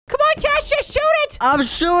I'm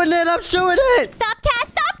shooting it. Stop, Cash.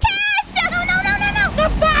 Stop, Cash. No. The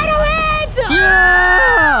final hit!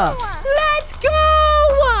 Yeah! Let's go!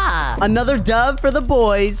 Another dub for the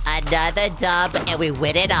boys. Another dub, and we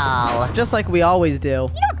win it all. Just like we always do.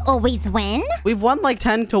 You don't always win. We've won like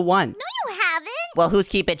 10-1. No, you haven't. Well, who's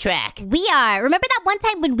keeping track? We are. Remember that one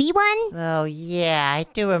time when we won? Oh, yeah, I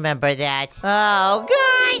do remember that. Oh,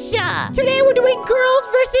 gosh! Today we're doing girls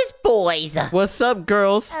versus boys. What's up,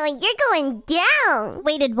 girls? Oh, you're going down.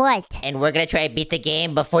 Waited what? And we're gonna try and beat the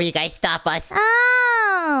game before you guys stop us. Oh.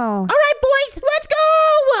 All right, boys, let's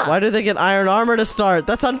go! Why do they get iron armor to start?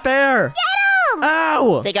 That's unfair. Get him!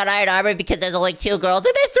 Ow! They got iron armor because there's only 2 girls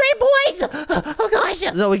and there's 3 boys! Oh, gosh!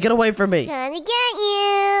 Zoe, get away from me. Gonna get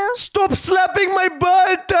you. Stop slapping my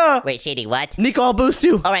butt! Wait, Shady, what? Nico, I'll boost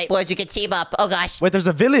you. All right, boys, we can team up. Oh, gosh. Wait, there's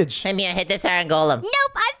a village. Let me hit this iron golem.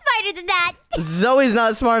 Nope, I'm smarter than that. Zoe's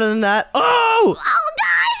not smarter than that. Oh! Oh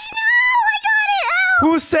gosh, no! I got it! Ow!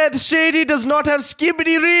 Who said Shady does not have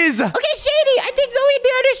skibbity rees? Okay, Shady, I think Zoe'd be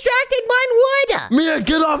distracted. Mine would. Mia,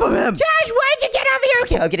 get off of him. Gosh, why'd you get over here?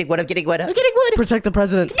 Okay, I'm getting wood. Protect the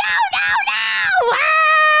president. No!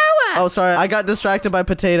 Wow! Oh, sorry. I got distracted by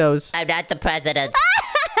potatoes. I'm not the president.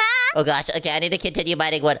 Oh, gosh. Okay, I need to continue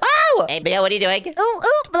mining wood. Oh! Hey, Mia, what are you doing? Ooh,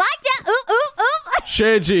 blackjack. Ooh.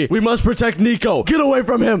 Shanji, we must protect Nico. Get away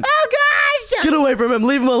from him. Oh, gosh! Get away from him.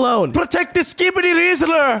 Leave him alone. Protect the skibbity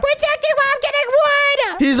reesler! Protecting while I'm getting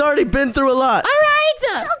wood! He's already been through a lot. All right!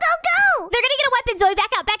 Go! They're gonna get a weapon, Zoe.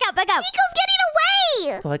 Back up. Nico's getting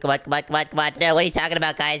away! Come on. No, what are you talking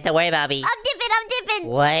about, guys? Don't worry about me. I'm dipping.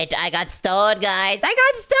 What? I got stoned, guys. I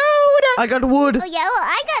I got wood. Oh, yeah, well,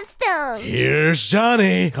 I got stoned. Here's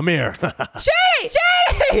Johnny. Come here. got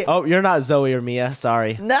Shady! Oh, you're not Zoe or Mia.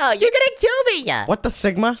 Sorry. No, you're gonna kill me! What the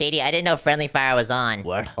Sigma? Shady, I didn't know friendly fire was on.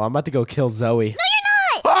 What? Oh, I'm about to go kill Zoe. No, you're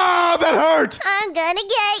not! Ah, that hurt! I'm gonna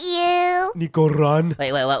get you. Nico, run.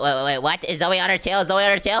 Wait, what? Is Zoe on her tail? You better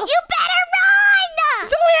run!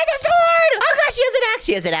 Zoe has a sword! Oh gosh,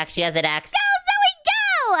 she has an axe. Go, Zoe,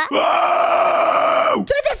 go! Whoa!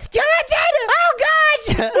 There's a skeleton! Oh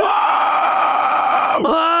gosh!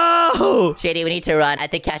 Oh! Shady, we need to run. I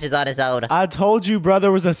think Cash is on his own. I told you, brother,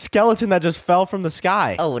 there was a skeleton that just fell from the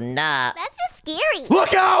sky. Oh, nah. That's just scary.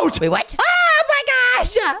 Look out! Wait, what? Oh my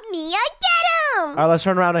gosh! Mia, get him! All right, let's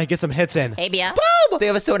turn around and get some hits in. Hey, Mia. Boom! They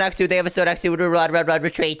have a stone axe too. Run,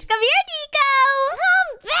 retreat. Come here, Nico!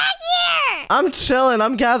 Come back here! I'm chilling.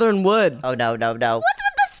 I'm gathering wood. Oh, no. What's with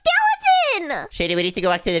the skeleton? Shady, we need to go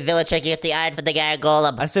back to the village so I can get the iron for the iron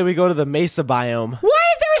golem. I say we go to the mesa biome. Why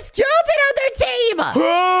is there a skeleton on their team?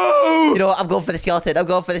 Oh! You know what? I'm going for the skeleton.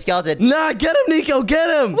 Nah, get him, Nico. Get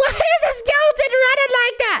him. Why is the skeleton running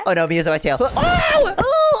like that? Oh, no, Mia's on my tail. Oh!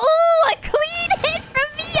 Ooh, a clean hit from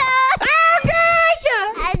Mia! Oh, gosh!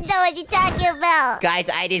 I know what you're talking about. Guys,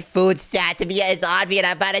 I need food stat. Mia is on me and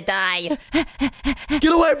I'm about to die.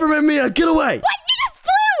 Get away from him, Mia. Get away. What? You just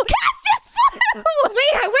flew! Cash just flew!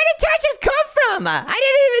 Wait, where did Catches come from? I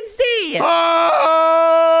didn't even see.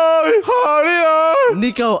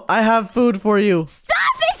 Nico, I have food for you. Stop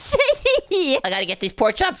it, Shady! I gotta get these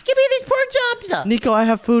pork chops. Give me these pork chops. Nico, I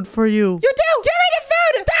have food for you. You do? Give me the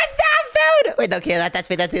food. That's not food. Wait, okay, that's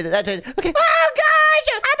food. Okay. Oh, gosh.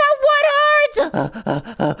 I'm at 1 heart.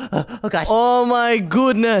 Oh, gosh. Oh my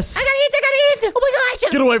goodness. I gotta eat. Oh, my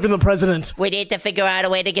gosh. Get away from the president. We need to figure out a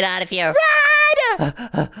way to get out of here. Run!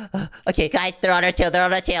 Okay, guys, they're on our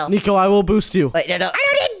tail. Nico, I will boost you. Wait, no. I don't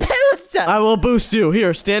need boost. I will boost you.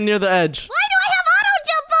 Here, stand near the edge. Why do I have auto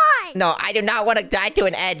jump on? No, I do not want to die to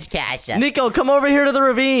an edge, Cash. Nico, come over here to the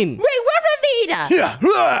ravine. Wait, what ravine? Yeah.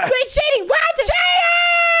 Wait, Shady, what?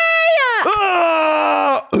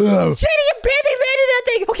 Shady, you barely landed that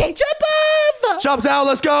thing. Okay, jump off. Jump down,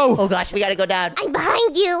 let's go. Oh, gosh, we gotta go down. I'm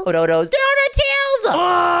behind you. Oh, no. They're on our tails.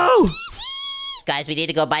 Oh! Guys, we need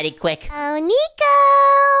to go mighty quick. Oh, Nico.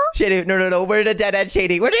 Shady, no. We're in a dead end,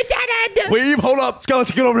 Shady. We're in a dead end. Wave, hold up.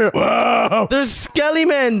 Skeleton, get over here. Whoa. There's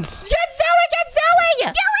skellimans. Get Zoe.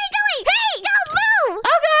 Going. Hey, go, move.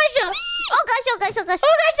 Oh, gosh. Oh, gosh. No, I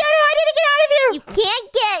need to get out of here. You can't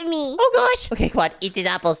get me. Oh, gosh. Okay, come on. Eat these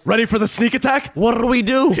apples. Ready for the sneak attack? What do we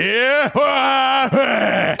do? Here. Nope, I'm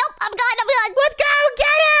gone. Let's go get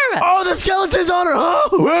her. Oh, the skeleton's on her. Oh!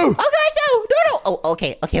 Woo. Oh, gosh, no. Oh,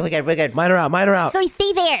 okay, we're good. Mine her out. Zoe,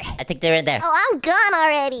 stay there. I think they're in there. Oh, I'm gone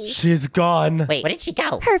already. She's gone. Wait, where did she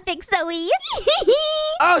go? Perfect, Zoe.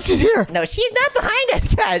 Oh, she's here. No, she's not behind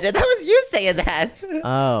us, guys. That was you saying that.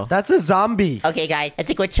 Oh. That's a zombie. Okay, guys, I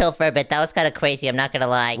think we're chill for a bit. That was kind of crazy. I'm not gonna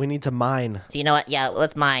lie. We need to mine. So you know what? Yeah,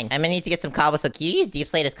 let's mine. I'm gonna need to get some cobblestone. Can you use deep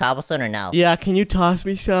slate as cobblestone or no? Yeah, can you toss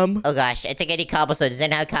me some? Oh gosh, I think I need cobblestone. Does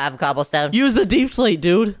anyone have cobblestone? Use the deep slate,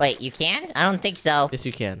 dude. Wait, you can? I don't think so. Yes,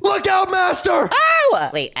 you can. Look out, master. Ah!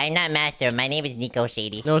 Wait, I'm not master. My name is Nico,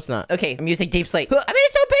 Shady. No, it's not. Okay, I'm using deep slate. I made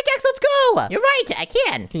a stone pickaxe. Let's go. You're right. I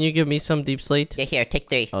can. Can you give me some deep slate? Yeah, here. Take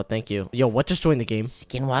 3. Oh, thank you. Yo, what just joined the game?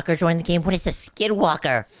 Skinwalker joined the game. What is a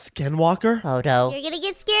skinwalker? Skinwalker? Oh, no. You're gonna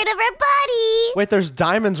get scared of our buddy. Wait, there's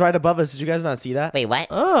diamonds right above us. Did you guys not see that? Wait, what?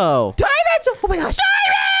 Oh. Diamonds! Oh my gosh.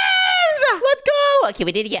 Diamonds! Let's go. Okay,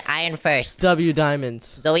 we need to get iron first. W diamonds.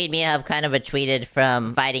 Zoe and Mia have kind of retreated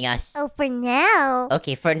from fighting us. Oh, for now.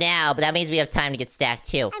 Okay, for now, but that means we have time to get stacked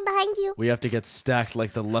too. I'm behind you. We have to get stacked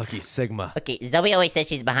like the lucky Sigma. Okay, Zoe always says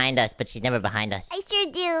she's behind us, but she's never behind us. I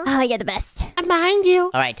sure do. Oh, you're the best. I'm behind you.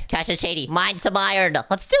 All right, Cash and Shady, mine some iron.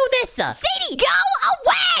 Let's do this. Shady, go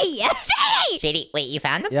away! Shady! Shady, wait, you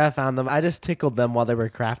found them? Yeah, I found them. I just tickled them while they were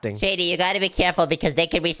crafting. Shady, you gotta be careful because they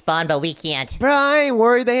can respawn, but we can't. Bro, I ain't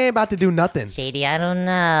worried. They ain't about to do nothing. Shady, I don't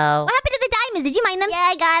know. What happened to the diamonds? Did you mine them? Yeah,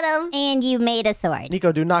 I got them. And you made a sword.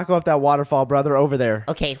 Nico, do not go up that waterfall, brother. Over there.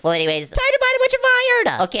 Okay, well, anyways, time to mine a bunch of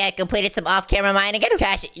iron. Okay, I completed some off-camera mining again.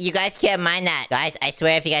 Cash, you guys can't mine that. Guys, I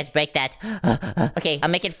swear if you guys break that. Okay,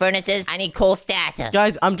 I'm making furnaces. I need coal stat.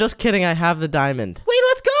 Guys, I'm just kidding. I have the diamond. Wait,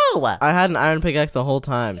 let's go. I had an iron pickaxe the whole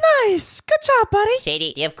time. Nice. Good job, buddy.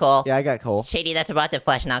 Shady, do you have coal? Yeah, I got coal. Shady, that's about to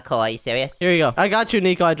flesh, not coal. Are you serious? Here you go. I got you,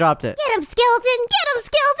 Nico. I dropped it. Get him, skeleton! Get him,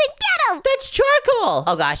 skeleton! Get him! That's charcoal.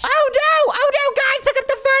 Oh, gosh. Oh, no. Oh, no, guys. Pick up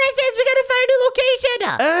the furnaces. We gotta find a new location.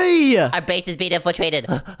 Hey! Our base is being infiltrated.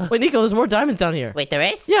 Wait, Nico, there's more diamonds down here. Wait, there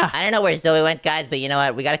is? Yeah. I don't know where Zoe went, guys, but you know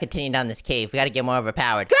what? We gotta continue down this cave. We gotta get more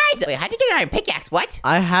overpowered. Guys! Wait, how'd you get an iron pickaxe? What?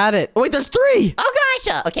 I had it. Wait, there's 3! Oh,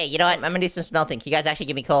 gosh. Okay, you know what? I'm gonna do some smelting. Can you guys actually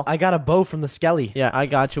give me coal? I got a bow from the skelly. Yeah, I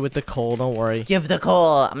got you with the coal. Don't worry. Give the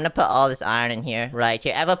coal. I'm gonna put all this iron in here. Right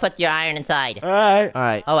here. Eva, put your iron inside. All right. All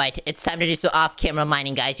right. All right, it's time to do some off-camera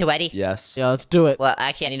mining, guys. You ready? Yes. Yeah, let's do it. Well,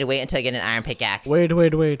 actually, I need to wait until I get an iron pickaxe. Wait.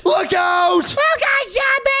 Look out! Oh,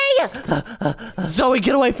 gosh, zombie! Zoe,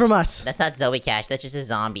 get away from us. That's not Zoe Cash. That's just a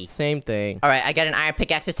zombie. Same thing. All right, I got an iron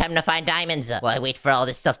pickaxe. It's time to find diamonds. While I wait for all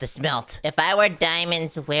this stuff to smelt. If I were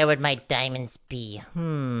diamonds, where would my diamonds be?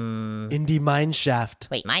 Indie mine shaft.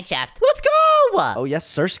 Wait, mine shaft. Let's go! Oh, yes,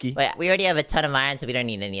 Sirski. Wait, we already have a ton of iron, so we don't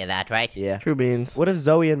need any of that, right? Yeah. True beans. What if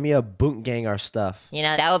Zoe and Mia boot gang our stuff? You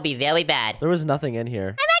know, that would be very bad. There was nothing in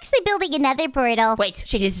here. I'm actually building another portal. Wait,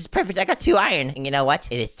 shit, this is perfect. I got 2 iron. And you know what?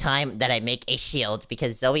 It is time that I make a shield.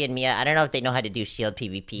 Because Zoe and Mia, I don't know if they know how to do shield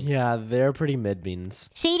PvP. Yeah, they're pretty mid-beans.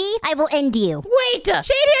 Shady, I will end you. Wait!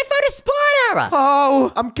 Shady, I found a spawner!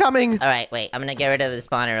 Oh, I'm coming. All right, wait. I'm gonna get rid of the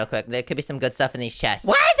spawner real quick. There could be some good stuff in these chests.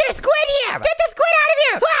 Why is there a squid here? Get the squid out of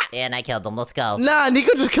here! Ah! And I killed them. Let's go. Nah,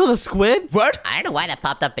 Nico just killed a squid. What? I don't know why that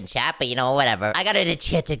popped up in chat, but you know, whatever. I got an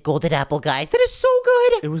enchanted golden apple, guys. That is so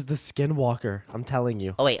good. It was the skinwalker. I'm telling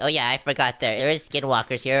you. Oh, wait. Oh, yeah. I forgot there is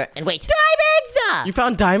skinwalkers here. And wait. Diamonds! You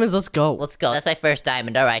found diamonds. Let's go. Let's go. That's my first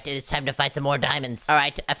diamond. All right. It is time to find some more diamonds. All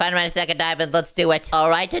right. I found my second diamond. Let's do it. All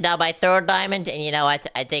right. And now my third diamond. And you know what?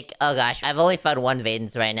 I think, oh gosh, I've only found 1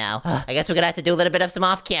 veins right now. I guess we're gonna have to do a little bit of some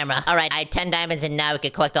off camera. All right. I have 10 diamonds and now we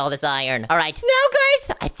can collect all this iron. All right. Now,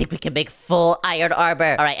 guys, I think we can make full iron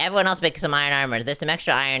armor. All right. Everyone else make some iron armor. There's some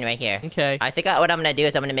extra iron right here. Okay. I think what I'm gonna do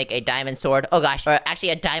is I'm gonna make a diamond sword. Oh gosh. Or actually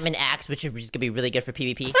a diamond axe, which is gonna be really good for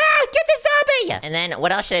PvP. Ah, get the zombie! And then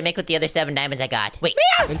what else should I make with the other 7 diamonds I got? Wait.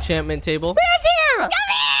 Mia! Enchantment table. Mia's here! Come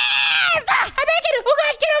here! Ah, I'm making it! Oh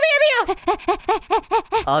gosh, get over here,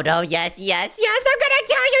 Mia! Oh no, yes, I'm gonna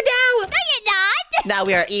kill you now! No, you're not. Now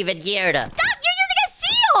we are even geared. Stop, you're using a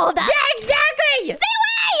shield. Yeah, exactly! Stay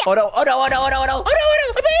away. Oh no, oh no, oh no, oh no, oh no, oh no, oh no!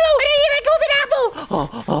 Milo, I didn't even golden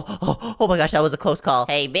apple! Oh my gosh, that was a close call.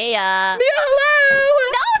 Hey, Mia! Mia, hello!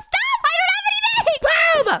 No, stop. I don't have anything.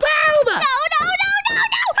 Boom! Boom! No.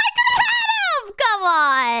 I could have had him. Come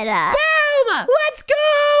on. Boom! Let's go!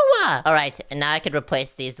 Alright, and now I can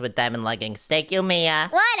replace these with diamond leggings. Thank you, Mia.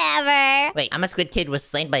 Whatever. Wait, I'm a squid kid was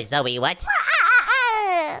slain by Zoe, what?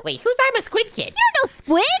 Wait, who's I'm a squid kid? You're no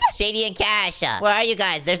squid. Shady and Cash, where are you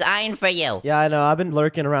guys? There's iron for you. Yeah, I know. I've been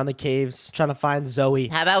lurking around the caves trying to find Zoe.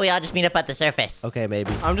 How about we all just meet up at the surface? Okay,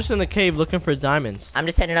 maybe. I'm just in the cave looking for diamonds. I'm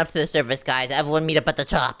just heading up to the surface, guys. Everyone meet up at the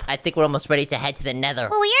top. I think we're almost ready to head to the nether.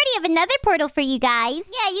 Well, we already have another portal for you guys.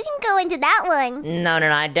 Yeah, you can go into that one. No,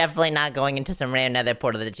 I'm definitely not going into some random nether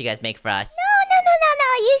portal that you guys make for us.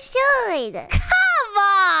 No, you should. Come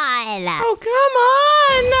on. Oh, come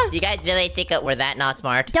on. Do you guys really think that we're that not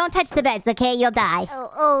smart? Don't touch the beds, okay? You'll die.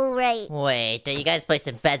 Oh, right. Wait, do you guys place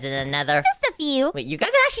some beds in the nether? Just a few. Wait, you guys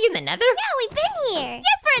are actually in the nether? Yeah, we've been here.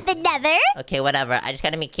 Yes, we're in the nether. Okay, whatever. I just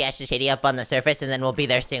gotta meet Cash and Shady up on the surface, and then we'll be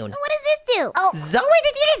there soon. What does this do? Oh, Zoe,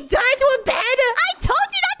 did you just die to a bed? I told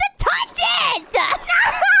you not to touch it.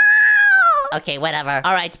 No. Okay, whatever.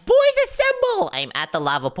 All right, boys, assemble. pool. I am at the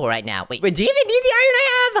lava pool right now. Wait, do you even need the iron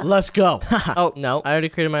I have? Let's go. Oh, no. I already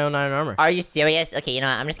created my own iron armor. Are you serious? Okay, you know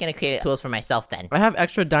what? I'm just gonna create tools for myself then. I have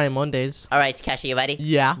extra diamondes. All right, Kashi, you ready?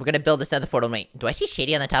 Yeah. We're gonna build this nether portal. Wait, do I see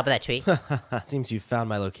Shady on the top of that tree? Seems you found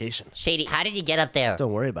my location. Shady, how did you get up there?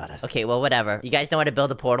 Don't worry about it. Okay, well, whatever. You guys know how to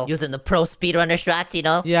build a portal? Using the pro speedrunner strats, you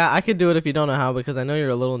know? Yeah, I could do it if you don't know how because I know you're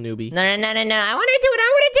a little newbie. No. I wanna do it.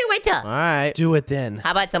 All right. Do it then.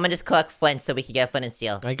 How about someone just collect flint so we can get flint and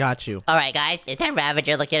steel? I got you. All right, guys. Is that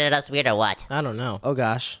Ravager looking at us weird or what? I don't know. Oh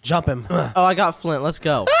gosh. Jump him. Oh, I got flint. Let's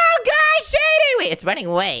go. Oh, gosh, Shady! Wait, it's running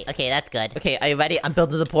away. Okay, that's good. Okay, are you ready? I'm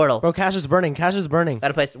building the portal. Bro, Cash is burning. Cash is burning.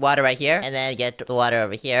 Gotta place water right here, and then get the water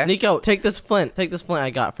over here. Nico, take this flint. Take this flint I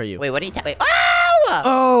got for you. Wait, what are you wait. Oh!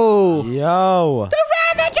 Oh! Yo. The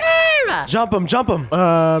Ravager! Jump him. Jump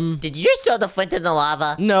him. Did you just throw the flint in the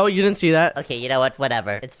lava? No, you didn't see that. Okay, you know what?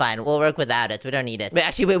 Whatever. It's fine. We'll work without it. We don't need it. Wait,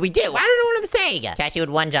 actually, we do. I don't know what I'm saying. Cashy with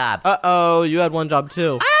one job. Uh-oh, you had one job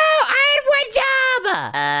too. Oh, I had one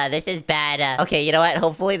job! This is bad. Okay, you know what?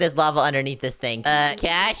 Hopefully there's lava underneath this thing.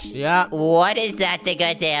 Cash? Yeah. What is that thing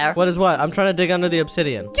right there? What is what? I'm trying to dig under the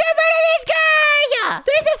obsidian. Get rid of this guy!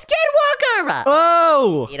 There's a skinwalker!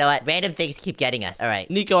 Oh! You know what? Random things keep getting us. All right.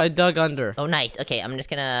 Nico, I dug under. Oh, nice. Okay, I'm just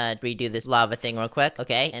gonna redo this lava thing real quick.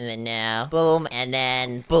 Okay, and then now, boom, and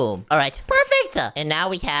then boom. All right, perfect. And now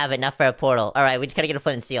we have enough for a portal. All right, we just gotta get a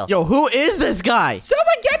flint and steel. Yo, who is this guy? Someone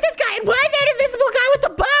get this guy! And where's that invisible guy with the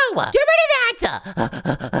bow? Get rid of that!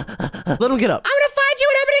 Let him get up. I'm gonna find you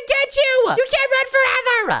and I'm gonna get you! You can't run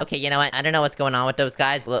forever! Okay, you know what? I don't know what's going on with those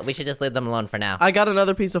guys, but we should just leave them alone for now. I got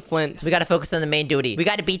another piece of flint. We gotta focus on the main duty. We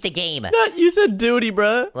gotta beat the game. You said duty,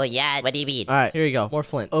 bruh. Well, yeah, what do you mean? All right, here you go. More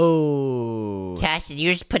flint. Oh. Cash, did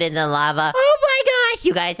you just put in the lava? Oh my gosh!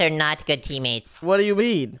 You guys are not good teammates. What do you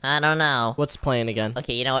mean? I don't know. What's playing again?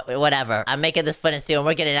 Okay, you know what? Whatever. I'm making this flint and steel and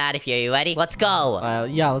we're getting out of here. You ready? Let's go.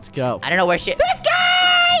 Yeah, let's go. I don't know where shit. This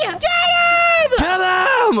guy! Get him! Get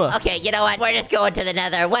him! Okay, you know what? We're just going to the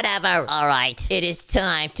nether. Whatever. All right. It is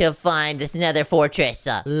time to find this nether fortress.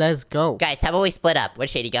 Let's go. Guys, how about we split up? Where'd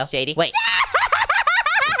Shady go? Shady? Wait.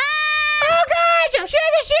 Oh, gosh! She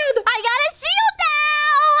has a shield! I got a shield now!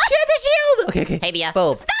 She has a shield! Okay. Hey, Mia.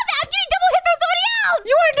 Boom. Stop it! I'm getting double hit from somebody else!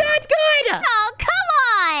 You are not good! Oh, come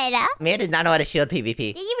on! Mia did not know how to shield PvP.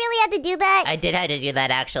 Did you really have to do that? I did have to do that,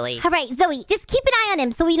 actually. All right, Zoe, just keep an eye on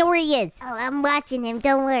him so we know where he is. Oh, I'm watching him.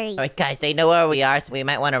 Don't worry. All right, guys, they know where we are, so we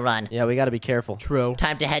might want to run. Yeah, we gotta be careful. True.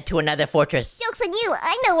 Time to head to another fortress. Joke's on you.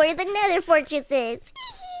 I know where the nether fortress is.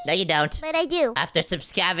 No, you don't. But I do. After some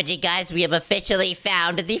scavenging, guys, we have officially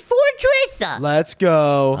found the fortress! Let's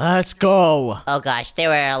go. Let's go. Oh gosh, there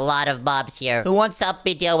are a lot of mobs here. Who wants to help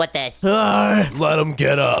me deal with this? Let him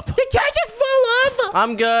get up. The cat just fell off!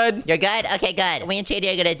 I'm good. You're good? Okay, good. Me and Shady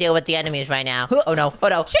are gonna deal with the enemies right now. Oh no, oh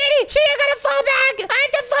no. Shady, I gotta fall back! I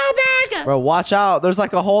have to fall back! Bro, watch out. There's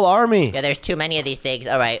like a whole army. Yeah, there's too many of these things.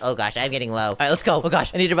 All right, oh gosh, I'm getting low. All right, let's go. Oh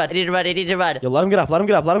gosh, I need to run. Yo, let him get up. Let him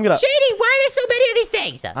get up. Shady, why are there so many of these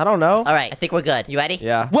things? I don't know. All right, I think we're good. You ready?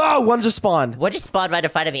 Yeah. Whoa, one just spawned. What just spawned right in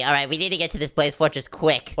front of me? All right, we need to get to this blaze fortress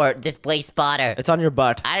quick. Or this blaze spotter. It's on your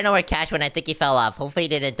butt. I don't know where Cash went. I think he fell off. Hopefully he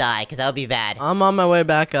didn't die, because that would be bad. I'm on my way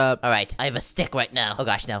back up. All right, I have a stick right now. Oh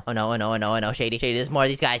gosh, no. Oh no. Shady, there's more of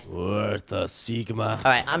these guys. What the Sigma?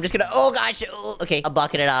 All right, I'm just gonna, oh gosh. Oh, okay, I'm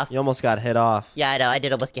blocking it off. You almost got hit off. Yeah, I know, I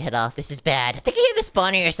did almost get hit off. This is bad. I think I hear the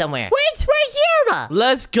spawner here somewhere. Wait, right here.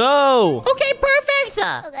 Let's go. Okay, perfect.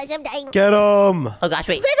 Oh, gosh, I'm dying. Get him. Oh gosh,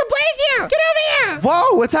 wait. There's a blaze here. Get over here.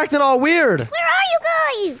 Whoa, it's acting all weird. Where are you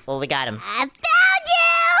guys? Well, we got him. I found you!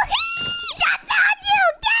 I found you!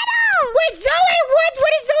 Get him! Wait, Zoe,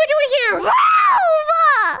 what is Zoe doing here? Move!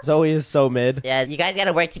 Zoe is so mid. Yeah, you guys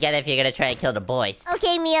gotta work together if you're gonna try and kill the boys.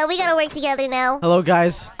 Okay, Mia, we gotta work together now. Hello,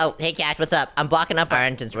 guys. Oh, hey, Cash, what's up? I'm blocking up our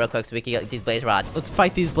entrance real quick so we can get these blaze rods. Let's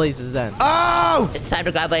fight these blazes then. Oh! It's time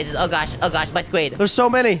to grab blazes. Oh gosh, my squid. There's so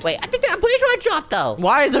many. Wait, I think that blaze rod dropped though.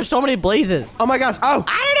 Why is there so many blazes? Oh my gosh. Oh!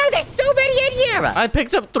 I don't know, there's so many in here. I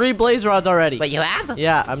picked up 3 blaze rods already. Wait, you have?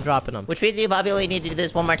 Yeah, I'm dropping them. Which means you probably only need to do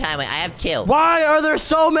this one more time. Wait, I have 2. Why are there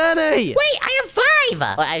so many? Wait, I have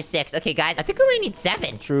 5. Oh, I have 6. Okay, guys, I think we only need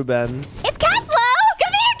 7. True, Benz. It's Cashflow!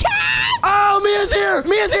 Come here, Cash! Oh, Mia's here!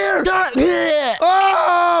 Mia's here!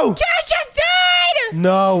 Oh! Cash just died!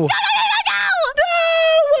 No. No!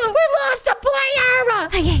 No! We lost a player!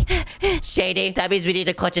 Okay. Shady, that means we need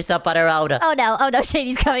to clutch us up on our own. Oh no,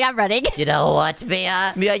 Shady's coming. I'm running. You know what,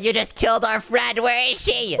 Mia? Mia, you just killed our friend. Where is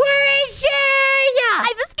she? Where is she?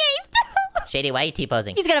 I've escaped. Shady, why are you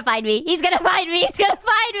T-posing? He's gonna find me. He's gonna find me.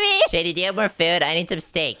 Shady, do you have more food? I need some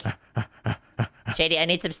steak. Shady, I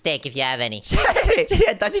need some steak if you have any. Shady,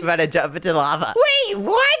 I thought you were about to jump into lava. Wait,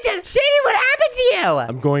 what? Shady, what happened to you?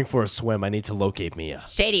 I'm going for a swim. I need to locate Mia.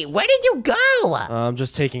 Shady, where did you go? I'm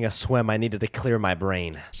just taking a swim. I needed to clear my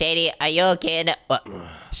brain. Shady, are you okay? Shady,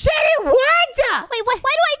 what? Wait, what?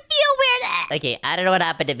 Why do I feel weird? Okay, I don't know what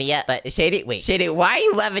happened to me yet, but Shady, wait. Shady, why are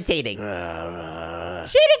you levitating?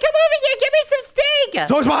 Shady, come over here. Give me some steak.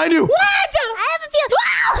 Someone's behind you. What? I have a feel.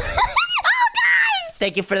 Wow! Oh, guys!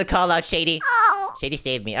 Thank you for the call out, Shady. Oh. Shady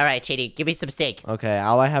saved me. All right, Shady, give me some steak. Okay,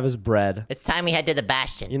 all I have is bread. It's time we head to the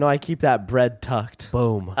Bastion. You know, I keep that bread tucked.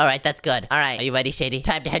 Boom. All right, that's good. All right, are you ready, Shady?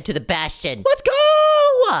 Time to head to the Bastion. Let's go!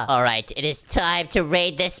 All right, it is time to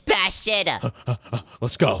raid this Bastion.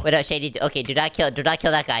 Let's go. Wait, no, Shady. Okay, do not kill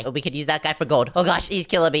that guy. Oh, we could use that guy for gold. Oh gosh, he's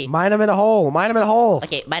killing me. Mine him in a hole. Mine him in a hole.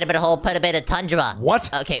 Okay, might have been a hole. Put him in a tundra. What?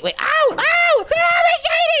 Okay, wait. Ow! Ow! They're on me,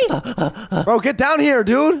 Shady! Bro, get down here,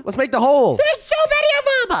 dude. Let's make the hole. There's so many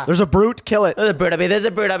of them. There's a brute. Kill it. There's a brute on me. There's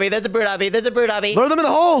a brute on me. There's a brute on me. There's a brute on me. Lure them in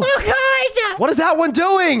the hole. Oh gosh! What is that one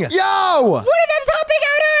doing? Yo! One of them's helping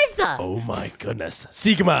out us. Oh my goodness.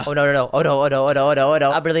 Sigma. Oh no! Oh no! Oh no! Oh no! Oh no! Oh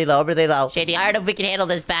no! I'm really low. I'm really low. Shady, I don't know if we can handle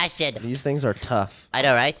this Bastion. These things are tough. I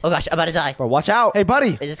know, right? Oh gosh, I'm about to die. Bro, watch out. Hey, buddy.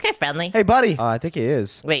 Is this guy friendly? Hey, buddy. I think he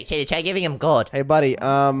is. Wait, Shady, try giving him gold. Hey, buddy.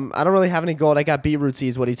 I don't really have any gold. I got beetroot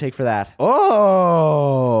seeds. What do you take for that?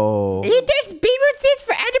 Oh. He takes beetroot seeds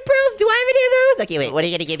for ender pearls? Do I have any of those? Okay, wait. What are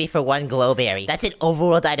you gonna give me for one glowberry? That's an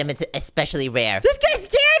overworld item. It's especially rare. This guy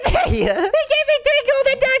scared me. He gave me 3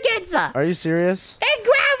 golden nuggets. Are you serious? And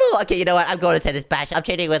gravel. Okay, you know what? I'm going to this Bastion. I'm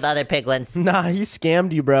trading with other piglins. Nah, he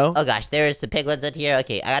scammed you, bro. Oh gosh, there's the piglins in here.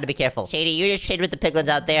 Okay, I gotta be careful. Shady, you just trade with the piglins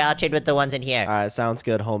out there. I'll trade with the ones in here. All right, sounds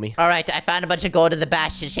good, homie. All right, I found a bunch of gold in the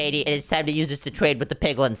Bastion, Shady. It's time to use this to trade with the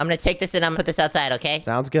piglins. I'm gonna take this and I'm gonna put this outside, okay?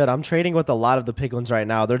 Sounds good. I'm trading with a lot of the piglins right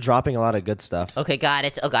now. They're dropping a lot of good stuff. Okay, got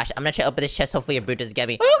it. Oh gosh, I'm gonna try to open this chest. Hopefully your brute doesn't get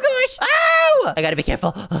me. Oh gosh! Ow! I gotta be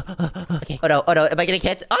careful. Okay. Oh no, am I getting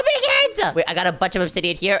hit? Oh, big hits! Wait, I got a bunch of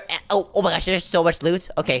obsidian here. Oh my gosh, there's so much loot.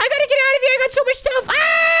 Okay. I gotta get out of here. I got so much stuff.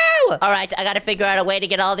 Ow! All right, I gotta figure out a way to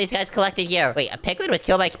get all these guys collected here. Wait, a piglin was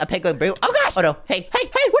killed by a piglin brute? Oh gosh! Oh no. Hey, what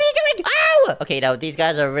are you doing? Ow! Okay, no, these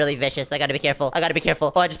guys are really vicious. I gotta be careful.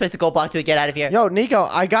 Oh, I just placed a gold block to get out of here. Yo, Nico,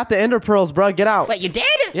 I got the ender pearls, bro. Get out. Wait, you did?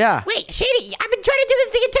 Yeah. Wait, Shady, I've been trying to do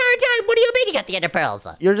this the entire time. What do you mean you got the ender pearls?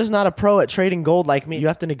 You're just not a pro at trading gold like me. You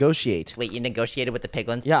have to negotiate. Wait, you negotiated with the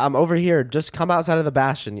piglins? Yeah, I'm over here. Just come outside of the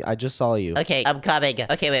Bastion. I just saw you. Okay, I'm coming.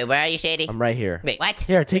 Okay, wait, where are you, Shady? I'm right here. Wait, what?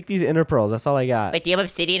 Here, take these ender pearls. That's all I got. Wait, do you have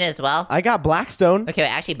obsidian as well? I got blackstone. Okay, wait,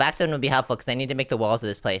 actually, blackstone would be helpful because I need to make the walls of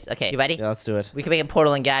this place. Okay, you ready? Yeah, let's do it. We can make a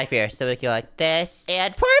portal and get out of here. So we can go like this.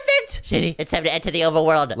 And perfect! Shady, it's time to enter the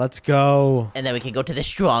overworld. Let's go. And then we can go to the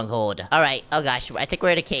stronghold. All right. Oh gosh, I think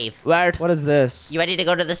we're in a cave. What is this? You ready to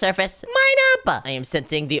go to the surface? Mine up! I am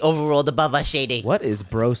sensing the overworld above us, Shady. What is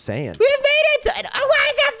bro saying? We've made it! Why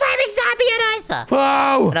is there a flaming zombie in us?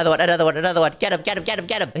 Whoa! Another one. Get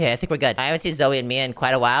him. Okay, I think we're good. I haven't seen Zoe and Mia in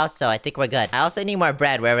quite a while, so I think we're good. I also need more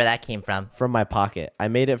bread, wherever that came from. From my pocket. I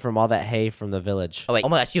made it from all that hay from the village. Oh, wait. Oh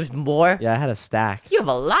my gosh, you have more? Yeah, I had a stack. You have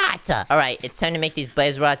a lot! All right, it's time to make these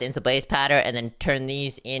blaze rods into blaze powder and then turn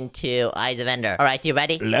these into eyes of ender. All right, you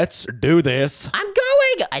ready? Let's do this. I'm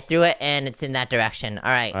going! I threw it and it's in that direction.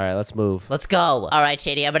 All right. All right, let's move. Let's go. All right,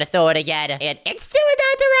 Shady, I'm gonna throw it again. And it's still in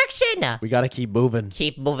that direction! We gotta keep moving.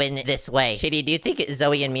 Keep moving this way. Shady, do you think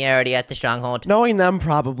Zoe and Mia are already at the stronghold? Knowing them,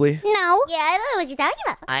 probably. No. Yeah, I don't know what you're talking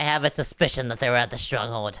about. I have a suspicion that they were at the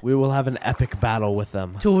stronghold. We will have an epic battle with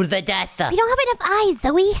them. To the death! We don't have enough eyes,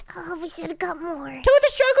 Zoe. Oh, we should have got more. To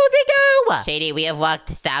the stronghold we go! Shady, we have walked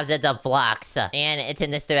thousands of blocks, and it's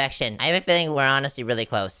in this direction. I have a feeling we're honestly really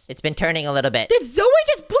close. It's been turning a little bit. Did Zoe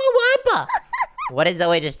just blow up? What did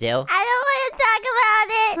Zoe just do? I don't want to talk about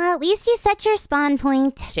it. Well, at least you set your spawn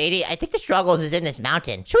point. Shady, I think the stronghold is in this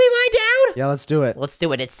mountain. Should we mine down? Yeah, let's do it. Let's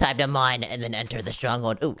do it. It's time to mine and then enter the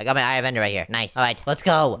stronghold. Ooh, I got my Eye of Ender right here. Nice. All right, let's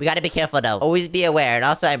go. We gotta be careful, though. Always be aware. And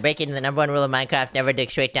also, I'm breaking the #1 rule of Minecraft. Never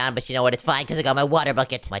dig straight down, but you know what? It's fine because I got my water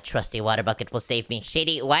bucket. My trusty water bucket will save me.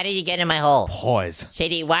 Shady, why did you get in my hole? Pause.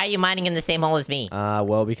 Shady, why are you mining in the same hole as me?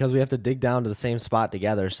 Well, because we have to dig down to the same spot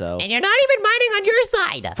together, so. And you're not even mining on your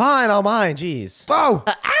side. Fine, I'll mine. Jeez. Whoa!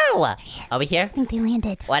 Ow! Are we here? I think they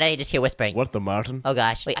landed. Why did I just hear whispering? What the mountain? Oh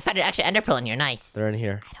gosh. Wait, I found an extra ender pearl in here. Nice. They're in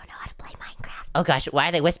here. I don't know how to play Minecraft. Oh gosh, why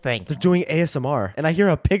are they whispering? They're doing ASMR, and I hear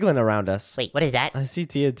a piglin around us. Wait, what is that? I see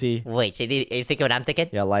TNT. Wait, Shady, you think of what I'm thinking?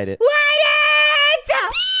 Yeah, light it. Light it! Get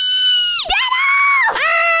out!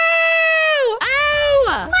 Ow!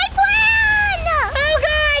 Ow! My plan! Oh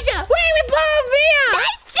gosh! Wait, we blew up Mia!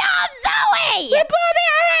 Nice job, Zoe! We blew me!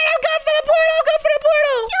 Alright, I'm going for the portal! Go for the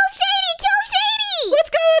portal! Kill Shady! Kill Shady! Let's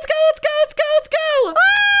go! Ah!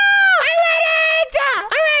 I lit it!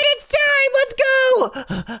 Alright, it's time! Let's go!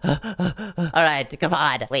 All right, come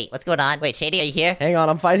on. Wait, what's going on? Wait, Shady, are you here? Hang on,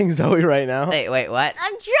 I'm fighting Zoe right now. Wait, what?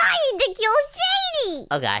 I'm trying to kill Shady.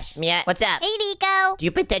 Oh gosh, Mia, what's up? Hey, Nico. Do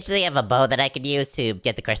you potentially have a bow that I could use to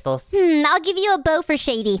get the crystals? I'll give you a bow for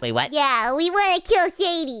Shady. Wait, what? Yeah, we want to kill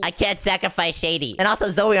Shady. I can't sacrifice Shady. And also,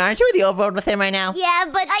 Zoe, aren't you in the overworld with him right now? Yeah,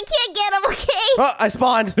 but I can't get him, okay? Oh, I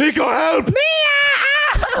spawned. Nico, help! Mia!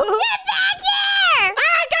 Ow! Get back here!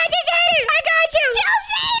 I got you, Shady! I got you! Kill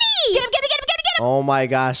Shady! Get him, get him, get him, get him, get him! Oh my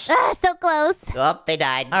gosh. So close. Oh, they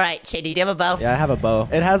died. All right, Shady, do you have a bow? Yeah, I have a bow.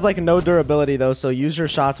 It has like no durability though, so use your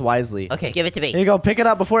shots wisely. Okay, give it to me. Here you go, pick it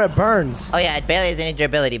up before it burns. Oh yeah, it barely has any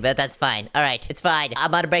durability, but that's fine. All right, it's fine. I'm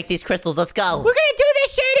about to break these crystals. Let's go. We're gonna do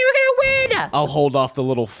this, Shady. We're gonna win. I'll hold off the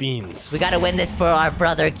little fiends. We gotta win this for our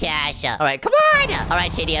brother Cash. All right, come on. All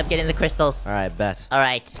right, Shady, I'm getting the crystals. All right, bet. All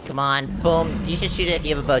right, come on. Boom. You should shoot it if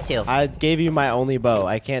you have a bow too. I gave you my only bow.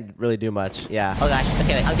 I can't really do much. Yeah. Oh gosh.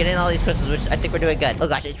 Okay, wait. I'm getting all these crystals, which I think we're doing good. Oh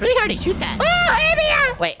gosh, it's really hard to shoot that. Oh, hey,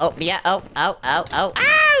 Mia. Wait. Oh, Mia. Oh. Ow.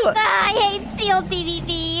 I hate shield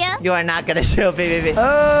PvP. You are not gonna show PvP.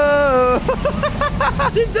 Oh!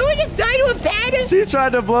 Did Zoe just die to a bed? She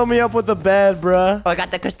tried to blow me up with the bed, bruh. Oh, I got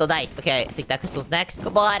that crystal dice. Okay, I think that crystal's next.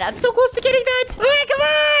 Come on, I'm so close to getting that. Oh, come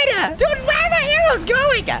on. Dude, where are my arrows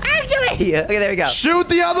going? Actually. Okay, there we go. Shoot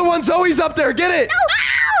the other one. Zoe's up there. Get it.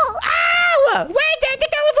 Ow! Ow! Wait, I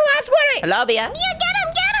think that was the last one. Hello, Mia. Mia, get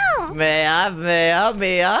him, get him! Mia.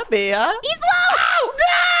 He's low! Ow! No!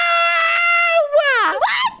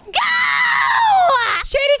 Let's go!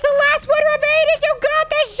 Shady's the last one remaining. You got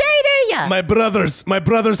this, Shady. My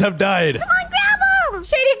brothers have died. Come on, grab him!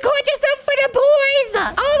 Shady, clutch yourself for the boys.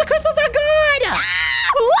 All the crystals are gone.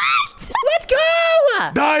 Ah, what? Let's go.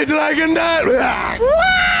 Die, dragon, die.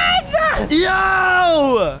 What? Yo! You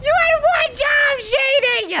had one job,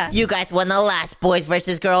 Shady. You guys won the last boys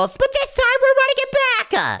versus girls, but this time we're running it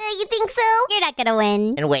back. You think so? You're not gonna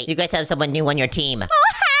win. And wait, you guys have someone new on your team. Oh,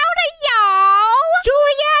 howdy, y'all!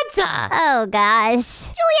 Juliet! Oh, gosh.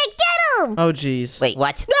 Juliet, get him! Oh, jeez. Wait,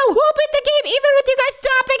 what? No, who beat the game even with you guys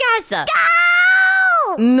stopping us? Go!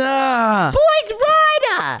 Nah. Boys, run!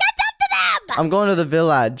 Catch up to them! I'm going to the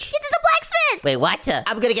village. Get to the blacksmith! Wait, what?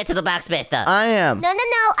 I'm gonna get to the blacksmith. I am. No,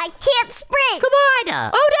 I can't sprint! Come on!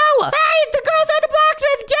 Oh no! Hey, the girls are the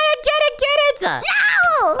blacksmith! Get it! No!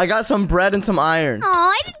 I got some bread and some iron. Oh,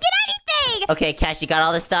 I didn't get anything! Okay, Cash, you got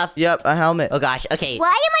all this stuff? Yep, a helmet. Oh gosh, okay. Why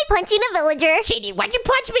am I punching a villager? Shady, why'd you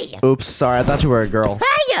punch me? Oops, sorry. I thought you were a girl.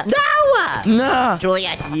 Hey! No! Nah.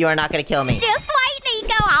 Juliet, you are not gonna kill me. Just wait,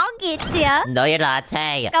 Nico. I'll get you. No, you're not.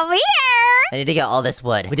 Hey. Come here. I need to get all this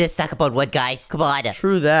wood. We did stack up on wood, guys. Come on.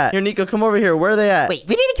 True that. Here, Nico, come over here. Where are they at? Wait,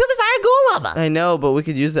 we need to kill this iron golem. I know, but we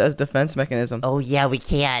could use it as defense mechanism. Oh, yeah, we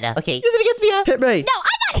can. Okay, use it against Mia. Hit me. No,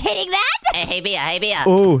 I'm not hitting that. Hey, Mia.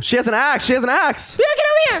 Oh, she has an axe. She has an axe. Mia, get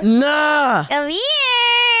over here. Nah. Come here.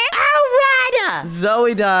 Ow, run.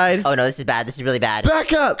 Zoe died. Oh, no, this is bad. This is really bad.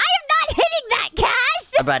 Back up. I am not hitting that, Cash.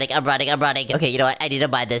 I'm running. Okay, you know what? I need to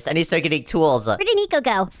buy this. I need to start getting tools. Where did Nico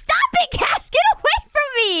go? Stop it, Cash. Get away from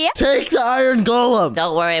me. Take the iron golem.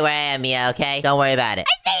 Don't worry where I am, Mia, okay? Don't worry about it.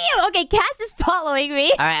 I see you. Okay, Cash is following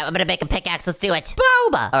me. All right, I'm gonna make a pickaxe. Let's do it.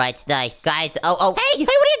 Boom! All right, nice. Guys, oh. Hey, what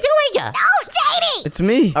are you doing? No, Shady. It's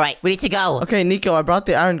me. All right, we need to go. Okay, Nico, I brought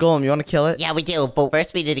the iron golem. You want to kill it? Yeah, we do, but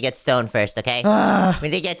first we need to get stone first, okay? Ah. We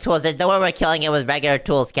need to get tools. There's no way we're killing it with regular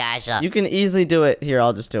tools, Cash. You can easily do it. Here,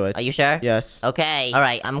 I'll just do it. Are you sure? Yes. Okay. All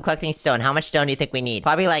right, I'm collecting stone. How much stone do you think we need?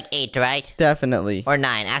 Probably like 8, right? Definitely. Or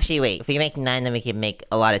 9. Actually, wait. If we make 9, then we can make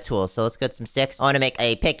a lot of tools. So let's get some sticks. I want to make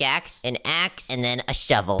a pickaxe, an axe, and then a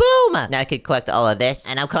shovel. Boom! Now I could collect all of this,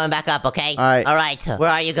 and I'm coming back up, okay? All right. All right. Where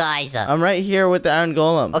are you guys? I'm right here with the iron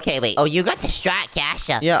golem. Okay, wait. Oh, you got the strat, Cash.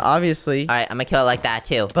 Yeah, obviously. All right, I'm gonna kill it like that,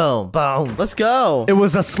 too. Boom. Let's go. It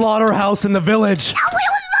was a slaughterhouse in the village. Oh, it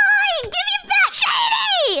was mine. Give me back,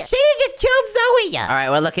 Shady. Shady just killed Zoe. All right,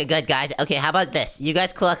 we're looking good, guys. Okay, how about this? You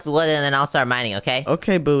guys collect wood, and then I'll start mining, okay?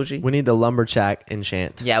 Okay, bougie. We need the lumberjack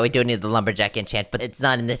enchant. Yeah, we do need the lumberjack enchant, but it's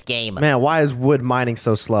not in this game. Man, why is wood mining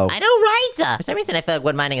so slow? I know, right? For some reason, I feel like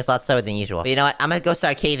wood mining is a lot slower than usual. But you know what? I'm gonna go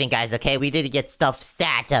start caving, guys, okay? We need to get stuff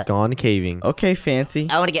stat. Gone caving. Okay, fancy.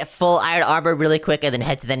 I want to get full iron armor really quick and then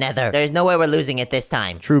head to the nether. There's no way we're losing it this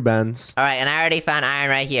time. True, Benz. All right, and I already found iron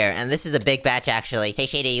right here. And this is a big batch, actually. Hey,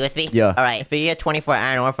 Shady, you with me? Yeah. All right, if we get 24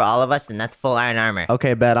 iron ore for all of us, then that's full iron armor.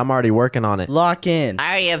 Okay, bet. I'm already working on it. Lock in. I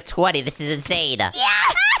already have 20. This is insane. Yeah.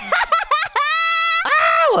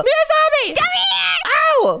 Ow! Mia zombie! Come here.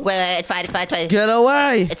 Ow! Ow! Wait, it's fine, it's fine, it's fine. Get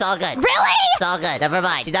away. It's all good. Really? It's all good. Never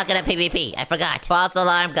mind. She's not gonna PvP. I forgot. False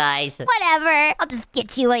alarm, guys. Whatever. I'll just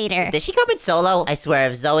get you later. Did she come in solo? I swear,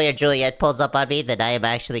 if Zoe or Juliet pulls up on me, then I am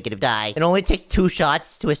actually gonna die. It only takes 2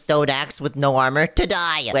 shots to a stone axe with no armor to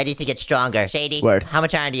die. I need to get stronger. Shady, Word. how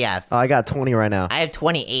much iron do you have? I got 20 right now. I have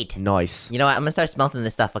 28. Nice. You know what? I'm gonna start smelting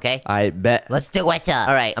this stuff, okay? I bet. Let's do it.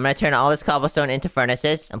 Alright, I'm gonna turn all this cobblestone into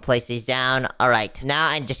furnaces and place these down. Alright, now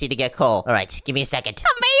I just need to get coal. Alright, give me a second.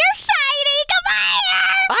 Come here, Shady. Come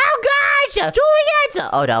here. Oh gosh! Juliet!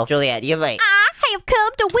 Oh no, Juliet, you wait. I have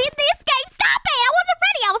come to win this game. Stop it. I wasn't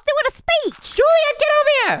ready. I was doing a speech. Juliet, get over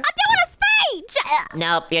here! I'm doing a speech.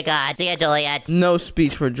 Nope, you're gone. See ya, Juliet. No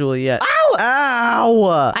speech for Juliet. Ow!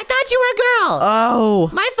 Ow. I thought you were a girl! Oh.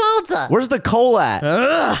 My fault! Where's the coal at?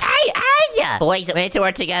 Ugh. Hey! Boys, we need to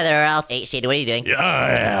work together or else... Hey, Shady, what are you doing?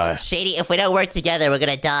 Yeah. Shady, if we don't work together, we're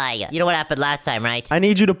gonna die. You know what happened last time, right? I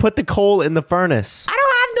need you to put the coal in the furnace. I don't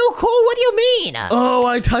have no coal, what do you mean? Oh,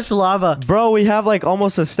 I touched lava. Bro, we have like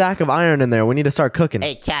almost a stack of iron in there. We need to start cooking.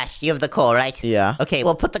 Hey, Cash, you have the coal, right? Yeah. Okay,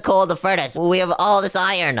 well, put the coal in the furnace. We have all this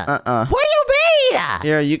iron. Uh-uh. What do you mean?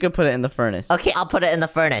 Here, you can put it in the furnace. Okay, I'll put it in the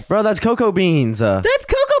furnace. Bro, that's cocoa beans. That's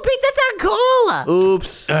cocoa beans, that's not coal!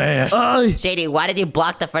 Oops. Ay. Shady, why did you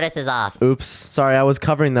block the furnaces off? Oops. Sorry, I was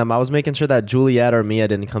covering them. I was making sure that Juliet or Mia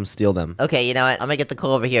didn't come steal them. Okay, you know what? I'm gonna get the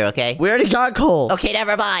coal over here, okay? We already got coal. Okay,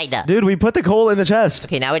 never mind. Dude, we put the coal in the chest.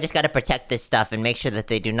 Okay, now we just gotta protect this stuff and make sure that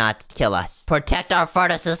they do not kill us. Protect our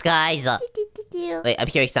furnaces, guys. Wait, I'm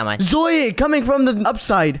hearing someone. Zoe, coming from the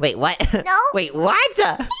upside. Wait, what? No. Wait,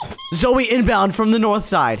 what? Zoe inbound from the north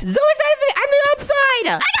side. Zoe's on the upside!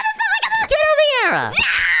 I got this! Get over here!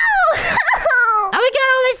 No. How we got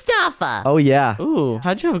all this stuff? Oh, yeah. Ooh,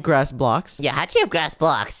 how'd you have grass blocks? Yeah, how'd you have grass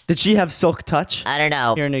blocks? Did she have silk touch? I don't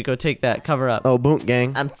know. Here, Nico, take that. Cover up. Oh, boom,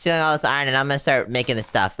 gang. I'm stealing all this iron and I'm gonna start making this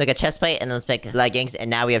stuff. Make a chest plate and then let's make leggings and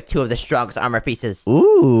now we have 2 of the strongest armor pieces.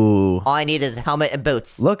 Ooh. All I need is a helmet and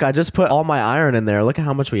boots. Look, I just put all my iron in there. Look at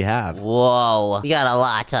how much we have. Whoa, we got a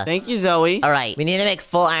lot. Thank you, Zoe. Alright, we need to make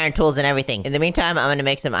full iron tools and everything. In the meantime, I'm gonna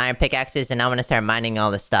make some iron pickaxes and I'm gonna start mining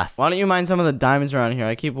all this stuff. Why don't you mine some of the diamonds around here?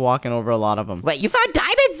 I keep walking over a lot of them. Wait, you found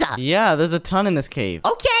diamonds? Yeah, there's a ton in this cave.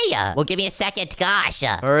 Okay, well give me a second, gosh.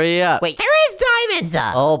 Hurry up. Wait, there is diamonds!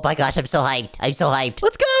 Oh my gosh, I'm so hyped. I'm so hyped.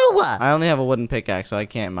 Let's go! I only have a wooden pickaxe, so I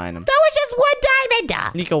can't mine them. That was just 1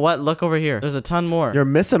 diamond! Nico, what? Look over here. There's a ton more. You're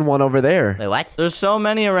missing one over there. Wait, what? There's so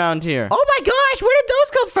many around here. Oh my gosh, where did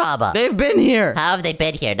those come from? They've been here. How have they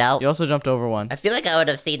been here, no? You also jumped over one. I feel like I would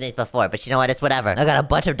have seen these before, but you know what? It's whatever. I got a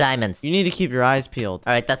bunch of diamonds. You need to keep your eyes peeled.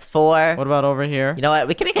 Alright, that's 4. What about over here? You know what?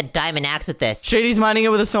 We can make a diamond axe with this. Shady's mining it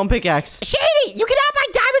with a stone pickaxe. Shady! You can have my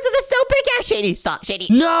diamonds with a stone pickaxe! Shady, stop. Shady.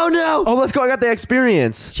 No, no. Oh, let's go. I got the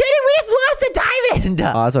experience. Shady, we just lost a diamond!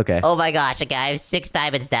 Oh, that's okay. Oh my gosh, okay, I have 6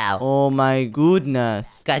 diamonds now. Oh my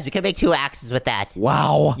goodness. Guys, we can make 2 axes with that.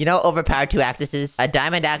 Wow. You know how overpowered 2 axes is? A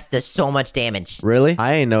diamond axe does so much damage. Really?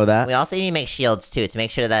 I ain't know that. We also need to make shields too, to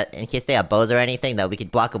make sure that in case they have bows or anything, that we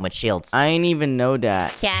could block them with shields. I ain't even know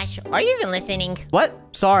that. Cash, are you even listening? What?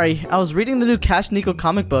 Sorry, I was reading the new Cash Nico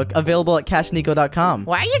comic book available at cashnico.com.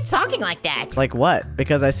 Why are you talking like that? Like what?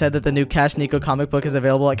 Because I said that the new Cash Nico comic book is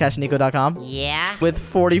available at cashnico.com? Yeah? With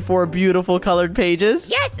 44 beautiful colored pages?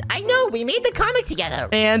 Yes, I know, we made the comic together.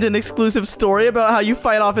 And an exclusive story about how you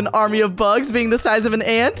fight off an army of bugs being the size of an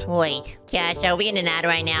ant? Wait, Cash, are we in an ad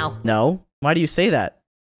right now? No. Why do you say that?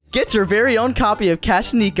 Get your very own copy of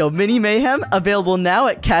Cash Nico Mini Mayhem, available now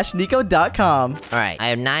at cashnico.com. Alright, I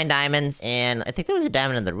have 9 diamonds, and I think there was a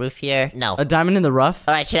diamond on the roof here. No. A diamond in the rough?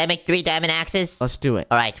 Alright, should I make 3 diamond axes? Let's do it.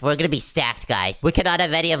 Alright, we're gonna be stacked, guys. We cannot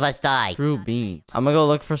have any of us die. True beans. I'm gonna go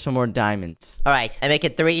look for some more diamonds. Alright, I'm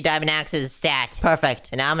making 3 diamond axes stat. Perfect.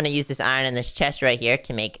 And now I'm gonna use this iron in this chest right here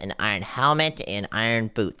to make an iron helmet and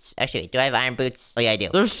iron boots. Actually, wait, do I have iron boots? Oh yeah, I do.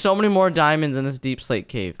 There's so many more diamonds in this deep slate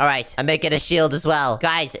cave. Alright, I'm making a shield as well.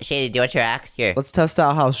 Guys, Shady, do you want your axe? Here. Let's test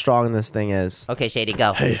out how strong this thing is. Okay, Shady, go.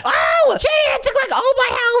 Oh! Shady, it took like all my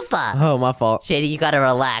health! Oh, my fault. Shady, you gotta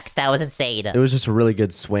relax. That was insane. It was just a really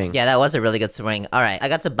good swing. Yeah, that was a really good swing. Alright, I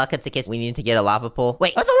got some buckets in case we need to get a lava pool.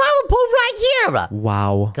 Wait, there's a lava pool right here!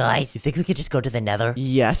 Wow. Guys, you think we could just go to the nether?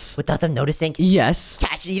 Yes. Without them noticing? Yes.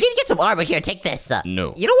 Cash, you need to get some armor here. Take this.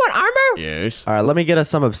 No. You don't want armor? Yes. All right, let me get us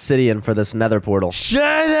some obsidian for this nether portal.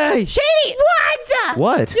 Shady! Shady, what?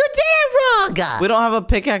 What? You did it wrong! We don't have a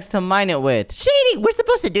pickaxe to mine it with. Shady, we're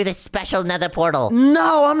supposed to do this special nether portal.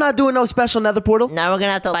 No, I'm not doing no special nether portal. Now we're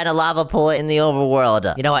gonna have to find a lava pool in the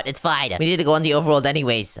overworld. You know what? It's fine. We need to go in the overworld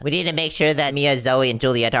anyways. We need to make sure that Mia, Zoe, and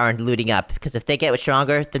Juliet aren't looting up. Because if they get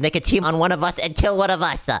stronger, then they could team on one of us and kill one of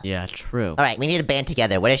us. Yeah, true. Alright, we need to band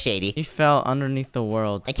together. Where is Shady? He fell underneath the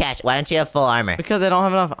world. And Cash, why don't you have full armor? Because I don't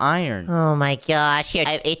have enough iron. Oh my gosh. Here,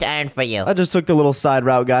 I have 8 iron for you. I just took the little side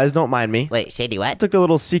route, guys. Don't mind me. Wait, Shady, what? Took the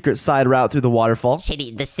little secret side route through the waterfall.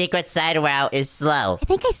 Shady, the secret side route is slow. I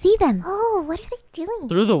think I see them. Oh, what are they doing?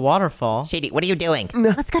 Through the waterfall? Shady, what are you doing?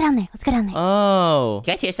 Let's go down there. Let's go down there. Oh.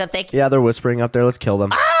 You guys hear something? Yeah, they're whispering up there. Let's kill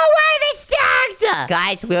them. Oh, why are they stacked?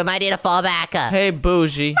 Guys, we might need to fall back. Hey,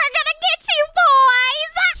 Bougie. We're gonna get you,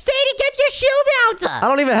 boys! Shady, get your shield I out!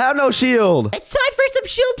 don't even have no shield. It's time for some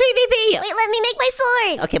shield PvP! Wait, let me make my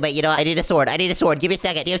sword. Okay, but you know what? I need a sword. I need a sword. Give me a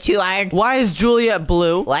second. Do you have 2 iron? Why is Juliet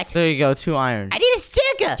blue? What? There you go, 2 iron. I need a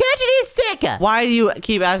stick! Catch, I need a stick! Why do you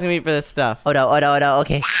keep asking me for this stuff? Oh no, oh no, oh no,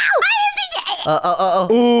 okay. Oh.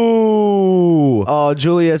 Ooh. Oh,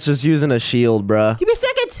 Juliet's just using a shield, bruh. Give me a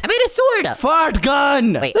second. I made a sword. Fart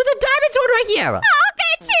gun! Wait, there's a diamond sword right here. I'll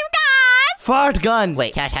get you guys. Fart gun!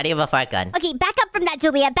 Wait, Cash, how do you have a fart gun? Okay, back up from that,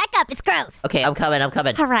 Juliet. Back up. It's gross. Okay, I'm coming. All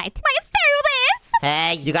right. Let's do this.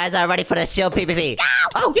 Hey, you guys are ready for the shield PvP.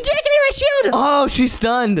 Oh, you deactivated my shield. Oh, she's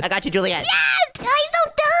stunned. I got you, Juliet. Yes! Guys,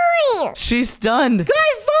 don't die. She's stunned. Guys,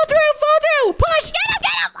 fall through. Push. Get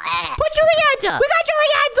him. Push Juliet. We got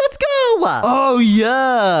Juliet. Let's go. Oh,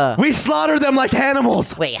 yeah. We slaughtered them like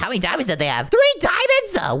animals. Wait, how many diamonds did they have? 3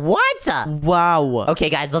 diamonds? What? Wow. Okay,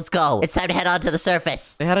 guys, let's go. It's time to head on to the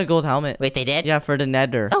surface. They had a gold helmet. Wait, they did? Yeah, for the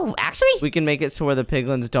nether. Oh, actually? We can make it so where the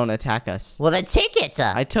piglins don't attack us. Well, then take it.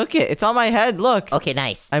 I took it. It's on my head. Look. Okay,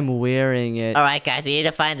 nice. I'm wearing it. All right, guys, we need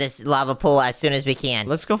to find this lava pool as soon as we can.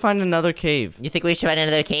 Let's go find another cave. You think we should find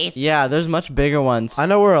another cave? Yeah, there's much bigger ones. I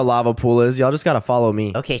know where a lava pool is. Y'all just gotta follow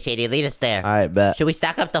me. Okay, Shady, lead us there. All right, bet. Should we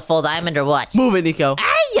stack up the full diamond or what? Move it, Nico.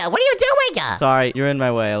 Hey, what are you doing? Sorry, you're in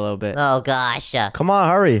my way a little bit. Oh, gosh. Come on,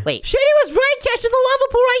 hurry. Wait, Shady was right, Cash. There's a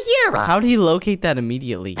lava pool right here. How did he locate that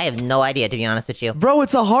immediately? I have no idea, to be honest with you. Bro,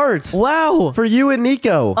 it's a heart. Wow. For you and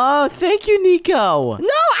Nico. Oh, thank you, Nico. No,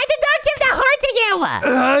 I did not give that heart to you.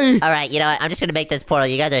 Hey. All right, you know what? I'm just going to make this portal.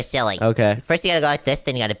 You guys are silly. Okay. First, you got to go like this.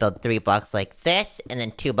 Then you got to build 3 blocks like this. And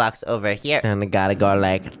then 2 blocks over here. And I gotta go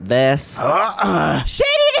like this.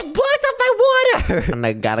 Shady just blocked up my water. And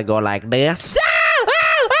I gotta go like this.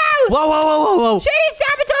 Whoa, whoa, whoa, whoa, whoa. Shady's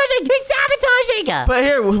sabotaging. He's sabotaging. But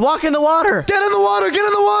here, walk in the water. Get in the water! Get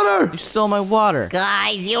in the water! You stole my water.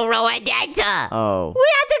 Guys, you ruined it. Oh. We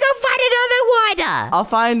have to go find another one. I'll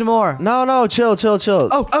find more. No, chill.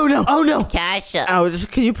 Oh no. Oh no. Cash.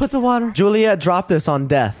 Can you put the water? Juliet, drop this on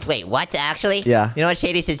death. Wait, what? Actually? Yeah. You know what,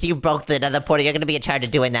 Shady? Since you broke the nether portal, you're going to be in charge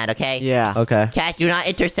of doing that, okay? Yeah. Okay. Cash, do not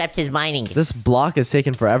intercept his mining. This block is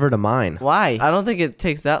taking forever to mine. Why? I don't think it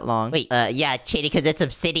takes that long. Wait, yeah, Shady, because it's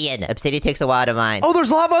obsidian. Obsidian takes a while to mine. Oh,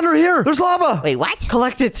 there's lava under here! There's lava! Wait, what?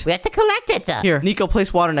 Collect it. We have to collect it. Here, Nico,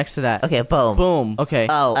 place water next to that. Okay, boom. Boom. Okay.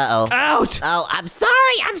 Oh, uh-oh. Ouch. Oh, I'm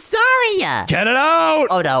sorry. Get it out!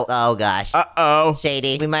 Oh, no. Oh, gosh. Uh-oh.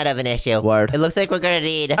 Shady, we might have an issue. Word. It looks like we're gonna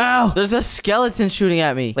need... Ow. There's a skeleton shooting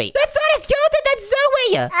at me. Wait, that's not a skeleton. That's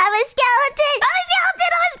Zoe. I'm a skeleton.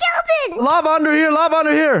 Lava under here!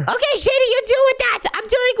 Okay, Shady, you deal with that. I'm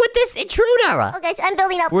dealing with this intruder. Oh, guys, I'm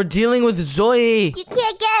building up. We're dealing with Zoe. You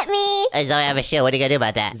can't get me. Hey, Zoe, I have a shield. What are you gonna do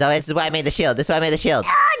about that? Zoe, this is why I made the shield. Get the fart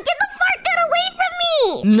gun away from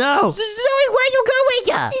me. No. Zoe, where are you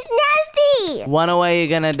going? He's nasty. One away, you're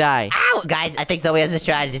gonna die. Ow! Guys, I think Zoe has a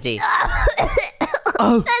strategy.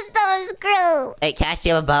 Oh. That stuff is gross. Hey, Cash, do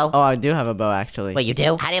you have a bow? Oh, I do have a bow, actually. Wait, you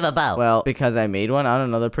do? How do you have a bow? Well, because I made one. I don't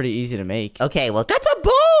know. They're pretty easy to make. Okay, well, that's a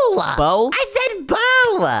bow! Bow? I said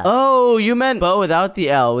bow! Oh, you meant bow without the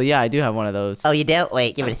L. Well, yeah, I do have one of those. Oh, you do?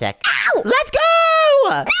 Wait, give it a sec. Ow! Let's go!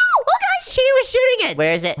 No! Oh, gosh! She was shooting it!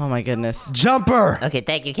 Where is it? Oh, my goodness. Jumper! Okay,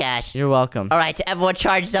 thank you, Cash. You're welcome. All right, everyone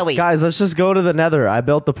charge Zoe. Guys, let's just go to the nether. I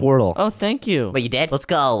built the portal. Oh, thank you. Wait, you did? Let's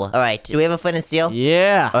go. All right, do we have a flint and steel?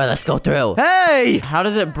 Yeah. All right, let's go through. Hey! How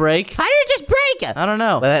did it break? How did it just break? I don't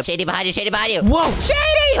know. Wait, Shady behind you, Shady behind you. Whoa.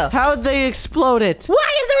 Shady! How'd they explode it?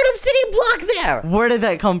 Why is there an obsidian block there? Where did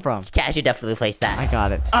that come from? Cash, you definitely placed that. I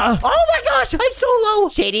got it. Oh my gosh, I'm so low.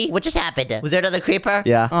 Shady, what just happened? Was there another creeper?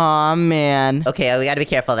 Yeah. Aw, man. Okay, we gotta be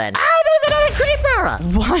careful then. Oh, there was another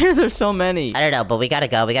creeper! Why are there so many? I don't know, but we gotta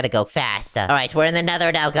go. We gotta go fast. All right, we're in the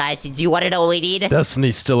nether now, guys. Do you want to know what we need?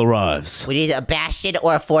 Destiny still arrives. We need a bastion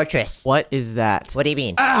or a fortress. What is that? What do you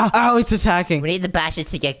mean? Ow, it's attacking. We need the bastion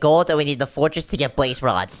to get gold, and we need the fortress to get blaze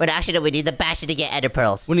rods. But actually, we need the bastion to get ender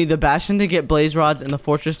pearls. We need the bastion to get blaze rods and the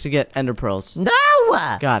fortress to get ender pearls. No!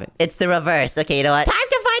 Got it. It's the reverse. Okay, you know what? Time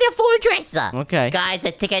to find a fortress. Okay. Guys,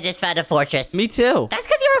 I think I just found a fortress. Me too. That's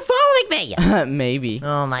because you were following following me? Maybe.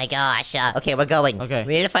 Oh my gosh. Okay, we're going. Okay.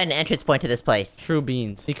 We need to find an entrance point to this place. True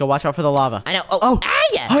beans. Nico, watch out for the lava. I know. Oh.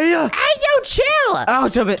 Hey! Hiya. Hey, yo, chill!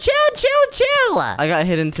 Ouch, a bit. Chill. I got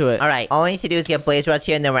hit into it. All right, all we need to do is get blaze rods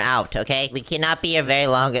here and then we're out, okay? We cannot be here very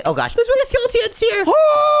long. Oh gosh, there's really skeletons here.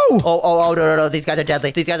 Oh! Oh, no. These guys are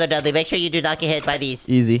deadly. Make sure you do not get hit by these.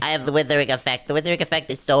 Easy. I have the withering effect. The withering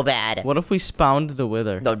effect is so bad. What if we spawned the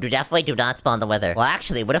wither? No, definitely do not spawn the wither. Well,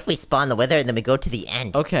 actually, what if we spawn the wither and then we go to the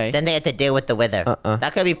end? Okay. Then they have to deal with the wither.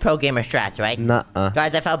 That could be pro gamer strats, right? Nuh-uh.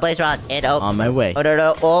 Guys, I found blaze rods. And On my way. Oh,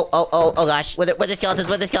 no. Oh, gosh. Where the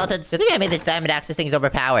skeletons? I think I made this diamond axe. This thing's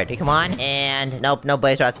overpowered. Okay, come on. And nope, no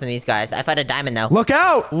blaze rods from these guys. I found a diamond, though. Look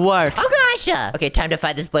out! What? Oh, gosh. Okay, time to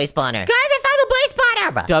find this blaze spawner. Guys, I found a blaze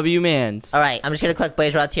spawner. W-mans. All right, I'm just gonna collect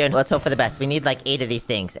blaze rods here and let's hope for the best. We need like 8 of these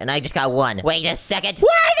things, and I just got 1. Wait a second. Why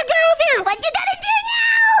are the girls here? What you gonna do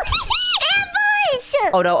now? Ambush!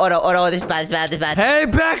 Oh no, this is bad. Hey,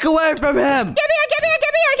 back away from him! Give me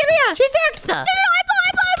her. She's next. No,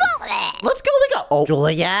 Let's go. Oh,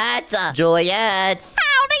 Juliet. Howdy, y'all.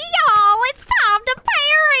 It's time to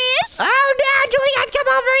perish. Oh no, Juliet, come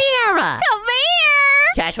over here. Come here.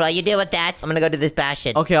 Cash, while you deal with that, I'm gonna go to this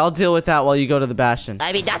bastion. Okay, I'll deal with that while you go to the bastion.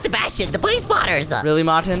 I mean, not the bastion, the blaze spawners. Really,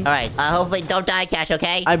 Martin? All right, hopefully don't die, Cash,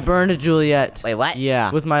 okay? I burned Juliet. Wait, what?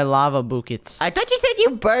 Yeah, with my lava buckets. I thought you said you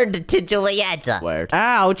burned to Juliet. Weird.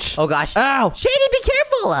 Ouch! Oh gosh. Ow! Shady, be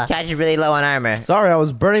careful. Cash is really low on armor. Sorry, I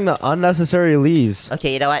was burning the unnecessary leaves.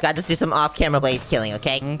 Okay, you know what? Let's do some off-camera blaze killing,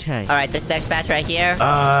 okay? Okay. All right, this next batch right here.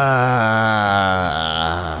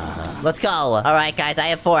 Let's go. All right, guys, I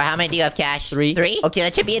have 4. How many do you have, Cash? 3. 3? Okay,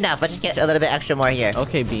 that should be enough. Let's just get a little bit extra more here.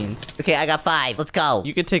 Okay, beans. Okay, I got 5. Let's go.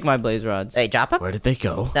 You could take my blaze rods. Hey, drop them? Where did they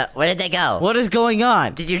go? No, where did they go? What is going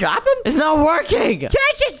on? Did you drop them? It's not working!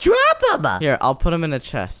 Cash, just drop them. Here, I'll put them in a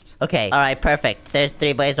chest. Okay, all right, perfect. There's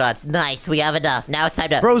 3 blaze rods. Nice, we have enough. Now it's time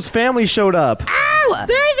to... Bro's family showed up. Ow!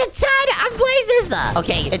 There is a ton of blazes!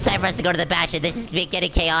 Okay, it's time for us to go to the bastion. This is getting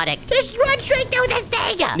chaotic. Just run straight through this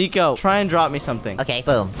thing! Nico, try and drop me something. Okay,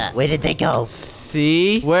 boom. Where did they go?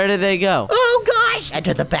 See? Where did they go? Oh gosh!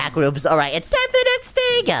 Enter the back rooms. All right, it's time for the next thing.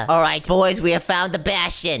 All right, boys, we have found the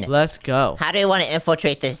bastion. Let's go. How do we want to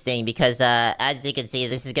infiltrate this thing? Because, as you can see,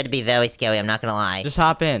 this is going to be very scary. I'm not going to lie. Just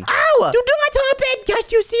hop in. Ow! Do not hop in!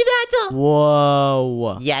 Gosh, you see that?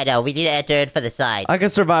 Whoa. Yeah, I know. We need to enter it for the side. I can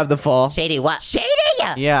survive the fall. Shady, what? Shady!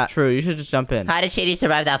 Yeah, true. You should just jump in. How did Shady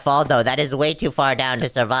survive that fall, though? That is way too far down to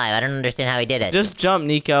survive. I don't understand how he did it. Just jump,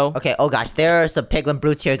 Nico. Okay, oh gosh, there are some piglin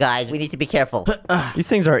brutes here, guys. We need to be careful. These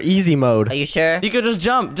things are easy mode. Are you sure? Nico, just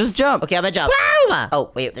jump. Just jump. Okay, I'm gonna jump. Boom!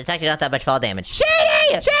 Oh, wait, it's actually not that much fall damage. Shady!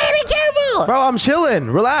 Shady, be careful! Bro, I'm chilling.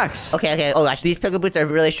 Relax. Okay. Oh gosh, these piglin boots are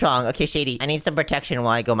really strong. Okay, Shady, I need some protection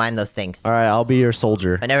while I go mine those things. All right, I'll be your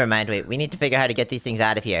soldier. But never mind, wait, we need to figure out how to get these things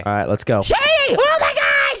out of here. All right, let's go. Shady! Oh my gosh!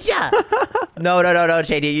 No,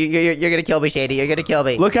 Shady, you're gonna kill me, Shady. You're gonna kill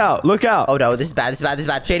me. Look out. Look out. Oh no, this is bad.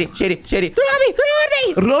 Shady. Throw at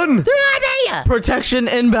me! Run. Throw at me! Protection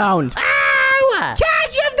inbound. Ow!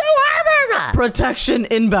 Cash, you have no armor! Protection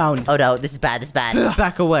inbound. Oh no, this is bad.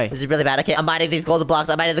 Back away. This is really bad. Okay, I'm mining these golden blocks.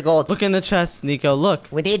 I'm mining the gold. Look in the chest, Nico. Look.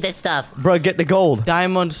 We need this stuff. Bro, get the gold.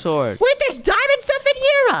 Diamond sword. Wait, there's diamond stuff in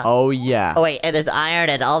here! Oh, yeah. Oh, wait, and there's iron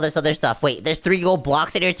and all this other stuff. Wait, there's 3 gold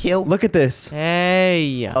blocks in here, too? Look at this.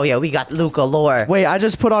 Hey. Oh, yeah, we got loot galore. Wait, I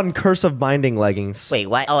just put on curse of binding leggings. Wait,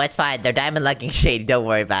 what? Oh, it's fine. They're diamond leggings, Shady. Don't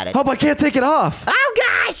worry about it. Hope I can't take it off. Oh,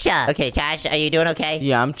 gosh! Okay, Cash, are you doing okay?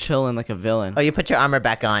 Yeah, I'm chilling like a villain. Oh, you put your armor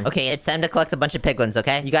back on. Okay, it's time to collect a bunch of piglins,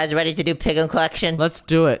 okay? You guys ready to do piglin collection? Let's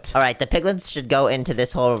do it. All right, the piglins should go into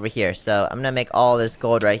this hole over here. So I'm gonna make all this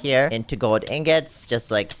gold right here into gold ingots, just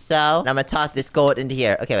like so. And I'm gonna toss this gold into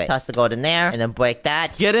here. Okay, wait. Toss the gold in there, and then break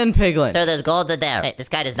that. Get in, piglin. So there's gold in there. Hey, this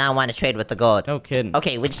guy does not want to trade with the gold. No kidding.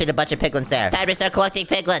 Okay, we just need a bunch of piglins there. Time to start collecting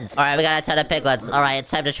piglins. All right, we got a ton of piglins. All right,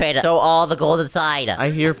 it's time to trade it. Throw all the gold inside.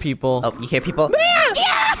 I hear people. Oh, you hear people?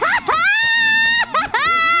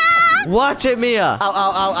 Watch it, Mia.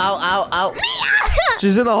 Oh.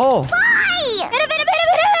 She's in the hole.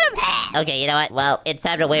 Okay, you know what? Well, it's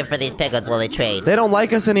time to wait for these piglins while they trade. They don't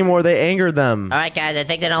like us anymore. They angered them. All right, guys, I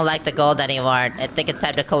think they don't like the gold anymore. I think it's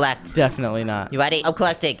time to collect. Definitely not. You ready? I'm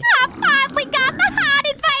collecting. I finally got the hot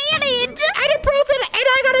advantage. I had a protein and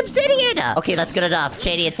I got obsidian. Okay, that's good enough.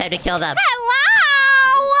 Shady, it's time to kill them. Hello.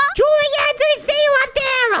 Juliet, I see you up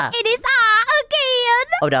there. It is I again.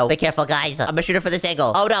 Oh no, be careful, guys. I'm a shooter for this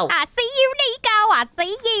angle. Oh no. I see you, Nico. I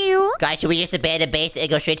see you. Guys, should we just abandon base and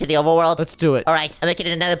go straight to the overworld? Let's do it. All right, I'm making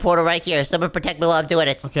another portal right here. Someone protect me while I'm doing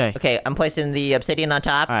it. Okay. Okay, I'm placing the obsidian on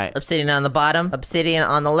top. All right. Obsidian on the bottom. Obsidian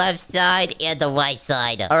on the left side and the right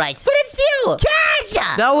side. All right. But it's you!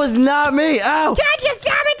 Cash! That was not me. Ow. Cash, you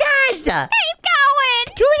sabotaged! Keep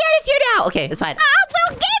going. Juliet, Julia's here now. Okay, it's fine. I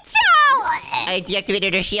will get you. I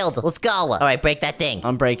deactivated her shield. Let's go. All right, break that thing.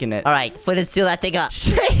 I'm breaking it. All right, foot and seal that thing up.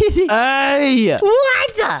 Shady. Hey.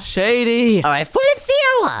 What? Shady. All right, foot and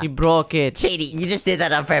He seal. broke it. Shady, you just did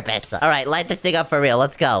that on purpose. All right, light this thing up for real.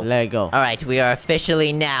 Let's go. Lego. All right, we are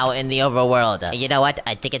officially now in the overworld. And you know what?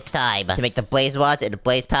 I think it's time to make the blaze rods into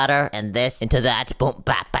blaze powder and this into that. Boom,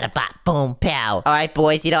 bop, bada, bop, boom, pow. All right,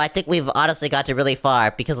 boys, you know, I think we've honestly gotten really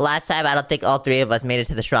far because last time I don't think all three of us made it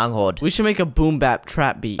to the stronghold. We should make a boom bap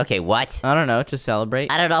trap beat. Okay, what? I don't know, to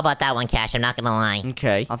celebrate. I don't know about that one, Cash. I'm not gonna lie.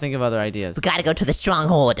 Okay, I'll think of other ideas. We gotta go to the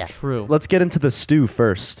stronghold. True. Let's get into the stew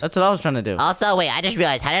first. That's what I was trying to do. Also, wait, I just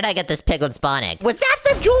realized, how did I get this piglet spawn egg? Was that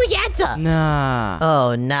from Julieta? Nah.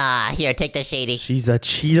 Oh, nah. Here, take this, Shady. She's a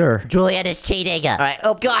cheater. Juliet is cheating. All right.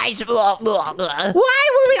 Oh, guys. Why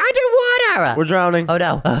were we underwater? We're drowning. Oh,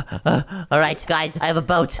 no. All right, guys. I have a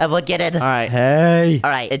boat. Everyone get in. All right. Hey. All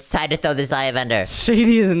right. It's time to throw this eye of ender.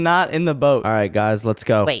 Shady is not in the boat. All right, guys, let's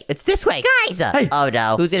go. Wait, it's this way. Guys. Hey. Oh,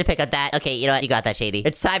 no. Who's gonna pick up that? Okay, you know what? You got that, Shady.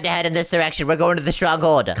 It's time to head in this direction. We're going to the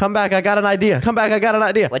stronghold. Come back, I got an idea. Come back, I got an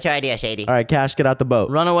idea. What's your idea, Shady? All right, Cash, get out the boat.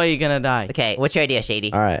 Run away, you're gonna die. Okay, what's your idea,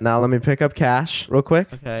 Shady? All right, now let me pick up Cash real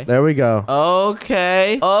quick. Okay. There we go.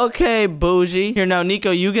 Okay. Okay, bougie. Here, now,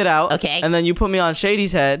 Nico, you get out. Okay. And then you put me on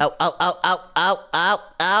Shady's head. Oh, oh, oh, oh, oh,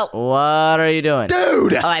 oh, oh. What are you doing?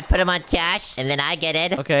 Dude! All right, put him on Cash, and then I get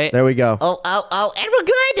in. Okay. There we go. Oh, oh, oh, and we're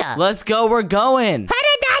good. Let's go. We're going. Head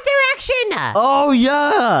in that direction. Oh,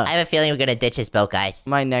 yeah. I have a feeling we're gonna ditch this boat, guys.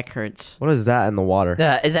 My neck hurts. What is that in the water?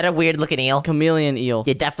 Is that a weird looking eel? Chameleon eel.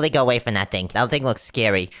 You definitely go away from that thing. That thing looks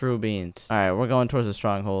scary. True beans. All right, we're going towards the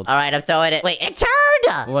stronghold. All right, I'm throwing it. Wait, it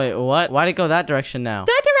turned. Wait, what? Why'd it go that direction now?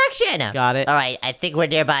 That direction. Got it. All right, I think we're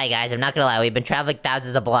nearby, guys. I'm not gonna lie. We've been traveling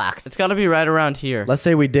thousands of blocks. It's gotta be right around here. Let's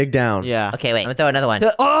say we dig down. Yeah. Okay, wait. I'm gonna throw another one.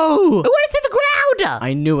 Oh! It went into the ground.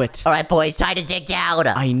 I knew it. All right, boys, time to dig down.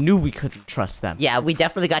 I knew we couldn't trust them. Yeah, we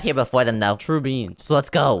definitely got here before them, though. True beans. So let's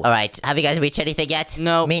go. All right, have you guys reached anything yet?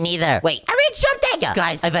 No. Me neither. Wait, I reached something.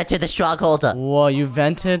 Guys, I've entered the stronghold. All Whoa, you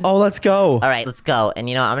vented? Oh, let's go. right, let's go. And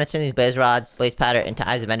you know, I'm gonna turn these blaze rods, blaze powder into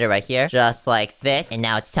eyes of ender right here, just like this. And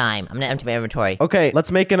now it's time. I'm gonna empty my inventory. Okay,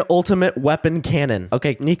 let's make an ultimate weapon cannon.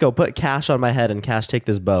 Okay, Nico, put Cash on my head and Cash, take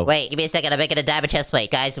this bow. Wait, give me a second. I'm making a diamond chest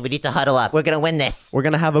plate. Guys, we need to huddle up. We're gonna win this. We're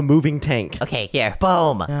gonna have a moving tank. Okay, here.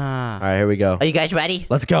 Boom. Ah, All right, here we go. Are you guys ready?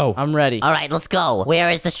 Let's go. I'm ready. All right, let's go. Where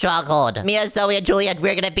is the stronghold? Mia, Zoe, and Juliet,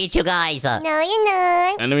 we're gonna beat you guys. No, you're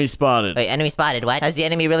not. Enemy spotted. Wait, enemy spotted. What? Has the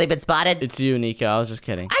enemy really been spotted? It's you, Nico. I was just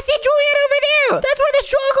kidding. I see Juliet over there. That's where the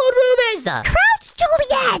stronghold room is. Crouch,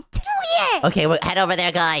 Juliet. Juliet. Okay, head over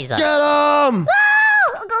there, guys. Get him!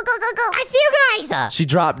 Go, go, go, go, go. I see you guys. She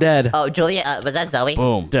dropped dead. Oh, Juliet, was that Zoe?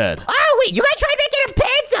 Boom. Dead. Oh, wait, you guys tried making a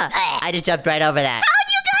pizza. I just jumped right over that. How'd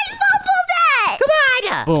you guys fumble that? Come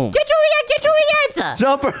on. Boom. Get Juliet, get Juliet.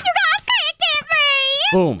 Jumper. Guys, can't get me.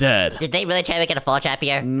 Boom. Dead. Did they really try making a fall trap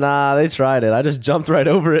here? Nah, they tried it. I just jumped right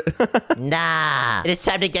over it. Nah. It is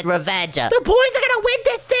time to get revenge. The boys are gonna win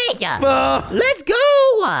this thing. Ah. Let's go.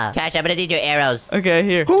 Cash, I'm gonna need your arrows. Okay,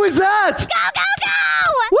 here. Who is that? Go, go, go.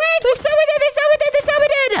 Wait, there's someone in, there's someone in, there's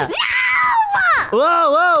someone in. No.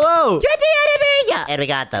 Whoa, whoa, whoa. Get the enemy. And we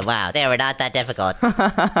got them. Wow, they were not that difficult.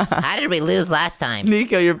 How did we lose last time?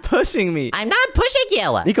 Nico, you're pushing me. I'm not pushing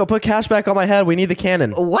you. Nico, put Cash back on my head. We need the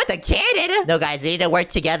cannon. What, the cannon? No, guys, we need to work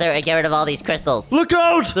together and get rid of all these crystals. Look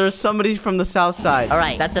out! There's somebody from the south side. All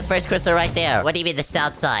right, that's the first crystal right there. What do you mean the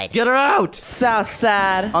south side? Get her out. South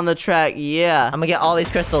side. On the track, yeah. I'm gonna get all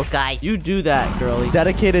these crystals, guys. You do that, girly.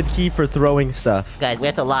 Dedicated key for throwing stuff. Guys, we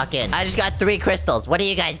have to lock in. I just got 3 crystals. What are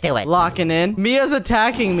you guys doing? Locking in. Mia's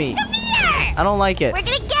attacking me. Here. I don't like it. We're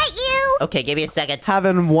gonna get you. Okay, give me a second.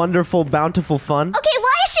 Having wonderful, bountiful fun. Okay,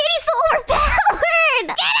 why is Shady so overpowered?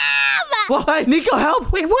 Get him. Why? Nico,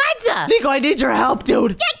 help. Wait, what? Nico, I need your help,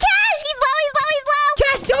 dude. Get Cash. He's low, he's low, he's low.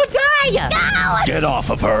 Cash, don't die! No. Get off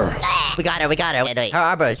of her. We got her, we got her. Wait, her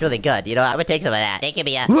armor is really good. You know, I'm gonna take some of that. Thank you,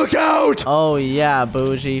 Mia. Look out! Oh, yeah,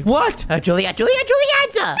 bougie. What? Juliet! Stop it,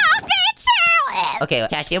 Charlotte. Okay,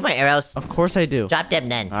 Cash, you have my arrows. Of course I do. Drop them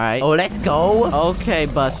then. All right. Oh, let's go. Okay,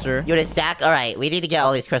 Buster. You want to stack? All right, we need to get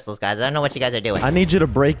all these crystals, guys. I don't know what you guys are doing. I need you to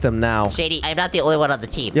break them now. Shady, I'm not the only one on the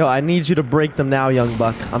team. Yo, I need you to break them now, young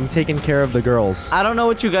buck. I'm taking care of the girls. I don't know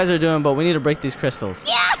what you guys are doing, but we need to break these crystals.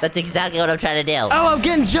 Yeah. That's exactly what I'm trying to do. Oh, I'm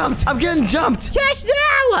getting jumped. I'm getting jumped. Cash,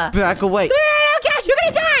 no! Back away. No, Cash, you're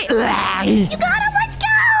gonna die! You got him. Let's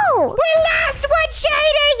go. We lost one,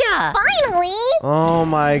 Shady! Finally. Oh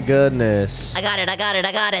my goodness. I got it.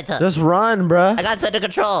 Just run, bruh. I got it under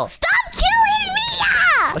control. Stop killing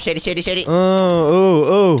Mia. Oh, Shady.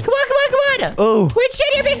 Oh. Come on. Oh. Wait,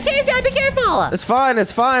 Shady, you're being teamed on. Be careful. It's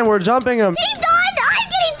fine. We're jumping them. Team done. I'm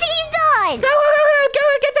getting team done. Go,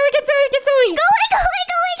 get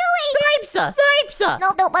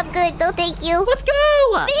Nope, nope, I'm good. No, thank you. Let's go.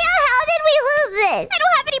 Mia, how did we lose this? I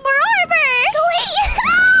don't have any more armor.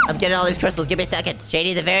 I'm getting all these crystals. Give me a second.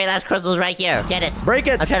 Shady, the very last crystal's right here. Get it. Break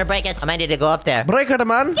it. I'm trying to break it. I might need to go up there. Break it,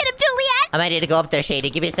 man. Get him, Juliet. I might need to go up there, Shady.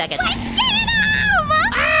 Give me a second. Let's get him.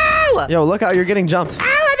 Ow! Yo, look out. You're getting jumped. Ow,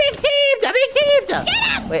 I'm being teamed! I'm being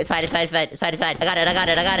teamed! Wait, it's fine, it's fine, it's fine, it's fine, it's fine. I got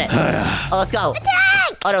it. Oh, let's go.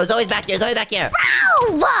 Attack. Oh no, Zoe's back here,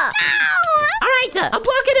 Ow. Alright, I'm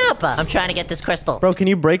blocking up. I'm trying to get this crystal. Bro, can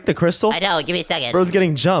you break the crystal? I know, give me a second. Bro's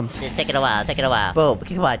getting jumped. It's taking a while, Boom.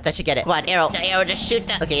 Okay, come on, that should get it. Come on, arrow. The arrow, just shoot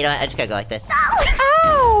that. Okay, you know what? I just gotta go like this.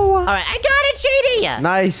 Ow. Alright, I got it, Shady!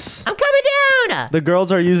 Nice. I'm coming down! The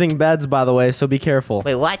girls are using beds, by the way, so be careful.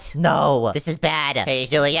 Wait, what? No, this is bad. Hey,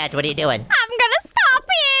 Juliet, what are you doing? I'm gonna stop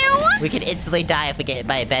you. We can instantly die if we get hit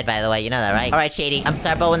by a bed, by the way. You know that, right? Alright, Shady, I'm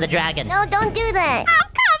Sarbo and the dragon. No, don't do that.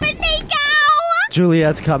 I'm coming, Nico.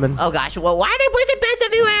 Juliet's coming. Oh gosh, well, why are they placing beds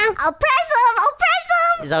everywhere? I'll press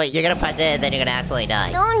him. Zoe, you're gonna press it and then you're gonna accidentally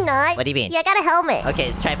die. No, I'm not. What do you mean? See, I got a helmet.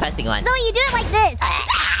 Okay, let's try pressing one. Zoe, you do it like this. Why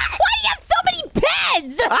do you have so many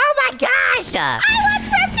beds? Oh my gosh! I was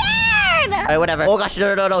prepared. Alright, whatever. Oh gosh,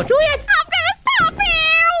 no, Juliet! I'm gonna stop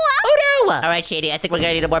you. Oh no! Alright, Shady, I think we're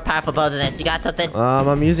gonna need a more powerful bow than this. You got something?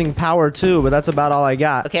 I'm using power too, but that's about all I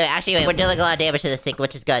got. Okay, actually, wait, we're dealing a lot of damage to this thing,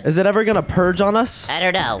 which is good. Is it ever gonna purge on us? I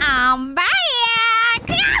don't know. I'm back.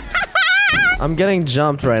 I'm getting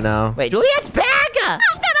jumped right now. Wait, Juliet's back! I'm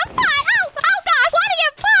gonna fire. Oh gosh, why do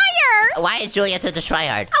you fire? Why is Juliet such a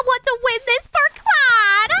tryhard? I want to win this for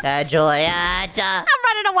Claude. Juliet! I'm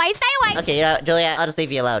running away. Stay away. Okay, you know, Juliet, I'll just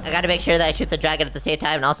leave you alone. I gotta make sure that I shoot the dragon at the same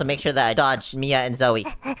time and also make sure that I dodge Mia and Zoe.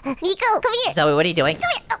 Nico, come here. Zoe, what are you doing? Come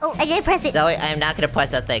here. Oh, I didn't press it. Zoe, I am not gonna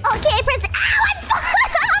press that thing. Okay, I pressed it. Ow, I'm fire.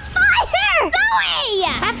 Zoe!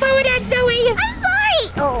 Have fun with that, Zoe! I'm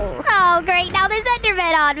sorry. Oh, great. Now there's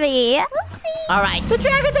Enderman on me. Whoopsie. Alright, the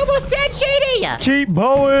dragon's almost dead, Shady! Keep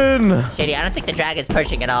bowing. Shady, I don't think the dragon's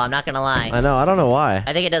perching at all, I'm not gonna lie. I know. I don't know why.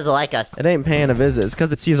 I think it doesn't like us. It ain't paying a visit. It's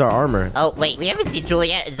because it sees our armor. Oh, wait, we haven't seen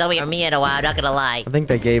Juliet, Zoe, or Mia in a while, I'm not gonna lie. I think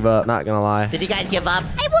they gave up. Not gonna lie. Did you guys give up?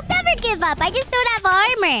 I will never give up. I just don't have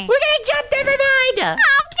armor. We're getting jumped, never mind! I'm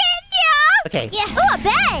getting you. Okay. Yeah. Oh, a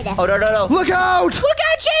bed. Oh, no. Look out! Look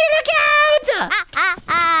out, Shady, look out!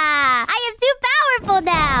 I am too powerful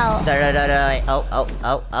now. No,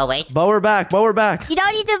 wait. Oh, wait. Bow her back. Bow her back. You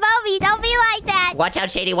don't need to vote me. Don't be like that. Watch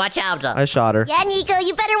out, Shady, watch out! I shot her. Yeah, Nico,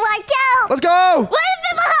 you better watch out. Let's go! What if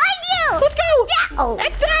it's behind you? Let's go! Yeah. Oh.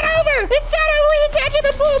 It's not over! It's not over! We need to enter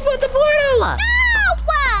the portal! No.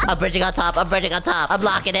 I'm bridging on top, I'm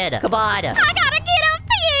locking in. Come on! I gotta get up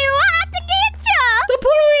to you. I have to get you. The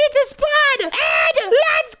portal needs to spawn! And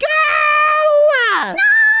let's go! No.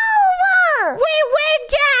 We win,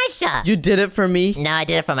 Cash! You did it for me. No, I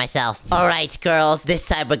did it for myself. Alright, girls, this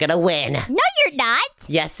time we're gonna win. No, you're not.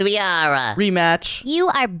 Yes, we are. Rematch. You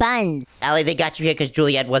are buns. Allie, they got you here because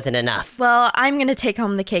Juliet wasn't enough. Well, I'm gonna take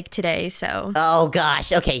home the cake today, so. Oh,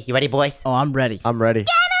 gosh. Okay, you ready, boys? Oh, I'm ready. I'm ready.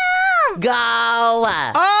 Go!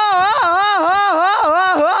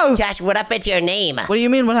 Oh! Cash, what up into your name? What do you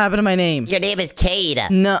mean? What happened to my name? Your name is Cade.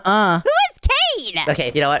 Nuh-uh. Who is Cade?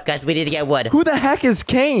 Okay, you know what, guys? We need to get wood. Who the heck is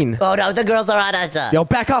Kane? Oh, no, the girls are on us. Yo,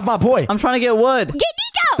 back off my boy. I'm trying to get wood. Get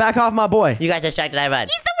Nico. Back off my boy. You guys are distracted, I run.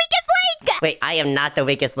 He's the weakest link. Wait, I am not the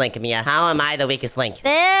weakest link, Mia. How am I the weakest link? Boo,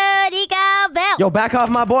 Nico, boo. Yo, back off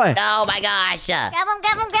my boy. Oh, my gosh. Grab him.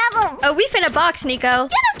 Oh, we finna box, Nico.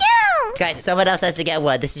 Get him. Guys, someone else has to get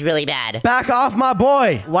wood. This is really bad. Back off my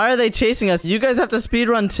boy. Why are they chasing us? You guys have to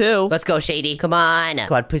speedrun too. Let's go, Shady. Come on.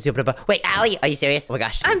 Come on, please. Wait, Allie, are you serious? Oh, my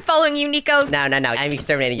gosh. I'm following you, Nico. No. I'm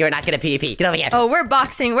exterminating. You're not gonna PvP. Get over here. Oh, we're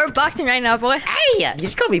boxing. We're boxing right now, boy. Hey! You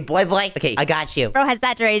just call me boy. Okay, I got you. Bro has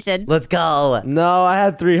saturation. Let's go. No, I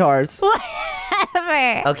had 3 hearts. Whatever.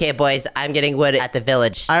 Okay, boys, I'm getting wood at the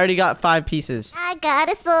village. I already got 5 pieces. I got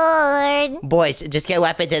a sword. Boys, just get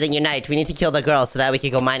weapons and then unite. We need to kill the girls so that we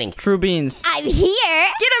can go mining. True beans. I'm here.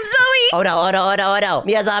 Get him, Zoe. Oh no.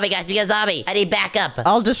 Mia zombie, guys. Mia zombie. I need backup.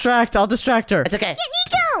 I'll distract her. It's okay. Get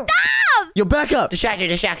Nico. Stop. Yo, back up. Distract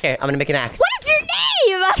her. I'm gonna make an axe. What is your name?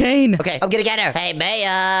 Kane. Okay, I'm gonna get her. Hey,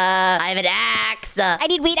 Maya. I have an axe. I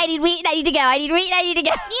need wheat. I need to go. Nia, come here.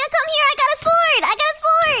 I got a sword.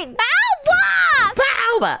 Ow,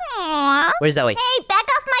 Pow! Aw. Where's Zoe? Hey, back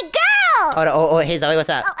off my girl. Oh, no. Hey, Zoe, what's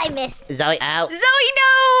up? Oh, I missed. Zoe, out. Zoe,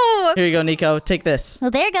 no. go. Here you go, Nico. Take this.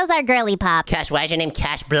 Well, there goes our girly pop. Cash, why is your name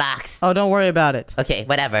Cash Blocks? Oh, don't worry about it. Okay,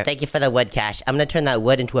 whatever. Thank you for the wood, Cash. I'm gonna turn that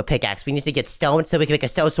wood into a pickaxe. We need to get stone so we can make a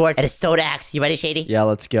stone sword and a stone axe. You ready, Shady? Yeah,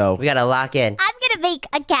 let's go. We gotta lock in. I'm gonna make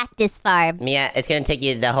a cactus farm. Mia, it's gonna take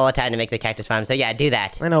you the whole time to make the cactus farm, so yeah, do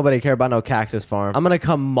that. I nobody care about no cactus farm. I'm gonna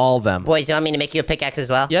come maul them. Boys, you want me to make you a pickaxe as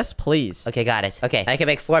well? Yes, please. Okay, got it. Okay, I can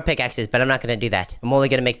make 4 pickaxes, but I'm not gonna do that. I'm only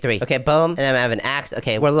gonna make 3. Okay, boom, and then I have an axe.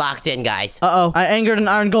 Okay, we're locked in, guys. Uh-oh. I angered an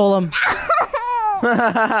iron golem.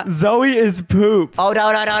 Zoe is poop. Oh,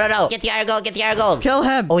 no. Get the iron gold, get the iron gold. Kill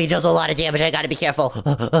him. Oh, he does a lot of damage. I gotta be careful.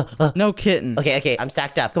 No kitten. Okay, I'm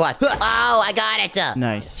stacked up. Come on. Oh, I got it.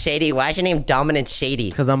 Nice. Shady, why is your name Dominant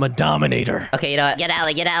Shady? Because I'm a dominator. Okay, you know what? Get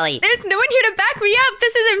Allie. There's no one here to back me up.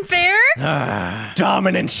 This isn't fair.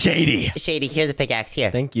 Dominant Shady. Shady, here's a pickaxe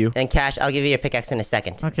here. Thank you. And Cash, I'll give you your pickaxe in a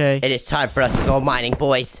second. Okay. It is time for us to go mining,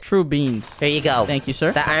 boys. True beans. Here you go. Thank you,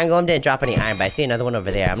 sir. That iron golem didn't drop any iron, but I see another one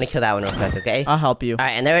over there. I'm gonna kill that one real quick, okay? I'll help you. All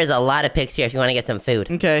right, and there is a lot of pigs here if you want to get some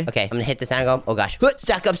food. Okay. Okay, I'm gonna hit this iron golem. Oh gosh.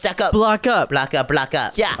 Stack up. Block up. Block up.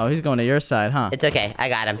 Yeah. Oh, he's going to your side, huh? It's okay. I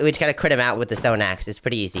got him. We just gotta crit him out with the stone axe. It's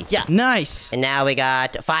pretty easy. Yeah. Nice. And now we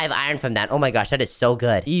got 5 iron from that. Oh my gosh, that is so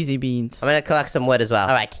good. Easy beans. I'm gonna collect some wood as well.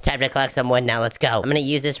 All right, time to collect some wood now. Let's go. I'm gonna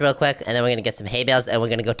use this real quick, and then we're gonna get some hay bales, and we're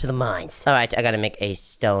gonna go to the mines. All right, I gotta make a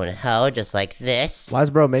stone hoe just like this. Why is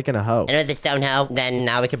bro making a hoe? And with the stone hoe, then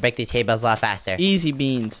now we can break these hay bales a lot faster. Easy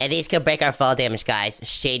beans. And these could break our fall damage, guys.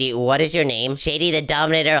 Shady, what is your name? Shady the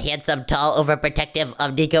Dominator, handsome, tall, overprotective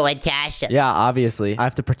of Nico and Cash. Yeah, obviously. I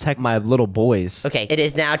have to protect my little boys. Okay, it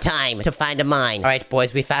is now time to find a mine. All right,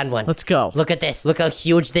 boys, we found one. Let's go. Look at this. Look how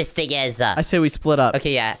huge this thing is. I say we split up.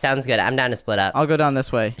 Okay, yeah, sounds good. I'm down to split up. I'll go down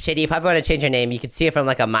this way. Shady, you probably want to change your name. You can see it from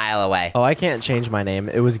like a mile away. Oh, I can't change my name.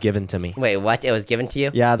 It was given to me. Wait, what? It was given to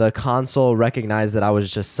you? Yeah, the console recognized that I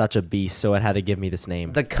was just such a beast, so it had to give me this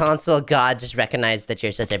name. The console god just recognized that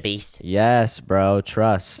you're such a beast. Yes, bro.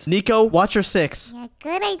 Trust. Nico, watch your 6. Yeah,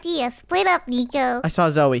 good idea. Split up, Nico. I saw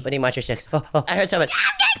Zoe. What do you want your 6? Oh, I heard someone. I'm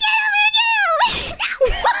gonna get him!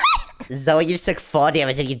 What? Zoe, you just took fall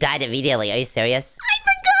damage and you died immediately. Are you serious? I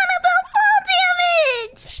forgot about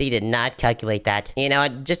fall damage! She did not calculate that. You know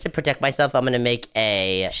what? Just to protect myself, I'm gonna make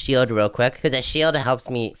a shield real quick. Because a shield helps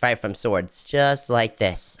me fight from swords. Just like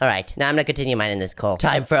this. Alright, now I'm gonna continue mining this coal.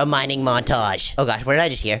 Time for a mining montage. Oh gosh, what did I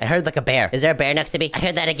just hear? I heard like a bear. Is there a bear next to me? I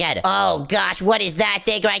heard that again. Oh gosh, what is that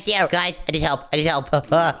thing right there? Guys, I need help.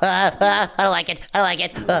 I don't like it.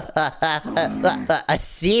 A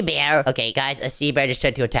sea bear. Okay, guys, a sea bear just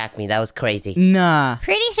tried to attack me. That was crazy. Nah.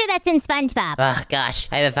 Pretty sure that's in SpongeBob. Ah, gosh,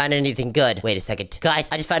 I haven't found anything good. Wait a second. Guys,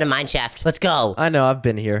 I just found a mine shaft. Let's go. I know, I've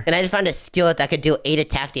been here. And I just found a skillet that could deal 8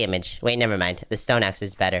 attack damage. Wait, never mind. The stone axe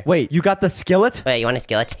is better. Wait, you got the skillet? Wait, you want a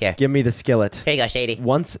skillet? Here. Give me the skillet. Here you go, Shady.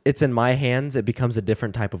 Once it's in my hands, it becomes a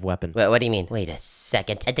different type of weapon. Wait, what do you mean? Wait a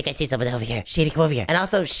second. I think I see someone over here. Shady, come over here. And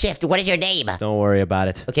also, Shift, what is your name? Don't worry about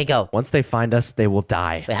it. Okay, go. Once they find us, they will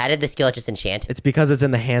die. Wait, how did the skillet just enchant? It's because it's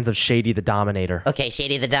in the hands of Shady the Dominator. Okay,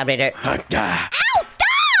 Shady the Dominator. Ow, stop!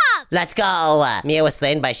 Let's go. Mia was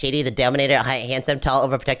slain by Shady the Dominator, handsome, tall,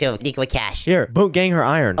 overprotective of Nico and Cash. Here, boot gang her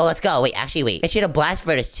iron. Oh, let's go. Wait, actually, wait. And she had a blast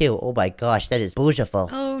furnace, too. Oh my gosh, that is beautiful.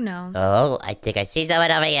 Oh, no. Oh, I think I see someone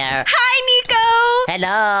over here. Hi, Nico!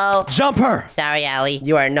 Hello. Jump her! Sorry, Allie.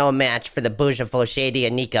 You are no match for the beautiful Shady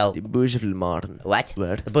and Nico. The beautiful Martin. What?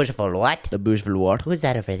 Word. The beautiful what? The beautiful what? Who's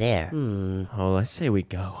that over there? Oh, I say we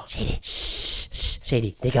go. Shady. Shh.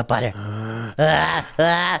 Shady, sneak up on her.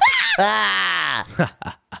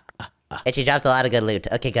 And she dropped a lot of good loot.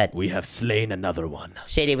 Okay, good. We have slain another one.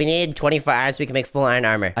 Shady, we need 24 iron so we can make full iron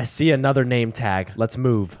armor. I see another name tag. Let's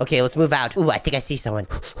move. Okay, let's move out. Ooh, I think I see someone.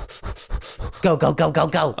 Go.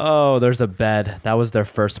 Oh, there's a bed. That was their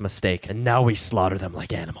first mistake. And now we slaughter them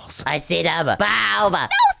like animals. I see them. Bow. No, stop!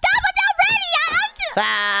 I'm not ready!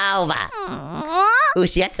 Bow. Ooh,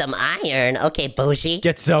 she had some iron. Okay, Bougie.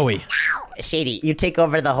 Get Zoe. Shady, you take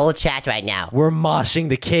over the whole chat right now. We're moshing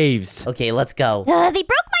the caves. Okay, let's go. They broke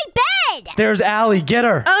my bed! There's Allie. Get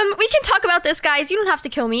her. We can talk about this, guys. You don't have to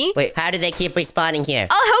kill me. Wait, how do they keep respawning here?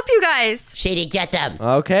 I'll help you guys. Shady, get them.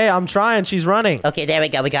 Okay, I'm trying. She's running. Okay, there we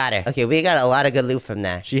go. We got her. Okay, we got a lot of good loot from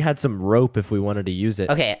there. She had some rope if we wanted to use it.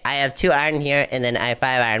 Okay, I have 2 iron here, and then I have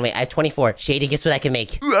 5 iron. Wait, I have 24. Shady, guess what I can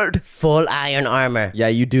make? Full iron armor. Yeah,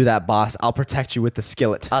 you do that, boss. I'll protect you with the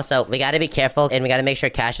skillet. Also, we gotta be careful, and we gotta make sure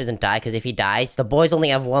Cash doesn't die, because if he dies, the boys only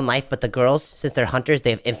have 1 life, but the girls, since they're hunters,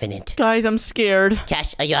 they have infinite. Guys, I'm scared.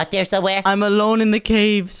 Cash, are you out there somewhere? there? I'm alone in the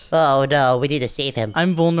caves. Oh no, we need to save him.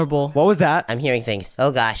 I'm vulnerable. What was that? I'm hearing things.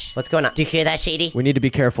 Oh gosh, what's going on? Do you hear that, Shady? We need to be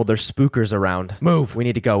careful. There's spookers around. Move. We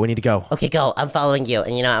need to go. We need to go. Okay, go. I'm following you.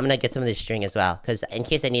 And you know, I'm gonna get some of this string as well. Because in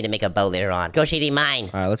case I need to make a bow later on. Go, Shady, mine.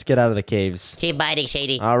 All right, let's get out of the caves. Keep mining,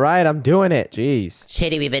 Shady. All right, I'm doing it. Jeez.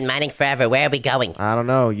 Shady, we've been mining forever. Where are we going? I don't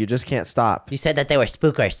know. You just can't stop. You said that they were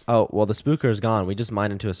spookers. Oh, well, the spooker's gone. We just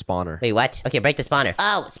mined into a spawner. Wait, what? Okay, break the spawner.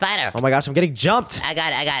 Oh, spider. Oh my gosh, I'm getting jumped. I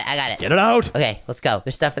got it. Get it out. Okay, let's go.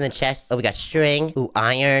 There's stuff in the chest. Oh, we got string. Ooh,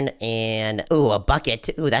 iron. And, ooh, a bucket.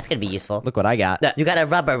 Ooh, that's gonna be useful. Look what I got. You got a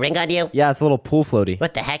rubber ring on you? Yeah, it's a little pool floaty.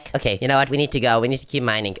 What the heck? Okay, you know what? We need to go. We need to keep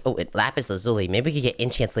mining. Oh, lapis lazuli. Maybe we could get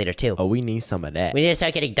enchants later, too. Oh, we need some of that. We need to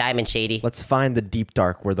start getting diamond, Shady. Let's find the deep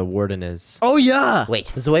dark where the warden is. Oh, yeah. Wait,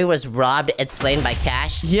 Zoe was robbed and slain by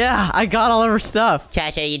Cash? Yeah, I got all of her stuff.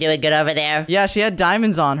 Cash, are you doing good over there? Yeah, she had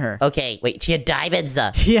diamonds on her. Okay, wait, she had diamonds.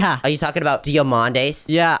 Yeah. Are you talking about diamantes?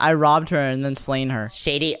 Yeah, I robbed her and then slain her.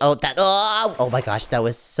 Shady, oh my gosh, that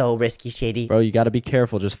was so risky, Shady. Bro, you gotta be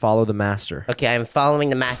careful. Just follow the master. Okay, I'm following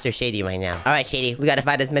the master Shady right now. All right, Shady, we gotta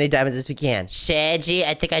find as many diamonds as we can. Shady,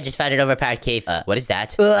 I think I just found an overpowered cave. What is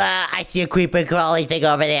that? I see a creeper crawly thing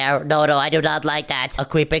over there. No, I do not like that. A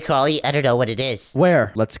creeper crawly? I don't know what it is.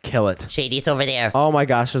 Where? Let's kill it. Shady, it's over there. Oh my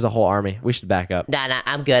gosh, there's a whole army. We should back up. Nah,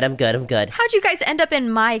 I'm good. How'd you guys end up in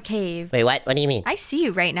my cave? Wait, what? What do you mean? I see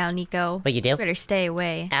you right now, Nico. What you do? Better stay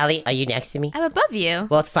away. Allie, are you next to me? I'm above you.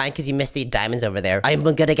 Well, it's fine because you missed the diamonds over there. I'm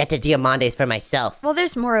gonna get the diamantes for myself. Well,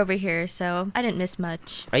 there's more over here, so I didn't miss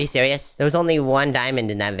much. Are you serious? There was only one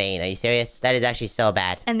diamond in that vein. Are you serious? That is actually so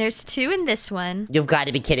bad. And there's 2 in this one. You've got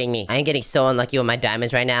to be kidding me. I am getting so unlucky with my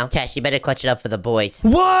diamonds right now. Cash, you better clutch it up for the boys.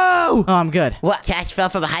 Whoa! Oh, I'm good. What? Cash fell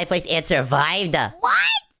from a high place and survived? What?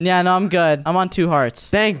 Yeah, no, I'm good. I'm on 2 hearts.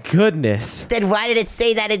 Thank goodness. Then why did it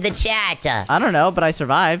say that in the chat? I don't know, but I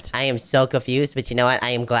survived. I am so confused, but you know what? I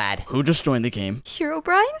am glad. Who just joined the game? Hero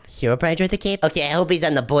Brian? Hero Brian joined the cave? Okay, I hope he's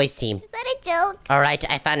on the boys team. Is that a joke? Alright,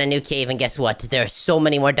 I found a new cave, and guess what? There are so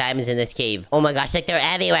many more diamonds in this cave. Oh my gosh, like they're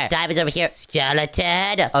everywhere. Diamonds over here.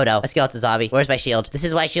 Skeleton. Oh no, a skeleton zombie. Where's my shield? This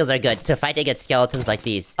is why shields are good, to fight against skeletons like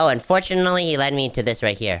these. Oh, unfortunately, he led me into this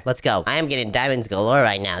right here. Let's go. I am getting diamonds galore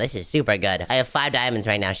right now. This is super good. I have 5 diamonds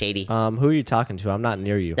right now, Shady. Who are you talking to? I'm not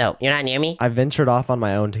near you. No, you're not near me? I ventured off on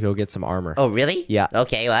my own to go get some armor. Oh, really? Yeah.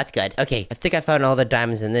 Okay, well, that's good. Okay, I think I found all the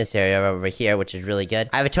diamonds in this area over here, which is really good.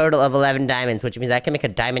 I have a total of 11 diamonds, which means I can make a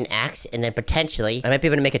diamond axe, and then potentially, I might be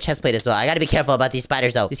able to make a chest plate as well. I gotta be careful about these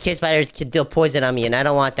spiders, though. These cave spiders can deal poison on me, and I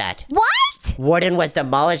don't want that. What? Warden was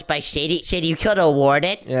demolished by Shady. Shady, you killed a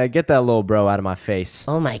warden? Yeah, get that little bro out of my face.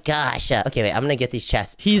 Oh my gosh. Okay, wait, I'm gonna get these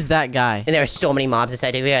chests. He's that guy. And there are so many mobs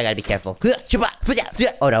inside of here, I gotta be careful.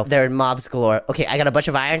 Oh no, there are mobs galore. Okay, I got a bunch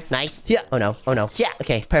of iron. Nice. Oh no, oh no. Yeah,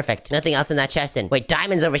 okay, perfect. Nothing else in that chest. And wait,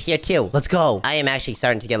 diamonds over here too. Let's go. I am actually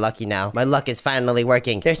starting to get lucky now. My luck is finally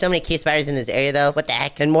working. There's so many cave spiders in this area though. What the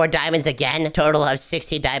heck? And more diamonds again. Total of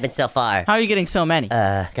 60 diamonds so far. How are you getting so many?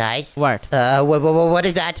 Guys? What? What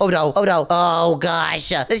is that? Oh no, oh no. Oh gosh.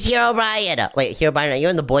 This Hero Brian. Wait, Hero Brian, are you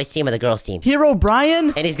on the boys team or the girls team? Hero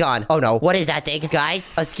Brian? And he's gone. Oh no. What is that thing?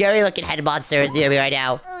 Guys, a scary looking head monster is near me right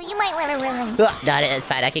now. Oh, you might want to run. Not it. It's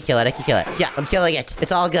fine. I can kill it. Yeah, I'm killing it.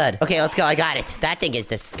 It's all good. Okay, let's go. I got it. That thing is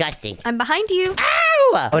disgusting. I'm behind you.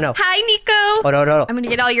 Ow! Oh no. Hi, Nico. Oh no. I'm gonna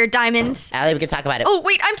get all your diamonds. Allie, we can talk about it. Oh,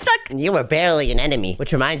 wait, I'm stuck. You were barely an enemy.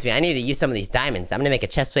 Which reminds me, I need to use some of these diamonds. I'm gonna make a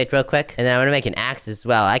chest plate real quick, and then I'm gonna make an axe as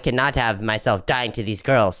well. I cannot have myself dying to these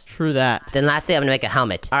girls. True that. Then lastly, I'm gonna make a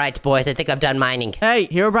helmet. All right, boys, I think I'm done mining. Hey,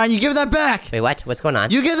 Hero Brian, you give that back. Wait, what? What's going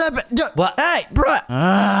on? You give that back. What? Hey,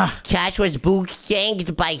 bruh. Cash was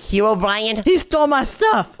boo-ganged by Hero Brian? He stole my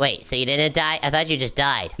stuff. Wait, so you didn't die? I thought you just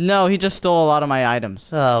died. No, he just stole a lot of my items.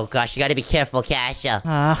 Oh gosh, you gotta be careful, Cash.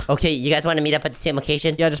 Okay, you guys want to meet up at the same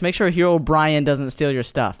location? Yeah, just make sure Hero Brian doesn't steal your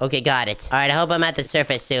stuff. Okay, got it. All right, I hope I'm at the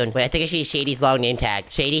surface soon. Wait, I think I see Shady's long name tag.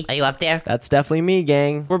 Shady, are you up there? That's definitely me,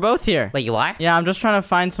 gang. We're both here. Wait, you are? Yeah, I'm just trying to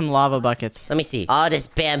find some lava buckets. Let me see. All this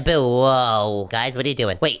bamboo. Whoa. Guys, what are you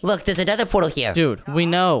doing? Wait, look, there's another portal here. Dude, we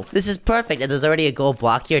know. This is perfect. And there's already a gold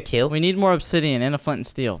block here, too. We need more obsidian and a flint and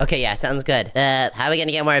steel. Okay, yeah, sounds good. How are we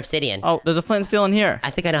gonna get more obsidian? Oh, there's a flint and steel in here.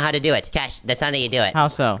 I think I know how to do it. Cash, that's not how you do it. How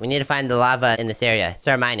so? We need to find the lava in this area.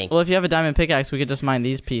 Start mining. Well, if you have a diamond pickaxe, we could just mine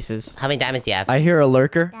these pieces. How many diamonds do you have? I hear a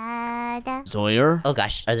lurker. Zoyer? Oh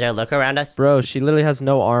gosh, is there a lurker around us? Bro, she literally has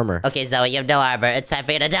no armor. Okay, Zoe, you have no armor. It's time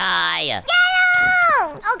for you to die. Get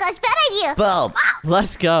him! Oh gosh, bad idea. Boom.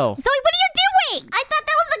 Let's go. Zoe, what are you doing? I thought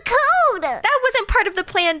that was the code. That wasn't part of the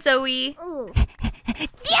plan, Zoe. Ooh.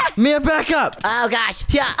 Mia, back up. Oh gosh.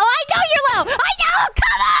 Yeah. Oh, I know you're low. I know.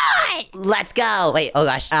 Come on. it. Let's go. Wait, oh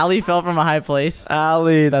gosh. Allie fell from a high place.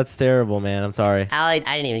 Allie, that's terrible, man. I'm sorry. Allie,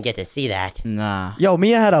 I didn't even get to see that. Nah. Yo,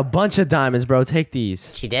 Mia had a bunch of diamonds, bro. Take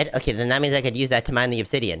these. She did? Okay, then that means I could use that to mine the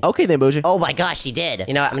obsidian. Okay then, Bougie. Oh my gosh, she did.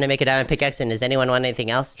 You know what? I'm gonna make a diamond pickaxe, and does anyone want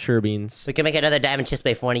anything else? Sure beans. We can make another diamond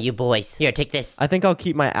chestplate for one of you boys. Here, take this. I think I'll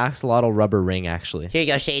keep my axolotl rubber ring, actually. Here you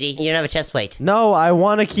go, Shady. You don't have a chestplate. No, I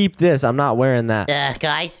want to keep this. I'm not wearing that.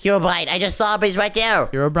 Guys, Herobrine, I just saw Breeze right there.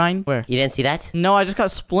 Herobrine? Where? You didn't see that? No, I just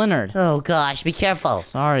got splintered. Oh gosh, be careful.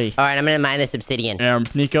 Sorry. All right, I'm gonna mine this obsidian.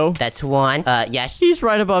 Nico? That's one. Yes. He's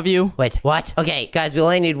right above you. Wait, what? Okay, guys, we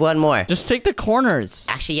only need one more. Just take the corners.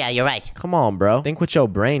 Actually, yeah, you're right. Come on, bro. Think with your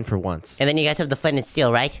brain for once. And then you guys have the flint and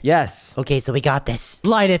steel, right? Yes. Okay, so we got this.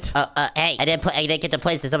 Light it. Hey, I didn't get to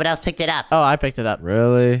place this. Someone else picked it up. Oh, I picked it up.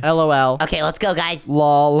 Really? LOL. Okay, let's go, guys.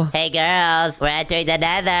 Lol. Hey, girls, we're entering the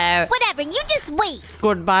nether. Whatever, you just wait.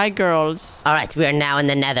 Goodbye, girls. All right, we are now in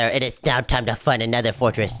the nether. It is now time to find another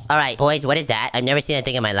fortress. All right, boys, what is that? I've never seen that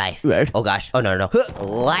thing in my life. Weird. Oh, gosh. Oh, no.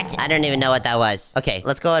 What? I don't even know what that was. Okay,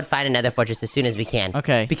 let's go and find another fortress as soon as we can.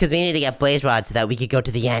 Okay. Because we need to get blaze rods so that we could go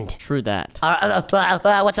to the end. True that.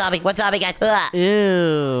 What's zombie? What's zombie, guys?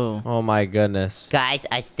 Ew. Oh my goodness. Guys,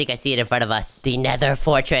 I think I see it in front of us. The nether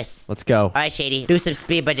fortress. Let's go. All right, Shady, do some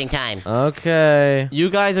speed bridging time. Okay. You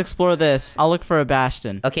guys explore this. I'll look for a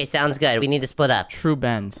bastion. Okay, sounds good. We need to split up. True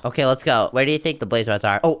bend. Okay, let's go. Where do you think the blaze rods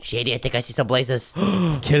are? Oh, Shady, I think I see some blazes.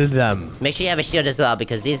 Kill them. Make sure you have a shield as well,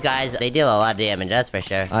 because these guys, they deal a lot of damage, that's for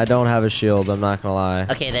sure. I don't have a shield. I'm not gonna lie.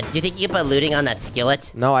 Okay, then, you think you can put looting on that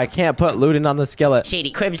skillet? No, I can't put looting on the skillet.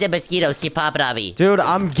 Shady, cribs and mosquitoes keep popping on me. Dude,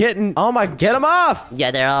 I'm getting... Oh my... Get him off!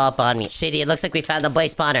 Yeah, they're all up on me. Shady, it looks like we found the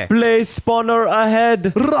blaze spawner. Blaze spawner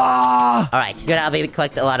ahead. Rah! Alright, good, I'll be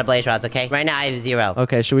collect a lot of blaze rods, okay? Right now, I have 0.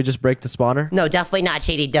 Okay, should we just break the spawner? No, definitely not,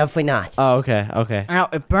 Shady, definitely not. Oh, okay, okay. Ow,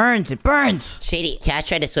 it burns. It burns. Shady, Cash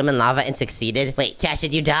tried to swim in lava and succeeded. Wait, Cash,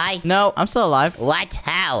 did you die? No, I'm still alive. What?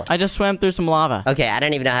 How? I just swam through some lava. Okay, I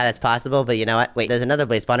don't even know how that's possible, but you know what? Wait, there's another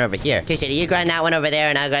blaze spawner over here. Okay, Shady, you grind that one over there,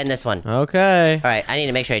 and I'll grind this one. Okay. Alright, I need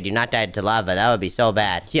to make sure I do not die to lava. That would be so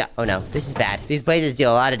bad. Yeah, oh no, this is bad. These blazes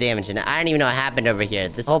deal a lot of damage, and I don't even know what happened over here.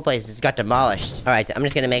 This whole place just got demolished. Alright, so I'm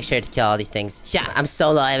just gonna make sure to kill all these things. Yeah, I'm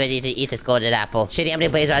so low, I need to eat this golden apple. Shady, how many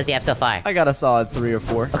blaze rods do you have so far? I got a solid 3 or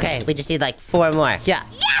 4. Okay, we just need like 4 more. Yeah.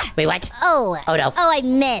 Yeah. Wait, what? Oh. Oh no. Oh, I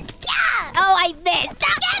missed. Yeah. Oh, I missed. Get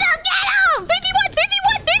him. Get him. 51,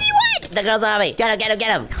 51, 51. The girl's on me. Get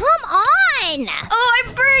him. Come on. Oh,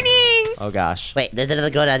 I'm burning. Oh gosh. Wait, there's another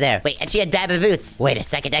girl down there. Wait, and she had diamond boots. Wait a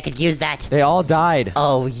second, I could use that. They all died.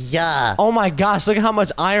 Oh, yeah. Oh my gosh, look at how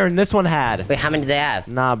much iron this one had. Wait, how many do they have?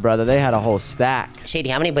 Nah, brother, they had a whole stack. Shady,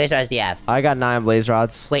 how many blaze rods do you have? I got 9 blaze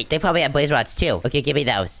rods. Wait, they probably have blaze rods too. Okay, give me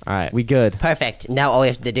those. All right, we good. Perfect. Now all we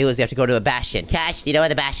have to do is we have to go to a bastion. Cash, do you know where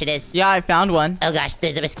the bastion is? Yeah, I found one. Oh gosh,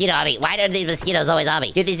 there's a mosquito on me. Why are these mosquitoes always on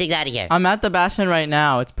me? Get these things out of here. I'm at the bastion right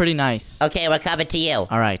now. It's pretty nice. Okay, we're coming to you.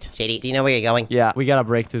 All right. Shady, do you know where you're going? Yeah, we gotta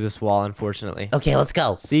break through this wall, unfortunately. Okay, let's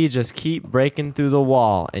go. See, just keep breaking through the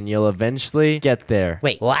wall, and you'll eventually get there.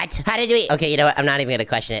 Wait, what? How did we? Okay, you know what? I'm not even gonna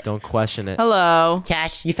question it. Don't question it. Hello.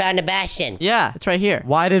 Cash, you found a bastion. Yeah, it's right here.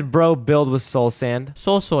 Why did bro build with soul sand?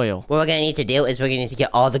 Soul soil. What we're gonna need to do is we're gonna need to get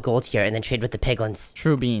all the gold here and then trade with the piglins.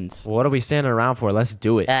 True beans. What are we standing around for? Let's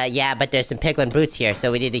do it. Yeah, but there's some piglin brutes here,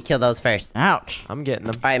 so we need to kill those first. Ouch. I'm getting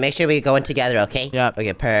them. All right, make sure we go in together, okay? Yep.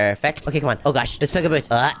 Okay, perfect. Okay, come on. Oh gosh, there's piglin brutes.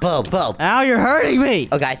 Boom, boom. Ow, you're hurting me.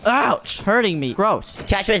 Oh guys, Ouch. Hurting me. Gross.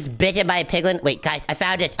 Cash was bitten by a piglin. Wait, guys, I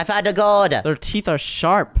found it. I found the gold. Their teeth are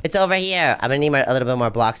sharp. It's over here. I'm gonna need a little bit more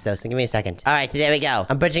blocks though, so give me a second. All right, there we go.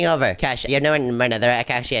 I'm bridging over. Cash, you're nowhere near nether.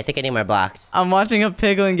 Actually, I think I need more blocks. I'm watching a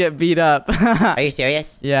piglin get beat up. Are you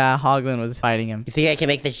serious? Yeah, Hoglin was fighting him. You think I can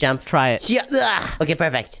make this jump? Try it. Yeah. Ugh. Okay,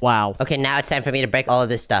 perfect. Wow. Okay, now it's time for me to break all of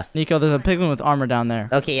this stuff. Nico, there's a piglin with armor down there.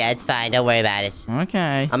 Okay, yeah, it's fine. Don't worry about it.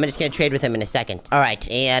 Okay. I'm just gonna trade with him in a second. All right,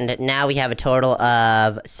 and now we have a total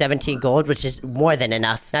of 17 gold, which is more than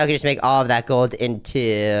enough. Now we can just make all of that gold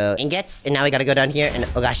into ingots. And now we gotta go down here and,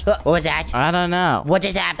 oh gosh, what was that? I don't know. What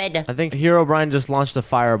just happened? I think Herobrine just launched a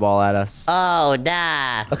fireball at us. Oh,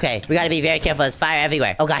 nah. Okay, we gotta be very careful. There's fire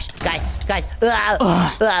everywhere. Oh gosh, guys.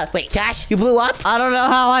 Wait, Cash, you blew up? I don't know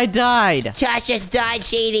how I died. Cash just died,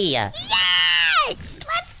 Shady. Yes. Let's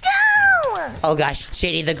go. Oh gosh,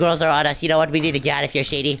 Shady, the girls are on us. You know what? We need to get out of here,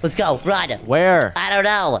 Shady. Let's go, run. Where? I don't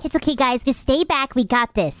know. It's okay, guys. Just stay back. We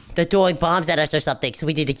got this. They're throwing bombs at us or something, so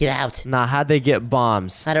we need to get out. Nah, how'd they get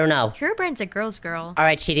bombs? I don't know. Herobrine's a girl's girl. All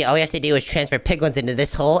right, Shady, all we have to do is transfer piglins into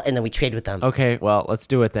this hole, and then we trade with them. Okay, well, let's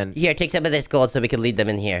do it then. Here, take some of this gold so we can lead them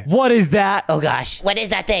in here. What is that? Oh gosh, what is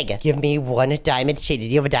that thing? Give me 1 diamond. Shady, do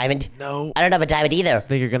you have a diamond? No. I don't have a diamond either. I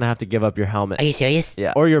think you're gonna have to give up your helmet. Are you serious?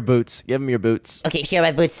 Yeah, or your boots. Give him your boots. Okay, here are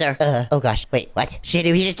my boots, sir. Oh gosh. gosh. Wait, what?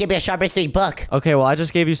 Shady, he just gave me a Sharpness 3 book. Okay, well, I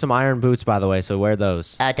just gave you some iron boots, by the way, so wear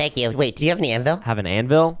those. Thank you. Wait, do you have any anvil? Have an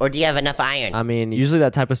anvil? Or do you have enough iron? I mean, usually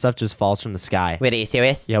that type of stuff just falls from the sky. Wait, are you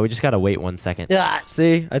serious? Yeah, we just gotta wait 1 second. Ugh.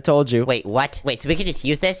 See? I told you. Wait, what? Wait, so we can just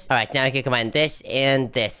use this? All right, now I can combine this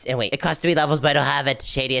and this. And wait, it costs 3 levels, but I don't have it.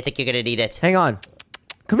 Shady, I think you're gonna need it. Hang on.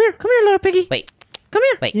 Come here, little piggy. Wait, Come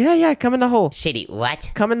here. Wait. Yeah, come in the hole. Shady,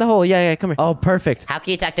 what? Come in the hole. Yeah, come here. Oh, perfect. How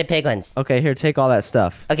can you talk to piglins? Okay, here, take all that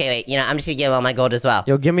stuff. Okay, wait, I'm just gonna give all my gold as well.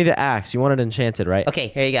 Yo, give me the axe. You want it enchanted, right? Okay,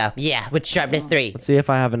 here you go. Yeah, with sharpness 3. Let's see if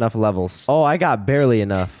I have enough levels. Oh, I got barely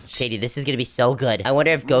enough. Shady, this is gonna be so good. I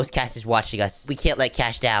wonder if Ghost Cash is watching us. We can't let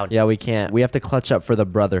Cash down. Yeah, we can't. We have to clutch up for the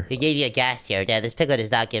brother. He gave you a gas here. Yeah, this piglet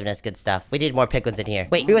is not giving us good stuff. We need more piglins in here.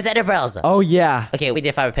 Wait, who was Ender Pearls? Oh, yeah. Okay, we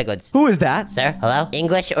need 5 piglins. Who is that? Sir, hello?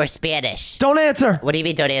 English or Spanish? Don't answer. What do you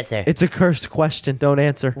mean don't answer? It's a cursed question. Don't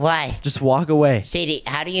answer. Why? Just walk away. Shady,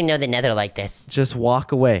 how do you know the nether like this? Just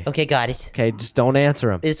walk away. Okay, got it. Okay, just don't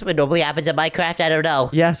answer him. Is this what normally happens in Minecraft? I don't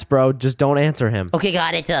know. Yes, bro. Just don't answer him. Okay,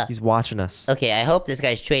 got it. He's watching us. Okay, I hope this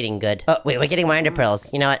guy's trading good. Oh, wait, we're getting more ender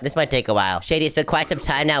pearls. You know what? This might take a while. Shady, it's been quite some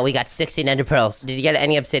time now. We got 16 ender pearls. Did you get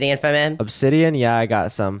any obsidian from him? Obsidian? Yeah, I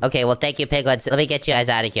got some. Okay, well, thank you, piglets. Let me get you guys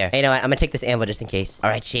out of here. Hey, you know what? I'm gonna take this anvil just in case.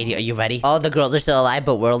 All right, Shady, are you ready? All the girls are still alive,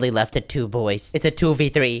 but we're only left at 2 boys. It's a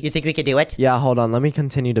 2v3. You think we can do it? Yeah, hold on. Let me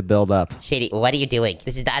continue to build up. Shady, what are you doing?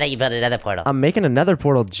 This is not how you build another portal. I'm making another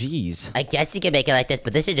portal. Jeez. I guess you can make it like this,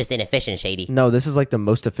 but this is just inefficient, Shady. No, this is like the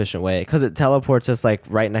most efficient way because it teleports us like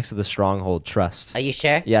right next to the stronghold. Trust. Are you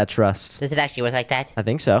sure? Yeah, trust. Does it actually work like that? I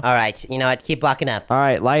think so. All right, you know what? Keep blocking up. All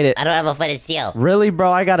right, light it. I don't have a foot of steel. Really,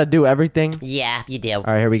 bro? I gotta do everything? Yeah, you do. All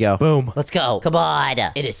right, here we go. Boom. Let's go. Come on.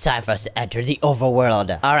 It is time for us to enter the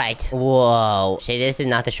overworld. All right. Whoa. Shady, this is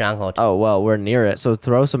not the stronghold. Oh, well, we're near it. So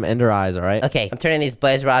throw some ender eyes, all right? Okay, I'm turning these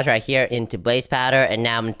blaze rods right here into blaze powder, and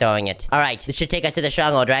now I'm throwing it. All right, this should take us to the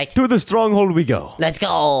stronghold, right? To the stronghold we go. Let's go.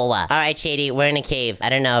 All right, Shady, we're in a cave. I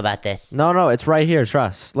don't know about this. No, it's right here.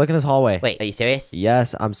 Trust. Look in this hallway. Wait, are you serious?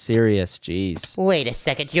 Yes, I'm serious. Jeez. Wait a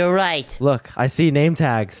second, you're right. Look, I see name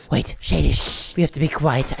tags. Wait, Shady, shh. We have to be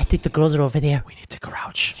quiet. I think the girls are over there. We need to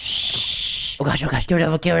crouch. Shh. Oh gosh, get rid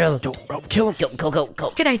of him. Don't, bro, kill him.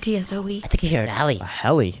 Go. Good idea, Zoe. I think I heard Allie. A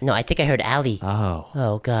heli. No, I think I heard Allie. Oh.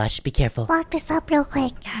 Oh gosh, be careful. Lock this up real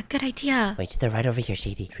quick. Yeah, good idea. Wait, they're right over here,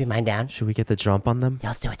 Shady. Should we mine down? Should we get the jump on them? Yeah,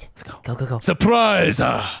 let's do it. Let's go. Go. Surprise!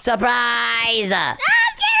 Surprise! Ah,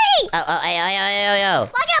 scary! Oh.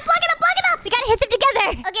 Plug it up! We gotta hit them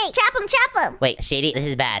together. Okay, trap them. Wait, Shady, this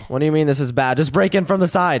is bad. What do you mean this is bad? Just break in from the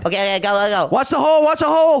side. Okay, go. Watch the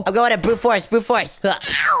hole! I'm going to brute force. Huh.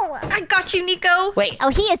 Ow! I got you, Nico. Wait, Oh,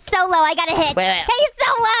 he is so low. I gotta hit. Wait. He's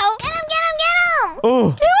so low. Get him! Oh.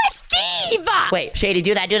 Who is Steve? wait, Shady,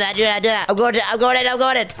 do that. I'm going in.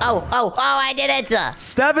 Oh, I did it.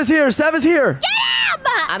 Stev is here. Get him!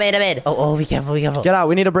 I'm in. Oh, be careful. Get out.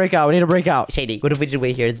 We need to break out. Shady, what if we just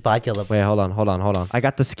wait here and spot kill him? Wait, hold on. I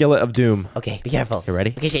got the skillet of doom. Okay, be careful. You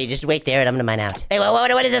ready? Okay, Shady, just wait there and I'm gonna mine out. Hey,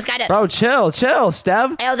 what is this guy doing? Bro, chill,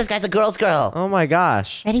 Stev. Hey, this guy's a girl's girl. Oh my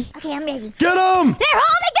gosh. Ready? Okay, I'm ready. Get him! They're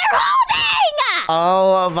holding!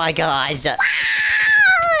 Oh my gosh.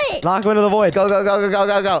 Knock him into the void. Go.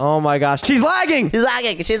 Oh my gosh. She's lagging! She's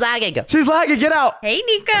lagging. She's lagging. Get out! Hey,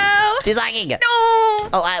 Nico. She's lagging. No.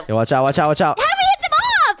 Oh, Yo, watch out. How do we hit them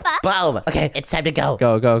off? boom. Okay, it's time to go. Go.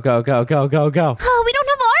 Oh, we don't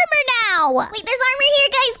have armor now. Wait, there's armor here,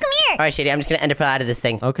 guys. Come here. All right, Shady, I'm just gonna ender pearl out of this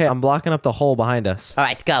thing. Okay, I'm blocking up the hole behind us. All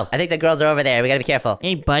right, let's go. I think the girls are over there. We gotta be careful.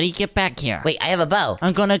 Hey, buddy, get back here. Wait, I have a bow.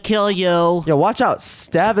 I'm gonna kill you. Yo, watch out.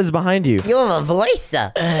 Stev is behind you. You have a voice.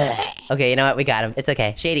 Okay, you know what? We got him. It's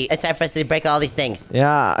okay. Shady, it's time for us to break all these things.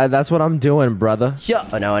 Yeah, that's what I'm doing, brother.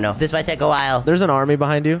 Oh, no. This might take a while. There's an army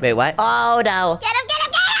behind you. Wait, what? Oh, no. Get him!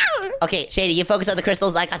 Okay, Shady, you focus on the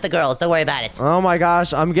crystals. I got the girls. Don't worry about it. Oh my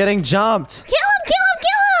gosh, I'm getting jumped. Kill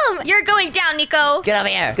him! You're going down, Nico. Get over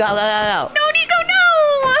here. Go. No, Nico,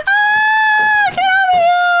 no.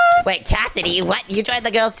 Wait, Cassidy, what? You joined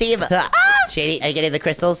the girls' team. Shady, are you getting the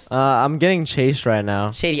crystals? I'm getting chased right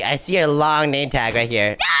now. Shady, I see your long name tag right here.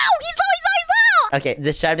 No! He's low! Okay,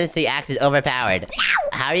 the sharpness 3 axe is overpowered.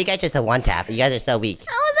 How are you guys just a one-tap? You guys are so weak.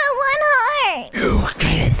 How was that one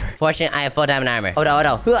heart? Fortunate, I have full diamond armor. Oh,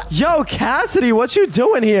 no. Yo, Cassidy, what you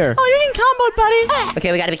doing here? Oh, you're getting comboed, buddy.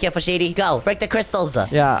 Okay, we gotta be careful, Shady. Go, break the crystals.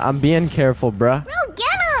 Yeah, I'm being careful, bruh. Bro,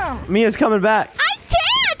 get him! Mia's coming back. I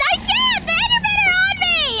can't! The Endermen are on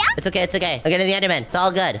me! It's okay. I'm getting the Enderman. It's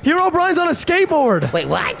all good. Hero Brian's on a skateboard. Wait,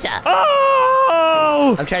 what?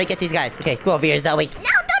 Oh! I'm trying to get these guys. Okay, go over here, Zoe. No, don't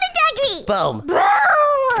attack me! Boom. Bro!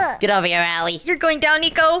 Get over here, Allie. You're going down,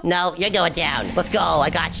 Nico. No, you're going down. Let's go.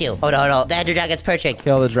 I got you. Oh, no. The Ender Dragon's perching.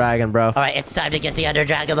 Kill the dragon, bro. All right, it's time to get the Ender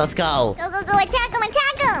Dragon. Let's go. Go. Attack him.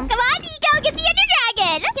 Come on, Nico. Get the Ender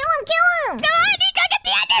Dragon. Kill him. Come on, Nico. Get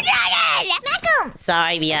the Ender Dragon. Smack him.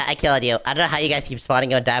 Sorry, Mia. I killed you. I don't know how you guys keep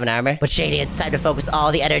spawning on diamond armor. But Shady, it's time to focus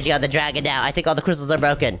all the energy on the dragon now. I think all the crystals are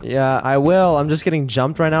broken. Yeah, I will. I'm just getting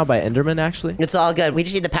jumped right now by Enderman, actually. It's all good. We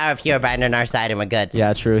just need the power of Herobrine on our side and we're good.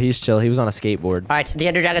 Yeah, true. He's chill. He was on a skateboard. All right, the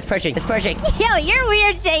Ender Dragon's perching. It's perching. Yo, you're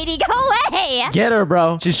weird, Shady. Go away. Get her,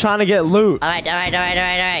 bro. She's trying to get loot. All right.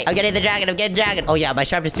 I'm getting the dragon. Oh, yeah, my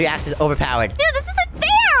sharpest 3 axe is overpowered. Dude, this isn't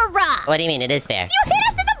fair, bruh. What do you mean? It is fair. You hit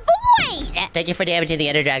us in the void. Thank you for damaging the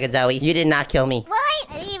Ender Dragon, Zoe. You did not kill me. What?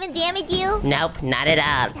 I didn't even damage you. Nope, not at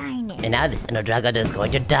all. Darn it. And now this Ender Dragon is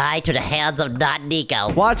going to die to the hands of not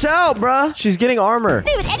Nico. Watch out, bruh. She's getting armor.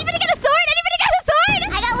 Dude, anybody got a sword? I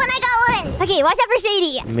got one. Okay, watch out for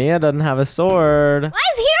Shady. Mia doesn't have a sword. Why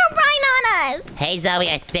is Herobrine on us? Hey, Zoe,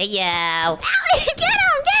 I see you. Allie, get him.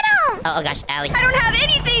 Oh, gosh, Allie. I don't have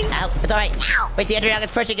anything. Ow, it's all right. Ow. Wait, the Ender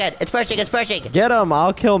Dragon's perching good. It's perching. Get him.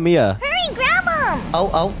 I'll kill Mia. Hurry, grab him.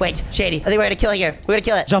 Oh, wait, Shady. I think we're gonna kill it here. We're gonna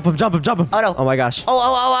kill it. Jump him. Oh, no. Oh, my gosh.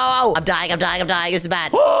 Oh. I'm dying. This is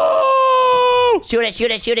bad. Oh! Shoot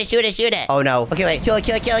it. Oh, no. Okay, wait. Kill it.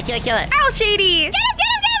 Ow, Shady. Get him.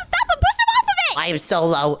 Stop him. Push him off of it. I am so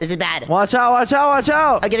low. This is bad. Watch out.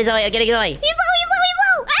 I'm getting Zoe. He's low.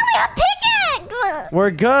 I only have pickaxe.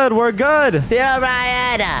 We're good. Here,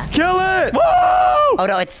 Ryan. Kill it. Woo! Oh,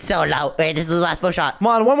 no, it's so low. Wait, this is the last bow shot. Come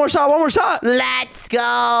on, one more shot. Let's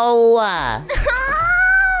go.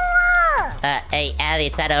 Hey, Allie,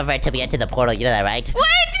 it's not over until we enter the portal. You know that, right? What?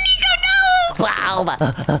 Nico, no. Wow. Hit him.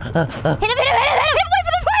 Wait for the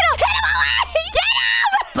portal. Hit him away. Get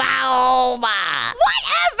him. Boom.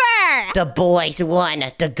 Whatever. The boys won.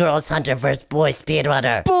 The girls hunter versus boys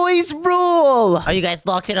speedrunner. Boys rule! Are you guys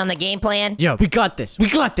locked in on the game plan? Yo, we got this. Let's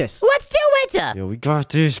do it. Yo, we got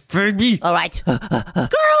this, baby. All right. Girls.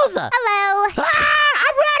 Hello.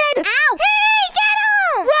 I'm running. Ow. Hey, get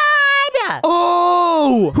him. Run.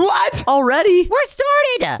 Oh! What? Already? We're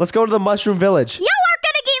started. Let's go to the mushroom village. Y'all aren't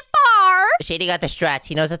gonna get far. Shady got the strats.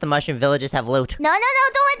 He knows that the mushroom villages have loot. No. Don't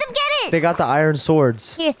let them get it. They got the iron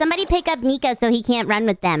swords. Here, somebody pick up Nico so he can't run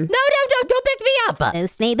with them. No, don't pick me up.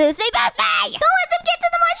 Boost me. Don't let them get to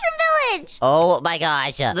the mushroom village. Oh my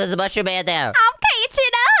gosh. There's a mushroom man there. I'm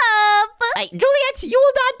catching up. Hey, Juliet, you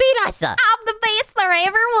will not beat us. I'm the best there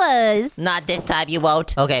ever was. Not this time, you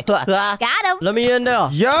won't. Okay. Got him. Let me in there.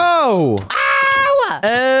 Yo! Ow!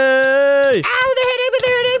 Hey! Ow, they're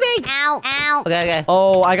hitting me. Ow. Okay.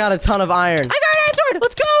 Oh, I got a ton of iron. I got an iron sword.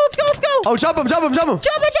 Let's go. Oh, jump him! Jump him.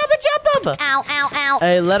 Ow.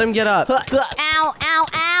 Hey, let him get up. Ow.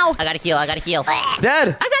 I gotta heal. Dead! I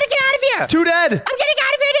gotta get out of here. 2 dead! I'm getting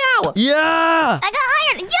out of here now. Yeah! I got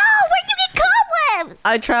iron. Yo, where'd you get cobwebs?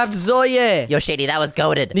 I trapped Zoe. Yo, Shady, that was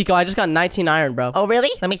goated. Nico, I just got 19 iron, bro. Oh, really?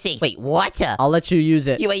 Let me see. Wait, what? I'll let you use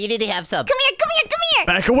it. You need to have some. Come here.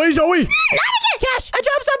 Back away, Zoe! Not again. Cash, I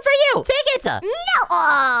dropped some for you. Take it. No.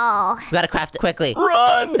 Oh. We gotta craft it quickly.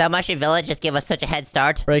 Run! That mushroom village just gave us such a head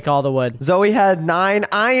start. Break all the wood. Zoe had 9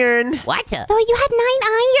 iron. What? So you had 9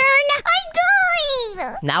 iron? I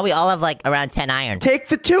died. Now we all have like around 10 iron. Take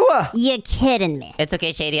the Tua. You're kidding me. It's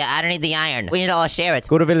okay, Shady. I don't need the iron. We need to all share it.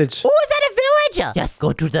 Go to village. Oh, is that a village? Yes,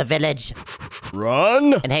 go to the village.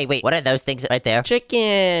 Run! And hey, wait, what are those things right there?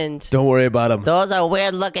 Chickens. Don't worry about them. Those are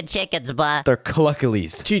weird looking chickens, but. They're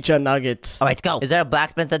cluckies. Chicha nuggets. All right, let's go. Is there a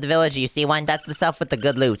blacksmith at the village? Do you see one? That's the stuff with the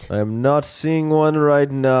good loot. I'm not seeing one right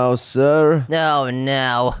now, sir.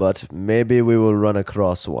 No. But maybe we will run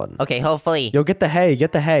across one. Okay, hopefully. Yo, get the hay.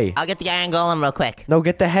 I'll get the iron golem real quick. No,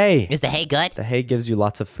 get the hay. Is the hay good? The hay gives you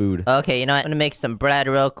lots of food. Okay, you know what? I'm gonna make some bread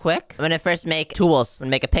real quick. I'm gonna first make tools. I'm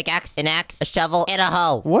gonna make a pickaxe, an axe, a shovel, and a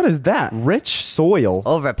hoe. What is that? Rich soil.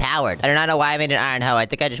 Overpowered. I do not know why I made an iron hoe. I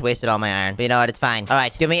think I just wasted all my iron. But you know what? It's fine. All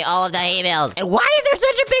right, give me all of the hay bales. And why is there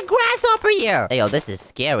such a big grasshopper here? Hey, yo, this is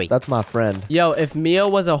scary. That's my friend. Yo, if Mia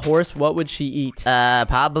was a horse, what would she eat?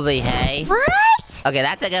 Probably hay. What? Okay,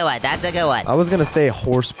 that's a good one. I was gonna say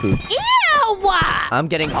horse poop. Ew. I'm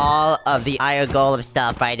getting all of the iron golem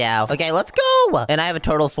stuff right now. Okay, let's go. And I have a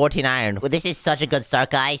total of 14 iron. Well, this is such a good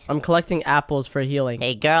start, guys. I'm collecting apples for healing.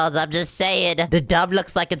 Hey, girls, I'm just saying. The dub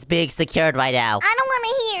looks like it's being secured right now. I don't want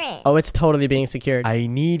to hear it. Oh, it's totally being secured. I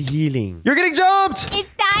need healing. You're getting jumped! It's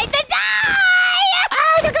time to die.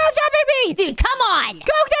 Oh, the girl's jumping me. Dude, come on.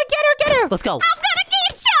 Go, get her. Let's go. I'm gonna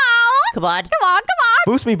get you. Come on. Come on.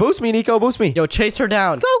 Boost me, Nico, boost me. Yo, chase her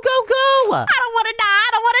down. Go. I don't want to die.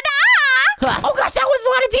 Oh, gosh, that was a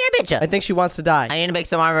lot of damage. I think she wants to die. I need to make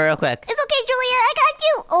some armor real quick. It's okay, Julia. I got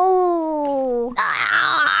you. Oh.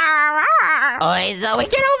 Oh, Zoe,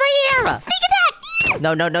 get over here! Sneak attack!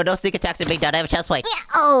 No sneak attacks with Big Dad. I have a chest plate. Yeah.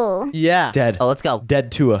 Oh. Yeah. Dead. Oh, let's go.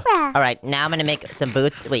 Dead Tua. Bruh. All right, now I'm gonna make some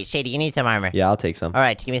boots. Wait, Shady, you need some armor. Yeah, I'll take some. All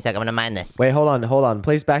right, give me a sec. I'm gonna mine this. Wait, hold on.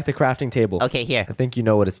 Place back the crafting table. Okay, here. I think you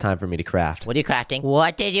know what it's time for me to craft. What are you crafting?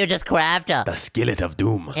 What did you just craft? The skillet of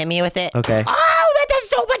doom. Hit me with it. Okay. Oh, that does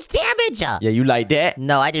so much damage. Yeah, you like that?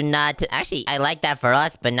 No, I do not. Actually, I like that for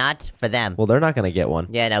us, but not for them. Well, they're not gonna get one.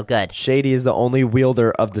 Yeah, no, good. Shady is the only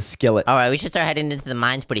wielder of the skillet. All right, we should start heading into the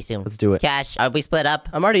mines pretty soon. Let's do it. Cash, are we split up?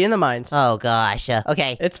 I'm already in the mines. Oh, gosh.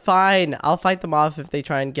 Okay. It's fine. I'll fight them off if they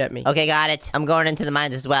try and get me. Okay, got it. I'm going into the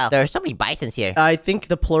mines as well. There are so many bisons here. I think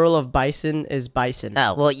the plural of bison is bison.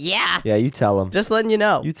 Oh, well, yeah. Yeah, you tell him. Just letting you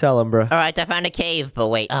know. You tell him, bro. All right, I found a cave, but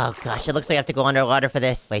wait. Oh, gosh, it looks like I have to go underwater for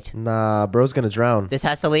this. Wait. Nah, bro's gonna drown. This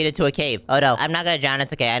has to lead into a cave. Oh, no. I'm not gonna drown.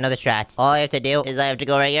 It's okay. I know the strats. All I have to do is I have to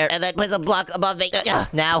go right here and then place a block above me.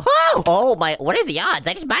 Now. Oh, my. What are the odds?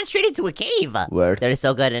 I just mined straight into a cave. Word. That is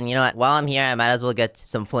so good. And you know what? While I'm here, I might as well get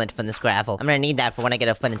some flint from this gravel. I'm gonna need that for when I get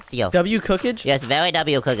a flint and steel. W cookage? Yes, very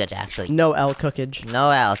W cookage, actually. No L cookage.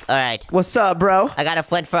 No else. All right. What's up, bro? I got a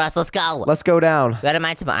flint for us. Let's go. Let's go down. We gotta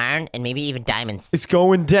mine some iron and maybe even diamonds. It's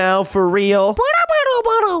going down for real.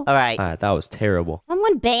 All right. Alright, that was terrible.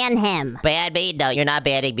 Someone ban him. Bad me? No, you're not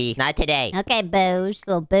banning me. Not today. Okay, Booze.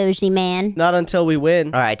 Little bougie man. Not until we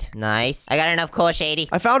win. All right. Nice. I got enough coal, Shady.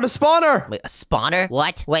 I found a spawner! Wait, a spawner?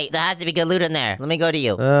 What? Wait, there has to be good loot in there. Let me go to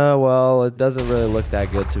you. Well, it doesn't really look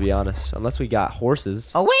that good, to be honest. Unless we got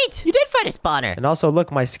horses. Oh, wait. You did find a spawner. And also,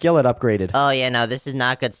 look, my skillet upgraded. Oh, yeah, no, this is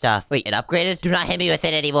not good stuff. Wait, it upgraded? Do not hit me with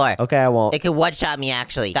it anymore. Okay, I won't. It could one-shot me,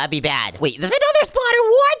 actually. That'd be bad. Wait, there's another spawner.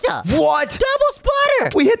 What? What? Double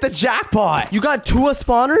spawner. We hit the jackpot! You got two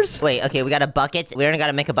spawners? Wait, okay, we got a bucket. We don't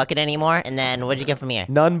gotta make a bucket anymore. And then, what'd you get from here?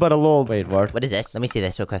 None but a little... Wait, what? What is this? Let me see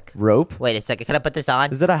this real quick. Rope? Wait a second. Can I put this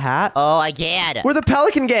on? Is it a hat? Oh, I can. We're the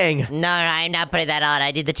Pelican Gang! No, I'm not putting that on.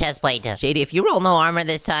 I need the chest plate. Shady, if you roll no armor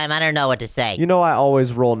this time, I don't know what to say. You know I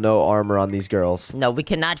always roll no armor on these girls. No, we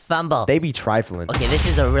cannot fumble. They be trifling. Okay, this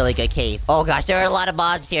is a really good cave. Oh gosh, there are a lot of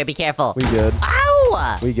mobs here. Be careful. We good.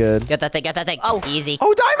 Ow! We good. Get that thing, get that thing. Oh, easy.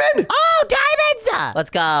 Oh, diamond! Oh, diamonds! Let's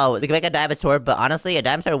go. We can make a diamond sword, but honestly, a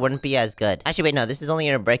diamond sword wouldn't be as good. Actually, wait, no, this is only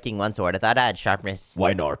a breaking one sword. I thought I had sharpness.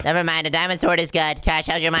 Why not? Never mind, a diamond sword is good. Cash,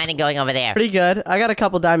 how's your mining going over there? Pretty good. I got a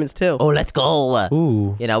couple diamonds too. Oh, let's go.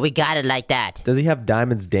 Ooh. You know, we got it like that. Does he have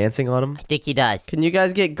diamonds dancing on him? I think he does. Can you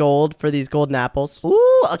guys get gold for these golden apples?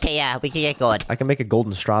 Ooh, okay, yeah, we can get gold. I can make a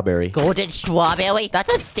golden strawberry. Golden strawberry?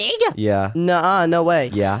 That's a thing? Yeah. Nuh-uh, no way.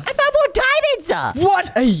 Yeah. I found more diamonds! What?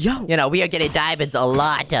 Hey, yo. You know, we are getting diamonds a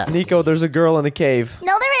lot. Nico, there's a girl in the cave.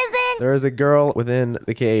 No, there isn't. There is a girl within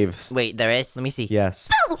the caves. Wait, there is? Let me see. Yes.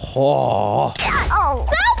 Oh. Oh,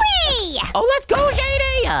 Zoe! Oh, let's go,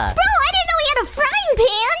 Shady! Bro, I didn't know he had a frying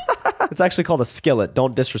pan. It's actually called a skillet.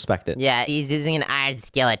 Don't disrespect it. Yeah, he's using an iron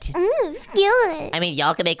skillet. Skillet. I mean,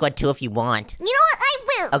 y'all can make one too if you want. You know what? I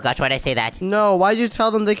will. Oh gosh, why'd I say that? No, why'd you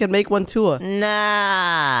tell them they can make one too?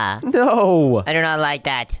 Nah. No. I do not like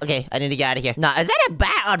that. Okay, I need to get out of here. Nah, is that a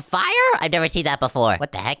bat on fire? I've never seen that before.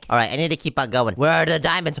 What the heck? All right, I need to keep on going. Where are the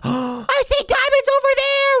diamonds? I see diamonds over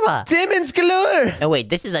there! Diamonds galore. Oh wait,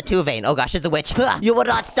 this is a 2-vein. Oh gosh, it's a witch. You will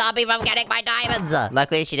not stop me from getting my diamonds!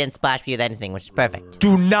 Luckily, she didn't splash me with anything, which is perfect.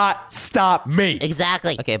 Do not stop me.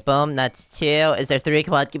 Exactly. Okay, boom, that's 2. Is there 3?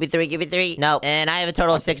 Come on, give me 3, give me 3. No, and I have a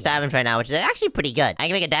total of 6 diamonds right now, which is actually pretty good. I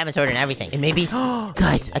can make a diamond sword and everything. And maybe,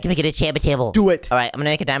 guys, I can make an enchantment table. Do it. All right, I'm gonna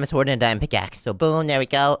make a diamond sword and a diamond pickaxe. So boom, there we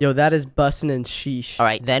go. Yo, that is bussin' and sheesh. All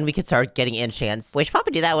right, then we can start getting enchants. We should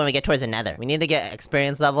probably do that when we get towards the nether. We need to get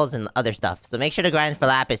experience levels and other stuff. So make sure to grind for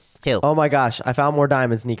lapis, too. Oh my gosh, I found more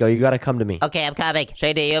diamonds, Nico. You gotta come to me. Okay, I'm coming.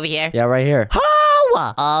 Shady, you over here? Yeah, right here.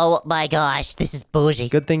 Oh my gosh, this is bougie.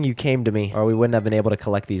 Good thing you came to me, or we wouldn't have been able to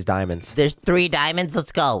collect these diamonds. There's 3 diamonds.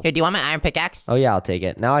 Let's go. Here, do you want my iron pickaxe? Oh yeah, I'll take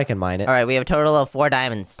it. Now I can mine it. All right, we have a total of 4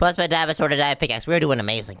 diamonds. Plus my diamond sword and diamond pickaxe. We're doing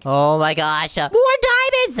amazing. Oh my gosh. More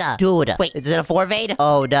diamonds! Dude. Wait, is it a 4-vein?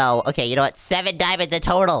 Oh no. Okay, you know what? 7 diamonds in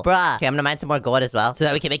total. Bruh. Okay, I'm gonna mine some more gold as well, so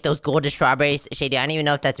that we can make those golden strawberries. Shady, I don't even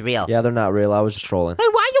know if that's real. Yeah, they're not real. I was just trolling. Hey,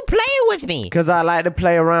 why are you playing with me? Because I like to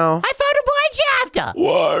play around. I found a mine shaft!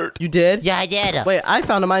 What? You did? Yeah, I did. Wait, I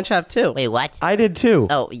found a mine shaft too. Wait, what? I did too.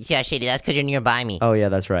 Oh, yeah, Shady, that's because you're nearby me. Oh yeah,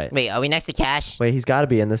 that's right. Wait, are we next to Cash? Wait, he's gotta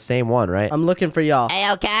be in the same one, right? I'm looking for y'all. Hey,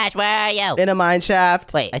 yo, Cash, where are you? In a mine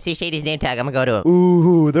shaft. Wait, I see Shady's name tag. I'm gonna go to him.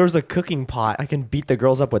 Ooh, there's a cooking pot. I can beat the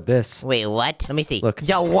girls up with this. Wait, what? Let me see. Look.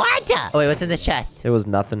 Yo, what? Oh, wait, what's in this chest? It was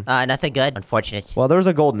nothing. Nothing good. Unfortunate. Well, there's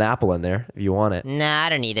a golden apple in there, if you want it. Nah, I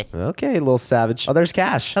don't need it. Okay, little savage. Oh, there's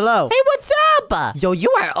Cash. Hello. Hey, what's up? Yo,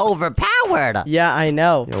 you are overpowered. Yeah, I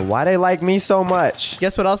know. Yo, why they like me so much?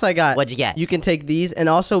 Guess what else I got? What'd you get? You can take these, and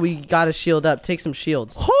also we got a shield up. Take some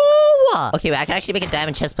shields. Oh, Okay, wait, I can actually make a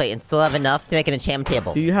diamond chest plate and still have enough to make an enchantment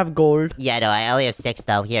table. Do you have gold? Yeah, no, I only have 6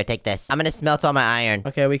 though. Here, take this. I'm gonna smelt all my iron.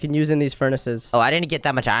 Okay, we can use in these furnaces. Oh, I didn't get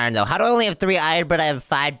that much iron though. How do I only have 3 iron but I have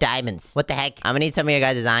 5 diamonds? What the heck? I'm gonna need some of your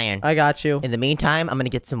guys' iron. I got you. In the meantime, I'm gonna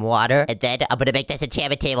get some water and then I'm gonna make this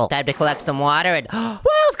enchantment table. Time to collect some water and while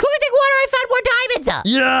I was collecting water, I found more diamonds.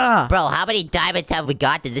 Yeah! Bro, how many diamonds have we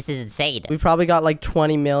got? This is insane. We probably got like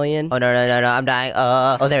 20 million. Oh, no, I'm dying.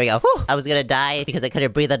 Oh, there we go. Whew. I was gonna die because I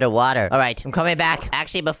couldn't breathe underwater. All right, I'm coming back.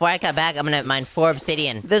 Actually, before I come back, I'm gonna mine 4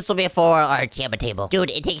 obsidian. This will be for our enchantment table. Dude,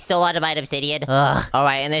 it takes so long to mine obsidian. Ugh. All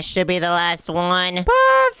right, and this should be the last one.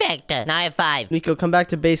 Perfect. Now I have 5. Nico, come back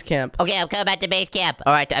to base camp. Okay, I'm coming back to base camp.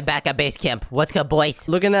 All right, I'm back at base camp. What's good, boys?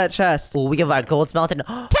 Look in that chest. Oh, we have our gold smelted. 10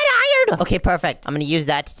 iron! Okay, perfect. I'm gonna use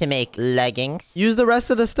that to make leggings. Use the rest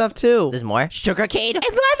of the stuff too. There's more. Sugarcane and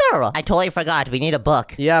leather! I totally forgot. We need a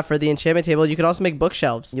book. Yeah, for the enchantment table, you can also make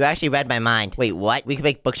bookshelves. You actually read my mind. Wait, what? We can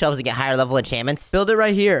make bookshelves and get higher level enchantments? Build it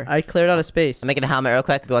right here. I cleared out a space. I'm making a helmet real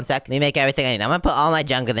quick. Give me 1 sec. Let me make everything I need. I'm gonna put all my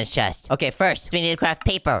junk in this chest. Okay, first, we need to craft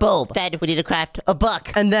paper. Boom. Then we need to craft a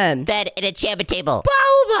book. And then Then an enchantment table.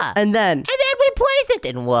 Boom! And then we place it.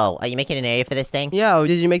 And whoa, are you making an area for this thing? Yo,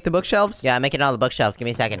 did you make the bookshelves? Yeah, I'm making all the bookshelves. Give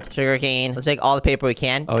me a second. Sugarcane. Let's make all the paper we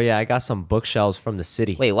can. Oh yeah, I got some bookshelves from the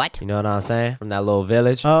city. Wait, what? You know what I'm saying? From that little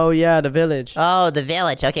village. Oh yeah, the village. Oh, the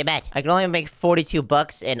village. Okay, bet. I can only make 42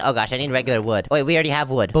 books and oh gosh, I need regular wood. Wait, we already have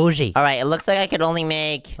wood. Bougie. All right, it looks like I could only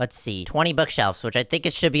make, let's see, 20 bookshelves, which I think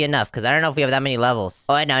it should be enough because I don't know if we have that many levels.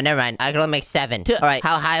 Oh, no, never mind. I can only make 7. All right,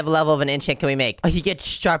 how high of a level of an enchant can we make? Oh, you get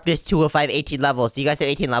sharpness 2 if I have 18 levels. Do you guys have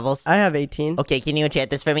 18 levels? I have 18. Okay, can you enchant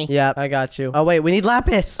this for me? Yeah, I got you. Oh wait, we need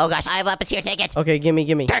lapis. Oh gosh, I have lapis here. Take it. Okay, gimme.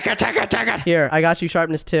 Take it. Here, I got you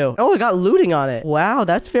sharpness 2. Oh, I got looting on it. Wow,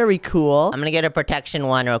 that's very cool. I'm gonna get a protection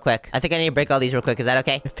 1 real quick. I think I need to break all these real quick. Is that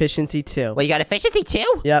okay? Efficiency 2. Wait, you got efficiency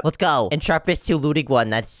 2? Yep. Let's go. And sharpness 2 looting 1.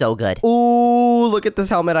 That's so good. Ooh, look at this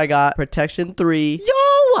helmet I got. Protection 3.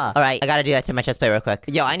 Yo! All right, I gotta do that to my chest plate real quick.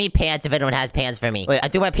 Yo, I need pants if anyone has pants for me. Wait, I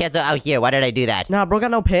threw my pants out here. Why did I do that? Nah, bro,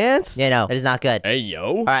 got no pants? Yeah, no, that is not good. Hey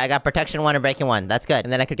yo. All right, I got protection 1 and breaking 1. That's good.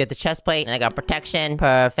 And then I could get the chest plate, and I got protection.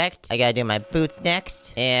 Perfect. I gotta do my boots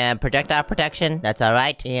next. And projectile protection. That's all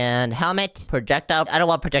right. And helmet. Projectile. I don't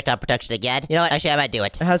want projectile protection again. You know what? Actually, I might do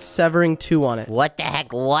it. It has severing 2 on it. What the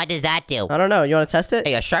heck? What does that do? I don't know. You want to test it?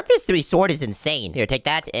 Hey, a sharpness 3 sword is insane. Here, take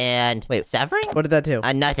that. And wait, severing? What did that do?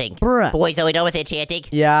 Nothing. Bruh. Boys, are we done with enchanting?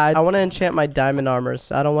 Yeah, I want to enchant my diamond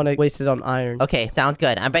armors. I don't want to waste it on iron. Okay, sounds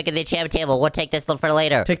good. I'm breaking the enchantment table. We'll take this for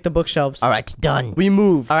later. Take the bookshelves. All right, done. We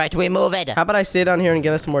move. All right, we move it. How about I stay down here and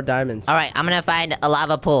get us some more diamonds? All right, I'm gonna find a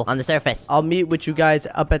lava pool on the surface. I'll meet with you guys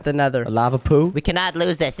up at the nether. A lava poo? We cannot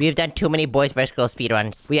lose this. We've done too many boys vs. girls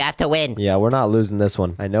speedruns. We have to win. Yeah, we're not losing this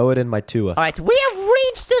one. I know it in my Tua. All right, we have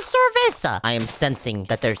reached the surface. I am sensing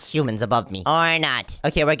that there's humans above me. Or not.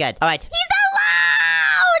 Okay, we're good. All right. He's alone!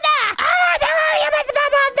 Ah, there are humans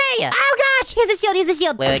above me. Oh, gosh. Here's a shield, here's a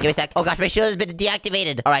shield. Wait, give me a sec. Oh, gosh, my shield has been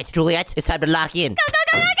deactivated. All right, Juliet, it's time to lock in. Go, go,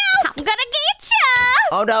 go, go, go! I'm gonna get ya!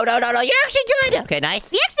 Oh, no. You're actually good. Okay,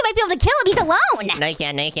 nice. We actually might be able to kill him. He's alone. No, you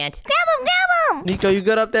can't. Grab him! Nico, you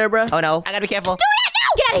good up there, bruh? Oh, no. I gotta be careful. Juliet, no!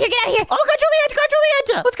 Get out of here! Oh, go,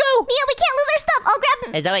 Juliet. Let's go. Mia, we can't lose our stuff. I'll grab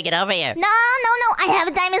him. Hey, Zoe, get over here. No. I have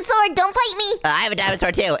a diamond sword. Don't fight me. I have a diamond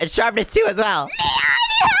sword, too. And sharpness, too, as well. Mia, I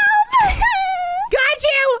need help! Got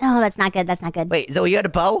you. Oh, that's not good. Wait, Zoe, you got a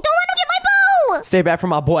bow? Don't let him get my bow! Stay back from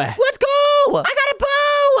my boy. Let's go. I got a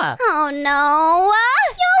bow. Oh, no.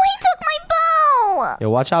 Yo, he took my bow! Yo,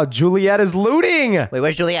 watch out. Juliet is looting. Wait,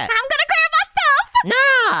 where's Juliet? I'm gonna grab my stuff!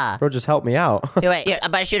 Nah. Bro, just help me out. Here, wait, here, I'm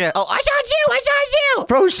about to shoot her. Oh, I shot you.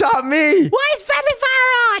 Bro shot me. Why is friendly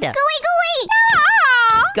fire on? Gooey!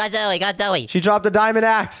 Got Zoe. She dropped a diamond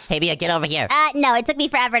axe. Hey, Mia, get over here. No, it took me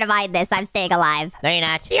forever to find this. I'm staying alive. No, you're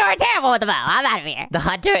not. You're terrible with the bow. I'm out of here. The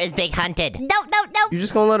hunter is big hunted. No. You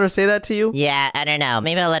just gonna let her say that to you? Yeah, I don't know.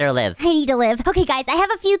 Maybe I'll let her live. I need to live. Okay, guys, I have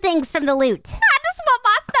a few things from the loot. I just want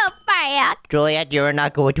my stuff back. Juliet, you're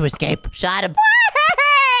not going to escape. Shot him.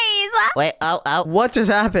 Please! Wait, oh. What just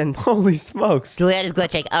happened? Holy smokes. Juliet is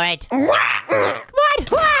glitching. All right. Come on.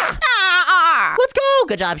 Let's go.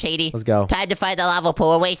 Good job, Shady. Let's go. Time to find the lava pool.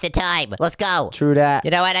 We're wasting time. Let's go. True that.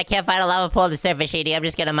 You know what? I can't find a lava pool on the surface, Shady. I'm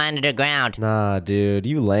just gonna mine underground. Nah, dude.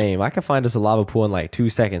 You lame. I can find us a lava pool in like 2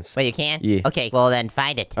 seconds. Wait, you can? Yeah. Okay, well then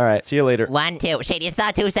find it. All right. See you later. 1, 2. Shady, it's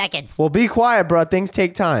not 2 seconds. Well, be quiet, bro. Things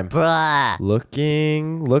take time. Bruh.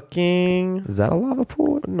 Looking. Is that a lava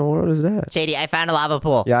pool? What in the world is that? Shady, I found a lava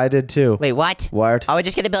pool. Yeah, I did too. Wait, what? What? Are we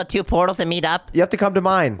just gonna build 2 portals and meet up? You have to come to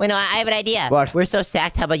mine. Wait, no, I have an idea. What? We're so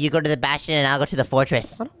stacked. How about you go to the bastion and I'll go to the fortress?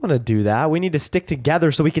 dangerous. I don't want to do that. We need to stick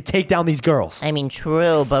together so we can take down these girls. I mean,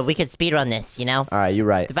 true, but we could speedrun this, you know? All right, you're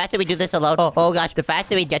right. The faster we do this alone... Oh gosh, the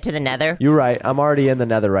faster we get to the nether... You're right. I'm already in the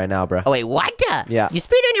nether right now, bro. Oh, wait, what? Yeah. You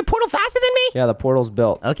speedrun your portal faster than me? Yeah, the portal's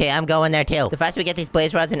built. Okay, I'm going there too. The faster we get these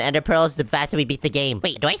blaze rods and ender pearls, the faster we beat the game.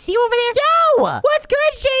 Wait, do I see you over there? Yo! What's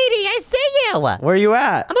good, Shady? I see you! Where are you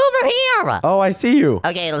at? I'm over here! Oh, I see you.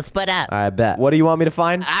 Okay, let's split up. I bet. What do you want me to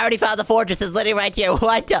find? I already found the fortress. It's literally right here.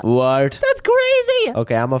 What? What? That's crazy!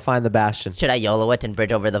 Okay, I'm gonna find the bastion. Should I YOLO it and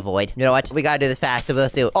bridge over the void? You know what? We gotta do this fast, so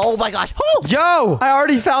let's do it. Oh my gosh! Oh! Yo! I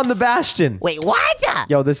already found the bastion. Wait, what?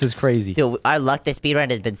 Yo, this is crazy. Dude, our luck this speedrun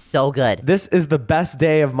has been so good. This is the best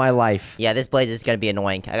day of my life. Yeah, this blaze is gonna be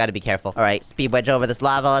annoying. I gotta be careful. Alright, speed wedge over this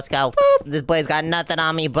lava. Let's go. Boop. This blaze got nothing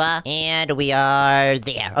on me, bruh. And we are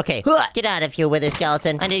there. Okay. Get out of here, wither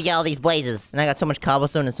skeleton. I need to get all these blazes. And I got so much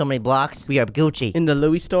cobblestone and so many blocks. We are Gucci. In the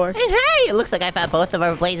Louis store. And hey, it looks like I found both of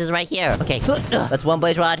our blazes right here. Okay, that's one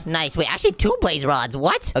blaze rod. Nice. Wait, actually two blaze rods.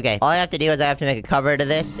 What? Okay, all I have to do is I have to make a cover to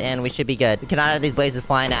this, and we should be good. We cannot have these blazes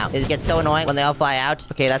flying out. It gets so annoying when they all fly out.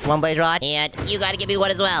 Okay, that's one blaze rod, and you gotta give me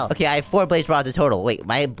one as well. Okay, I have 4 blaze rods in total. Wait,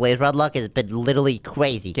 my blaze rod luck has been literally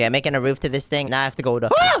crazy. Okay, I'm making a roof to this thing. Now I have to go to...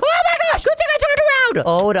 Oh my gosh! Good thing I turned around!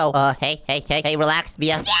 Oh no. Hey, relax,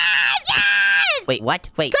 Mia. Yes! Wait, what?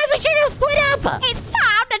 Wait. Guys, we should have split up! It's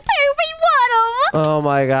time to 2v1 'em! Oh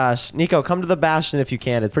my gosh. Nico, come to the bastion if you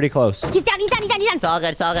can. It's pretty close. He's down. It's all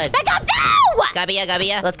good, it's all good. I got you! Got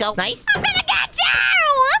ya. Let's go. Nice. I'm gonna get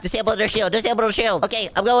you! Disable their shield. Okay,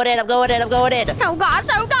 I'm going in. Oh gosh.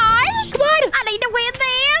 Come on! I need to win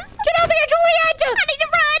this! Get over here, Juliet! I need to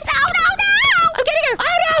run! No! I'm getting her!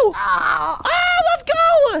 Oh no! Oh, let's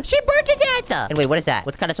go! She burned to death! And wait, what is that?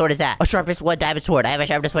 What kind of sword is that? A sharpness 1 diamond sword. I have a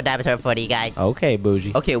sharpness 1 diamond sword for you guys. Okay,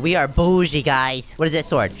 bougie. Okay, we are bougie, guys. What is this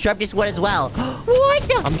sword? Sharpness 1 as well.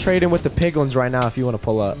 What? I'm trading with the piglins right now if you want to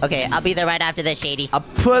pull up. Okay, I'll be there right after this, Shady. A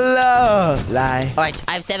pull up! Lie. Alright,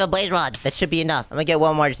 I have 7 blaze rods. That should be enough. I'm gonna get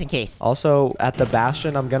one more just in case. Also, at the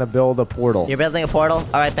bastion, I'm gonna build a portal. You're building a portal?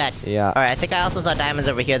 Alright, bet. Yeah. Alright, I think I also saw diamonds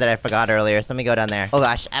over here that I forgot earlier, so let me go down there. Oh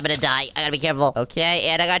gosh, I'm gonna die. I gotta be careful. Okay,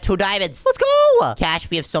 and I got 2 diamonds. Let's go! Cash,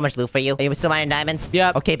 we have so much loot for you. Are you still mining diamonds?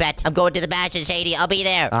 Yep. Okay, bet. I'm going to the bastion, Shady. I'll be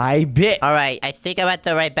there. I bet. Alright, I think I'm at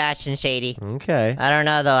the right bastion, Shady. Okay. I don't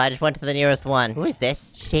know, though. I just went to the nearest one. Who is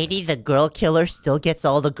this? Shady, the girl killer, still gets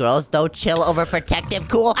all the girls, though. Chill, overprotective,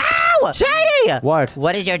 cool. Ow! Shady! What?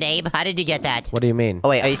 What is your name? How did you get that? What do you mean? Oh,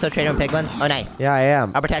 wait. Are you still trading with piglins? Oh, nice. Yeah, I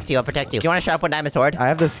am. I'll protect you. Do you want a sharp 1 diamond sword? I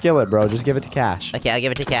have the skillet, bro. Just give it to Cash. Okay, I'll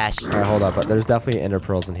give it to Cash. All right, hold up. There's definitely ender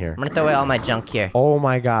pearls in here. I'm gonna throw away all my junk here. Oh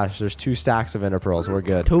my gosh, there's 2 stacks of ender pearls. We're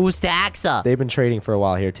good. 2 stacks up. They've been trading for a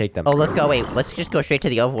while. Here, take them. Oh, let's go. Wait, let's just go straight to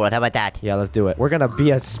the overworld. How about that? Yeah, let's do it. We're gonna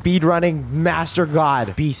be a speedrunning master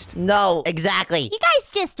god beast. No, exactly. You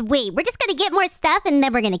guys just wait. We're just gonna get more stuff and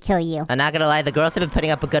then we're gonna kill you. I'm not gonna lie, the girls have been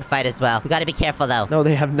putting up a good fight as well. We gotta be careful, though. No,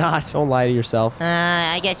 they have not. Don't lie to yourself.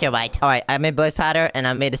 I guess you're right. Alright, I made blaze powder, and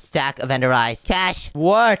I made a stack of ender eyes. Cash,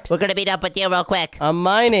 What? we're gonna meet up with you real quick. I'm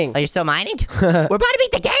mining. Are you still mining? We're about to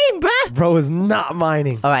beat the game, bruh! Bro is not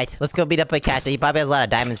mining. Alright, let's go meet up with Cash. He probably has a lot of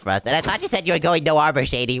diamonds for us. And I thought you said you were going no armor,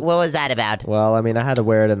 Shady. What was that about? Well, I mean, I had to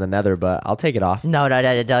wear it in the nether, but I'll take it off. No,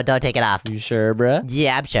 don't take it off. You sure, bruh?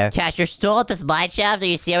 Yeah, I'm sure. Cash, you're still at this mine shaft? Are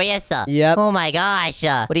you serious? Yep. Oh my gosh.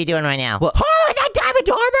 What are you doing right now? Oh, is that diamond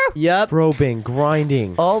armor? Yep. Bro been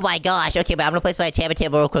grinding. Oh my gosh. Okay, but I'm gonna place my enchantment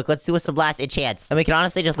table real quick. Let's do some last enchants. And we can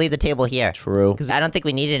honestly just leave the table here. True. Because I don't think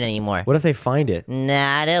we need it anymore. What if they find it?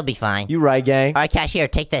 Nah, they'll be fine. You right, gang. Alright, Cash, here,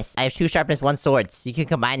 take this. I have 2 sharpness 1 swords. You can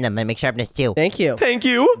combine them and make sharpness 2. Thank you. Thank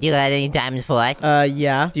you. Do you got any diamonds for us?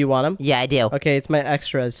 Yeah. Do you want them? Yeah, I do. Okay, it's my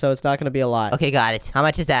extras, so it's not gonna be a lot. Okay, got it. How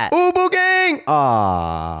much is that? Ubu gang.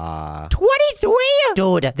 Ah. 23?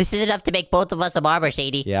 Dude, this is enough to make both of us some armor,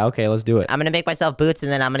 Shady. Yeah, okay, let's do it. I'm gonna make myself boots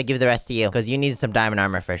and then I'm gonna give the rest to you. Because you need some diamond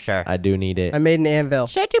armor for sure. I do need it. I made an anvil.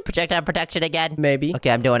 Should I do projectile protection again? Maybe.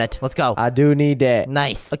 Okay, I'm doing it. Let's go. I do need that.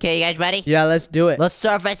 Nice. Okay, you guys ready? Yeah, let's do it. Let's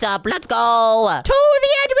surface up. Let's go. To the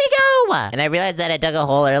end we go. And I realized that I dug a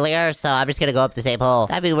hole earlier, so I'm just gonna go up the same hole.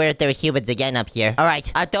 That'd be weird if there were humans again up here. All right,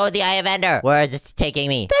 I'll throw the Eye of Ender. Where is this taking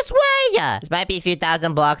me? This way. This might be a few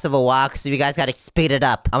thousand blocks of a walk, so you guys gotta speed it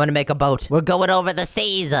up. I'm gonna make a boat. We're going over the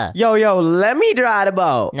seas. Yo, let me drive the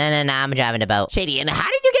boat. No, I'm driving a boat. Shady, and how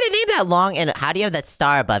did you get a name that that long and how do you have that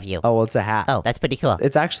star above you? Oh, well, it's a hat. Oh, that's pretty cool.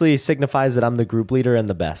 It's actually signifies that I'm the group leader and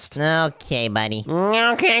the best. Okay, buddy.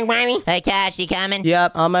 Okay, buddy. Hey, Cash, you coming?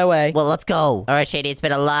 Yep, on my way. Well, let's go. All right, Shady, it's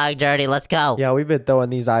been a long journey. Let's go. Yeah, we've been throwing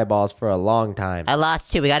these eyeballs for a long time. I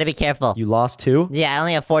lost 2. We gotta be careful. You lost 2? Yeah, I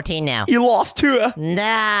only have 14 now. You lost 2.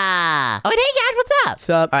 Nah. Oh, hey, Cash, what's up? What's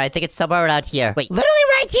up? All right, I think it's somewhere around here. Wait, literally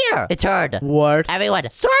right here. It turned. What? Everyone,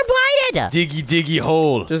 sword blinded. Diggy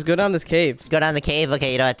hole. Just go down this cave. Go down the cave.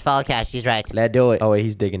 Okay, you don't have to follow Cash. He's right. Let's do it. Oh, wait,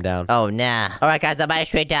 he's digging down. Oh, nah. All right, guys, I'm heading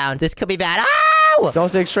straight down. This could be bad. Ow!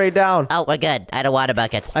 Don't dig straight down. Oh, we're good. I had a water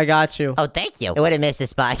bucket. I got you. Oh, thank you. I would have missed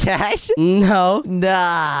this spot, Cash. No.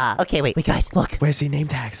 Nah. Okay, wait, guys, look. Where's the name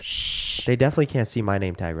tags? Shh. They definitely can't see my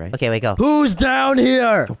name tag, right? Okay, wait, go. Who's down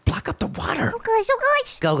here? Block up the water. Oh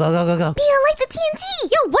gosh. Go. Mia, I like the TNT.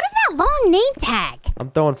 Yo, what is that long name tag?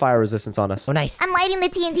 I'm throwing fire resistance on us. Oh, nice. I'm lighting the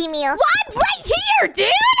TNT, Mia. What? Right here,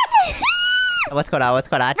 dude! What's going on? Run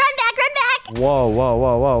back.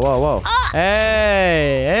 Whoa.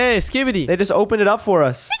 Hey, Skibbity. They just opened it up for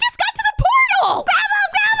us. I just got to the portal! Grab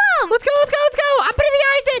him. Let's go. I'm putting the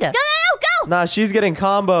eyes in. Go. Nah, she's getting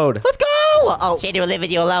comboed. Let's go. Oh, Shady, we're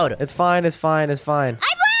leaving you alone. It's fine. I'm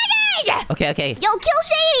lagging. Okay. Yo, kill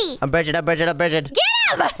Shady. I'm Bridget. Get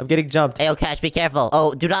him. I'm getting jumped. Hey, Cash, be careful.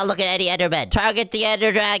 Oh, do not look at any Enderman. Target the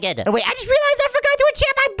Ender Dragon. And wait, I just realized I forgot to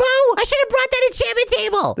enchant my bow. I should have brought that enchantment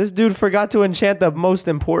table. This dude forgot to enchant the most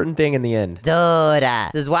important thing in the end. Dude,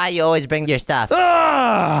 this is why you always bring your stuff.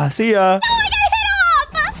 Ah! See ya. I got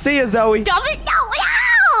hit off. See ya, Zoe. Dump it.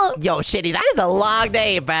 No. Yo, Shady, that is a long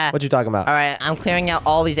name, bruh. What you talking about? All right, I'm clearing out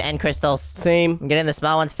all these end crystals. Same. I'm getting the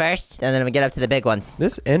small ones first, and then I'm gonna get up to the big ones.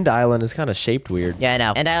 This end island is kind of shaped weird. Yeah, I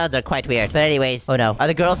know. End islands are quite weird. But anyways, oh no. Are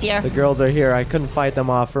the girls here? The girls are here. I couldn't fight them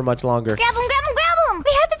off for much longer. Grab him.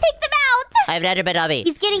 We have to take them out. I have an Enderman on me.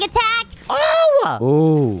 He's getting attacked. Oh!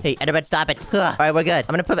 Ooh. Hey, Enderman, stop it. Ugh. All right, we're good.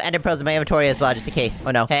 I'm gonna put Ender Pearls in my inventory as well, just in case.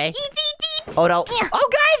 Oh no. Hey? Eat. Oh no. Yeah. Oh,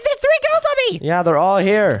 guys, there's 3 girls on me! Yeah, they're all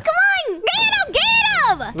here. Come on. Get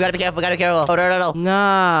him. We gotta be careful. Oh, no.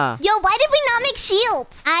 Nah. Yo, why did we not make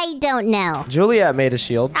shields? I don't know. Juliet made a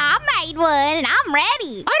shield. I made one and I'm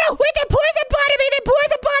ready. Oh no, wait, they poison potted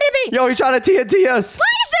me! Yo, he's trying to TNT us. Why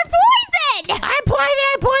is there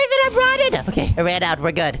poison? I'm running! Okay, I ran out.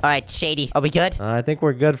 We're good. All right, Shady. Are we good? I think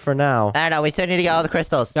we're good for now. I don't know. We still need to get all the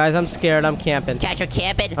crystals. Guys, I'm scared. I'm camping. Catch your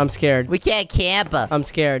camping? I'm scared. We can't camp. I'm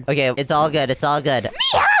scared. Okay, it's all good. Help!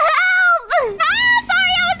 Sorry,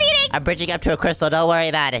 I was eating. I'm bridging up to a crystal. Don't worry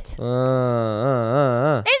about it. There's so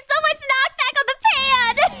much knockback on the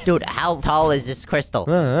pan. Dude, how tall is this crystal?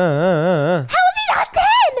 How is he not dead?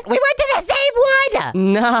 We went to the same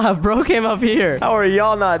one! Nah, bro came up here. How are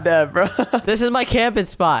y'all not dead, bro? This is my camping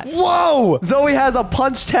spot. Whoa! Zoe has a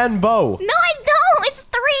punch 10 bow. No, I don't. It's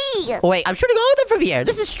 3. Wait, I'm shooting all of them from here.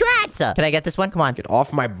 This is strats. Can I get this one? Come on. Get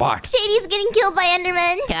off my butt. Shady's getting killed by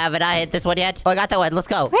Enderman. Haven't I hit this one yet? Oh, I got that one. Let's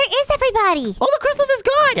go. Where is everybody? All the crystals is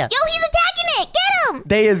gone. Yo, he's attacking it. Get him.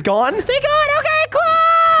 Day is gone? They gone. Okay,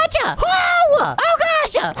 clutch. Oh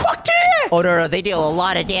gosh. Fuck yeah! Oh, no. They deal a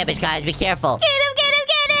lot of damage, guys. Be careful. Get him.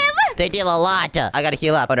 They deal a lot. I gotta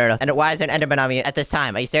heal up. Oh, no. And why is there an Enderman on me at this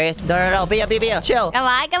time? Are you serious? No. Be chill. Come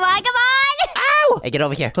on. Ow! Hey, get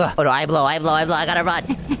over here. Oh, no. I blow. I gotta run.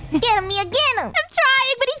 Get him, Mia. Get him. I'm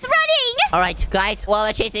trying, but he's running. All right, guys. While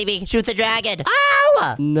they're chasing me, shoot the dragon.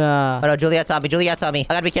 Ow! Nah. Oh, no. Juliet's on me.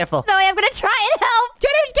 I gotta be careful. Zoe, I'm gonna try and help. Get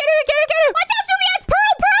him. Watch out, Juliet.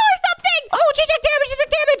 Pearl or something. Oh, she took damage.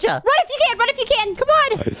 Run if you can. Come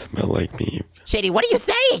on. I smell like beef. Shady, what are you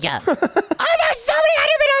saying? Oh, there's so many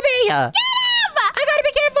Endermen on me. Get him. I gotta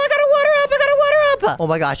be careful. I gotta water up. Oh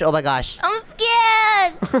my gosh. I'm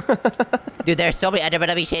scared. Dude, there's so many Endermen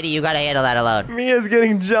on me, Shady. You gotta handle that alone. Mia's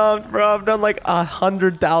getting jumped, bro. I've done like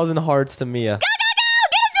 100,000 hearts to Mia. Go. Get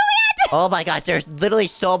him, Juliet. Oh my gosh, there's literally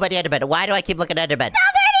so many Endermen. Why do I keep looking at Endermen? Stop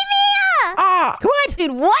hurting Mia. Ah, come on.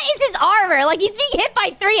 Dude, what is his armor? Like, he's being hit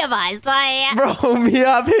by 3 of us. Like, Bro, Mia,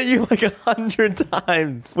 I've hit you like 100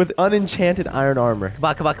 times with unenchanted iron armor. Come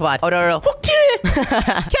on. Oh, no.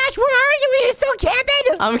 Cash, where are you? Are you still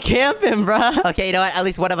camping? I'm camping, bruh. Okay, you know what? At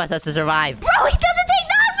least one of us has to survive. bro, he doesn't take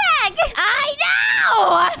knockback. I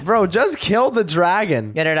know. Bro, just kill the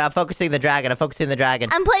dragon. No. I'm focusing the dragon.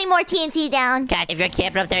 I'm putting more TNT down. Cash, if you're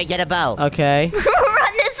camping up there, get a bow. Okay. Run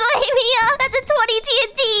this way, Mia. That's a 20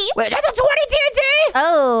 TNT. Wait, that's a 20 TNT?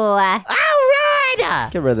 Oh. All right.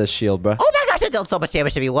 Get rid of this shield, bro. Oh my gosh, it dealt so much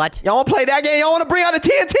damage to me. What? Y'all want to play that game? Y'all want to bring out the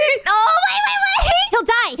TNT? Oh, wait. He'll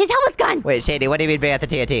die. His helmet's gone. Wait, Shady, what do you mean bring out the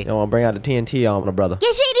TNT? Y'all want to bring out the TNT on my brother?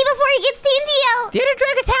 Get Shady before he gets TNT out. The Ender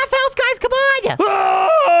Dragon's half health, guys. Come on.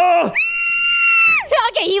 Ah!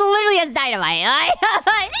 Okay, he literally has dynamite. Yo, how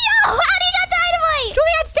do you got dynamite?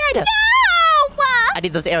 Juliet's dead. No.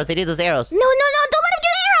 need those arrows. I need those arrows. No, don't let him do the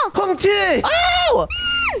arrows. Hung Oh!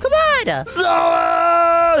 Come on.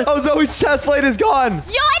 Zoe! Oh, Zoe's chest plate is gone. Yo, I need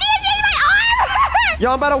to change my armor. Yo,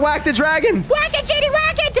 I'm about to whack the dragon. Whack it, Shady,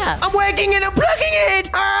 whack it. I'm whacking it. I'm plucking it.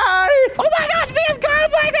 Oh my gosh, Mia's going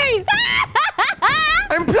by me.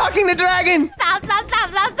 I'm plucking the dragon. Stop.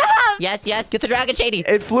 Yes. Get the dragon, Shady.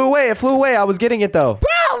 It flew away. I was getting it, though.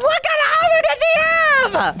 Bro, what kind of armor does she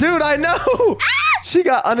have? Dude, I know. She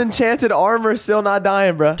got unenchanted armor, still not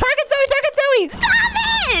dying, bruh. Target Zoe. Stop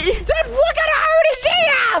it. Dude, what kind of armor does she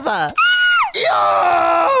have?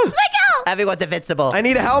 Yeah! Let go. Everyone's invincible. I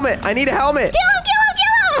need a helmet. Kill him.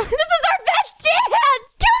 This is our best chance.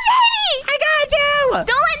 Kill Shady. I got you.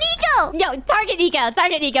 Don't let Nico. Yo, target Nico.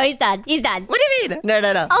 He's done. What do you mean? No.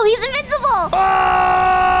 Oh, he's invincible.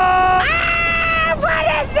 Ah, what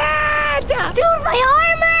is that? Dude, my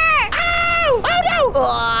armor. Oh no.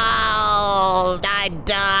 Oh, I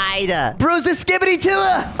died. Bruce the skibbity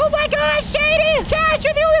tour. Oh my gosh, Shady. Cash,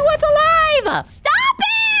 you're the only ones alive. Stop him.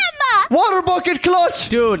 Water bucket clutch.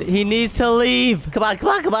 Dude, he needs to leave. Come on.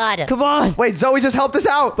 Come on. Wait, Zoe just helped us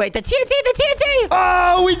out. Wait, the TNT.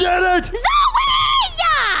 Oh, we did it. Zoe!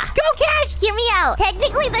 Go, Cash. Hear me out.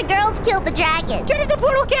 Technically, the girls killed the dragon. Get in the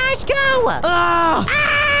portal, Cash. Go. Ah,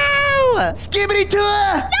 Ow. skibbity tour.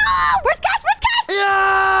 No! Where's Cash?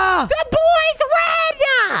 Yeah. The boys win.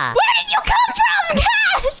 Where did you come from,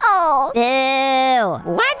 Cash? Oh. Ew.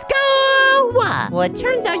 Let's go! Well, it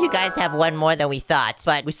turns out you guys have one more than we thought,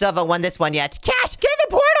 but we still haven't won this one yet. Cash, get in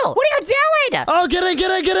the portal! What are you doing? Oh, get in.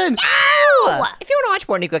 Ow! If you want to watch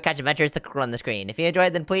more Nico Catch Adventures, click on the screen. If you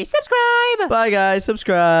enjoyed, then please subscribe. Bye, guys.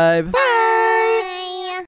 Subscribe. Bye!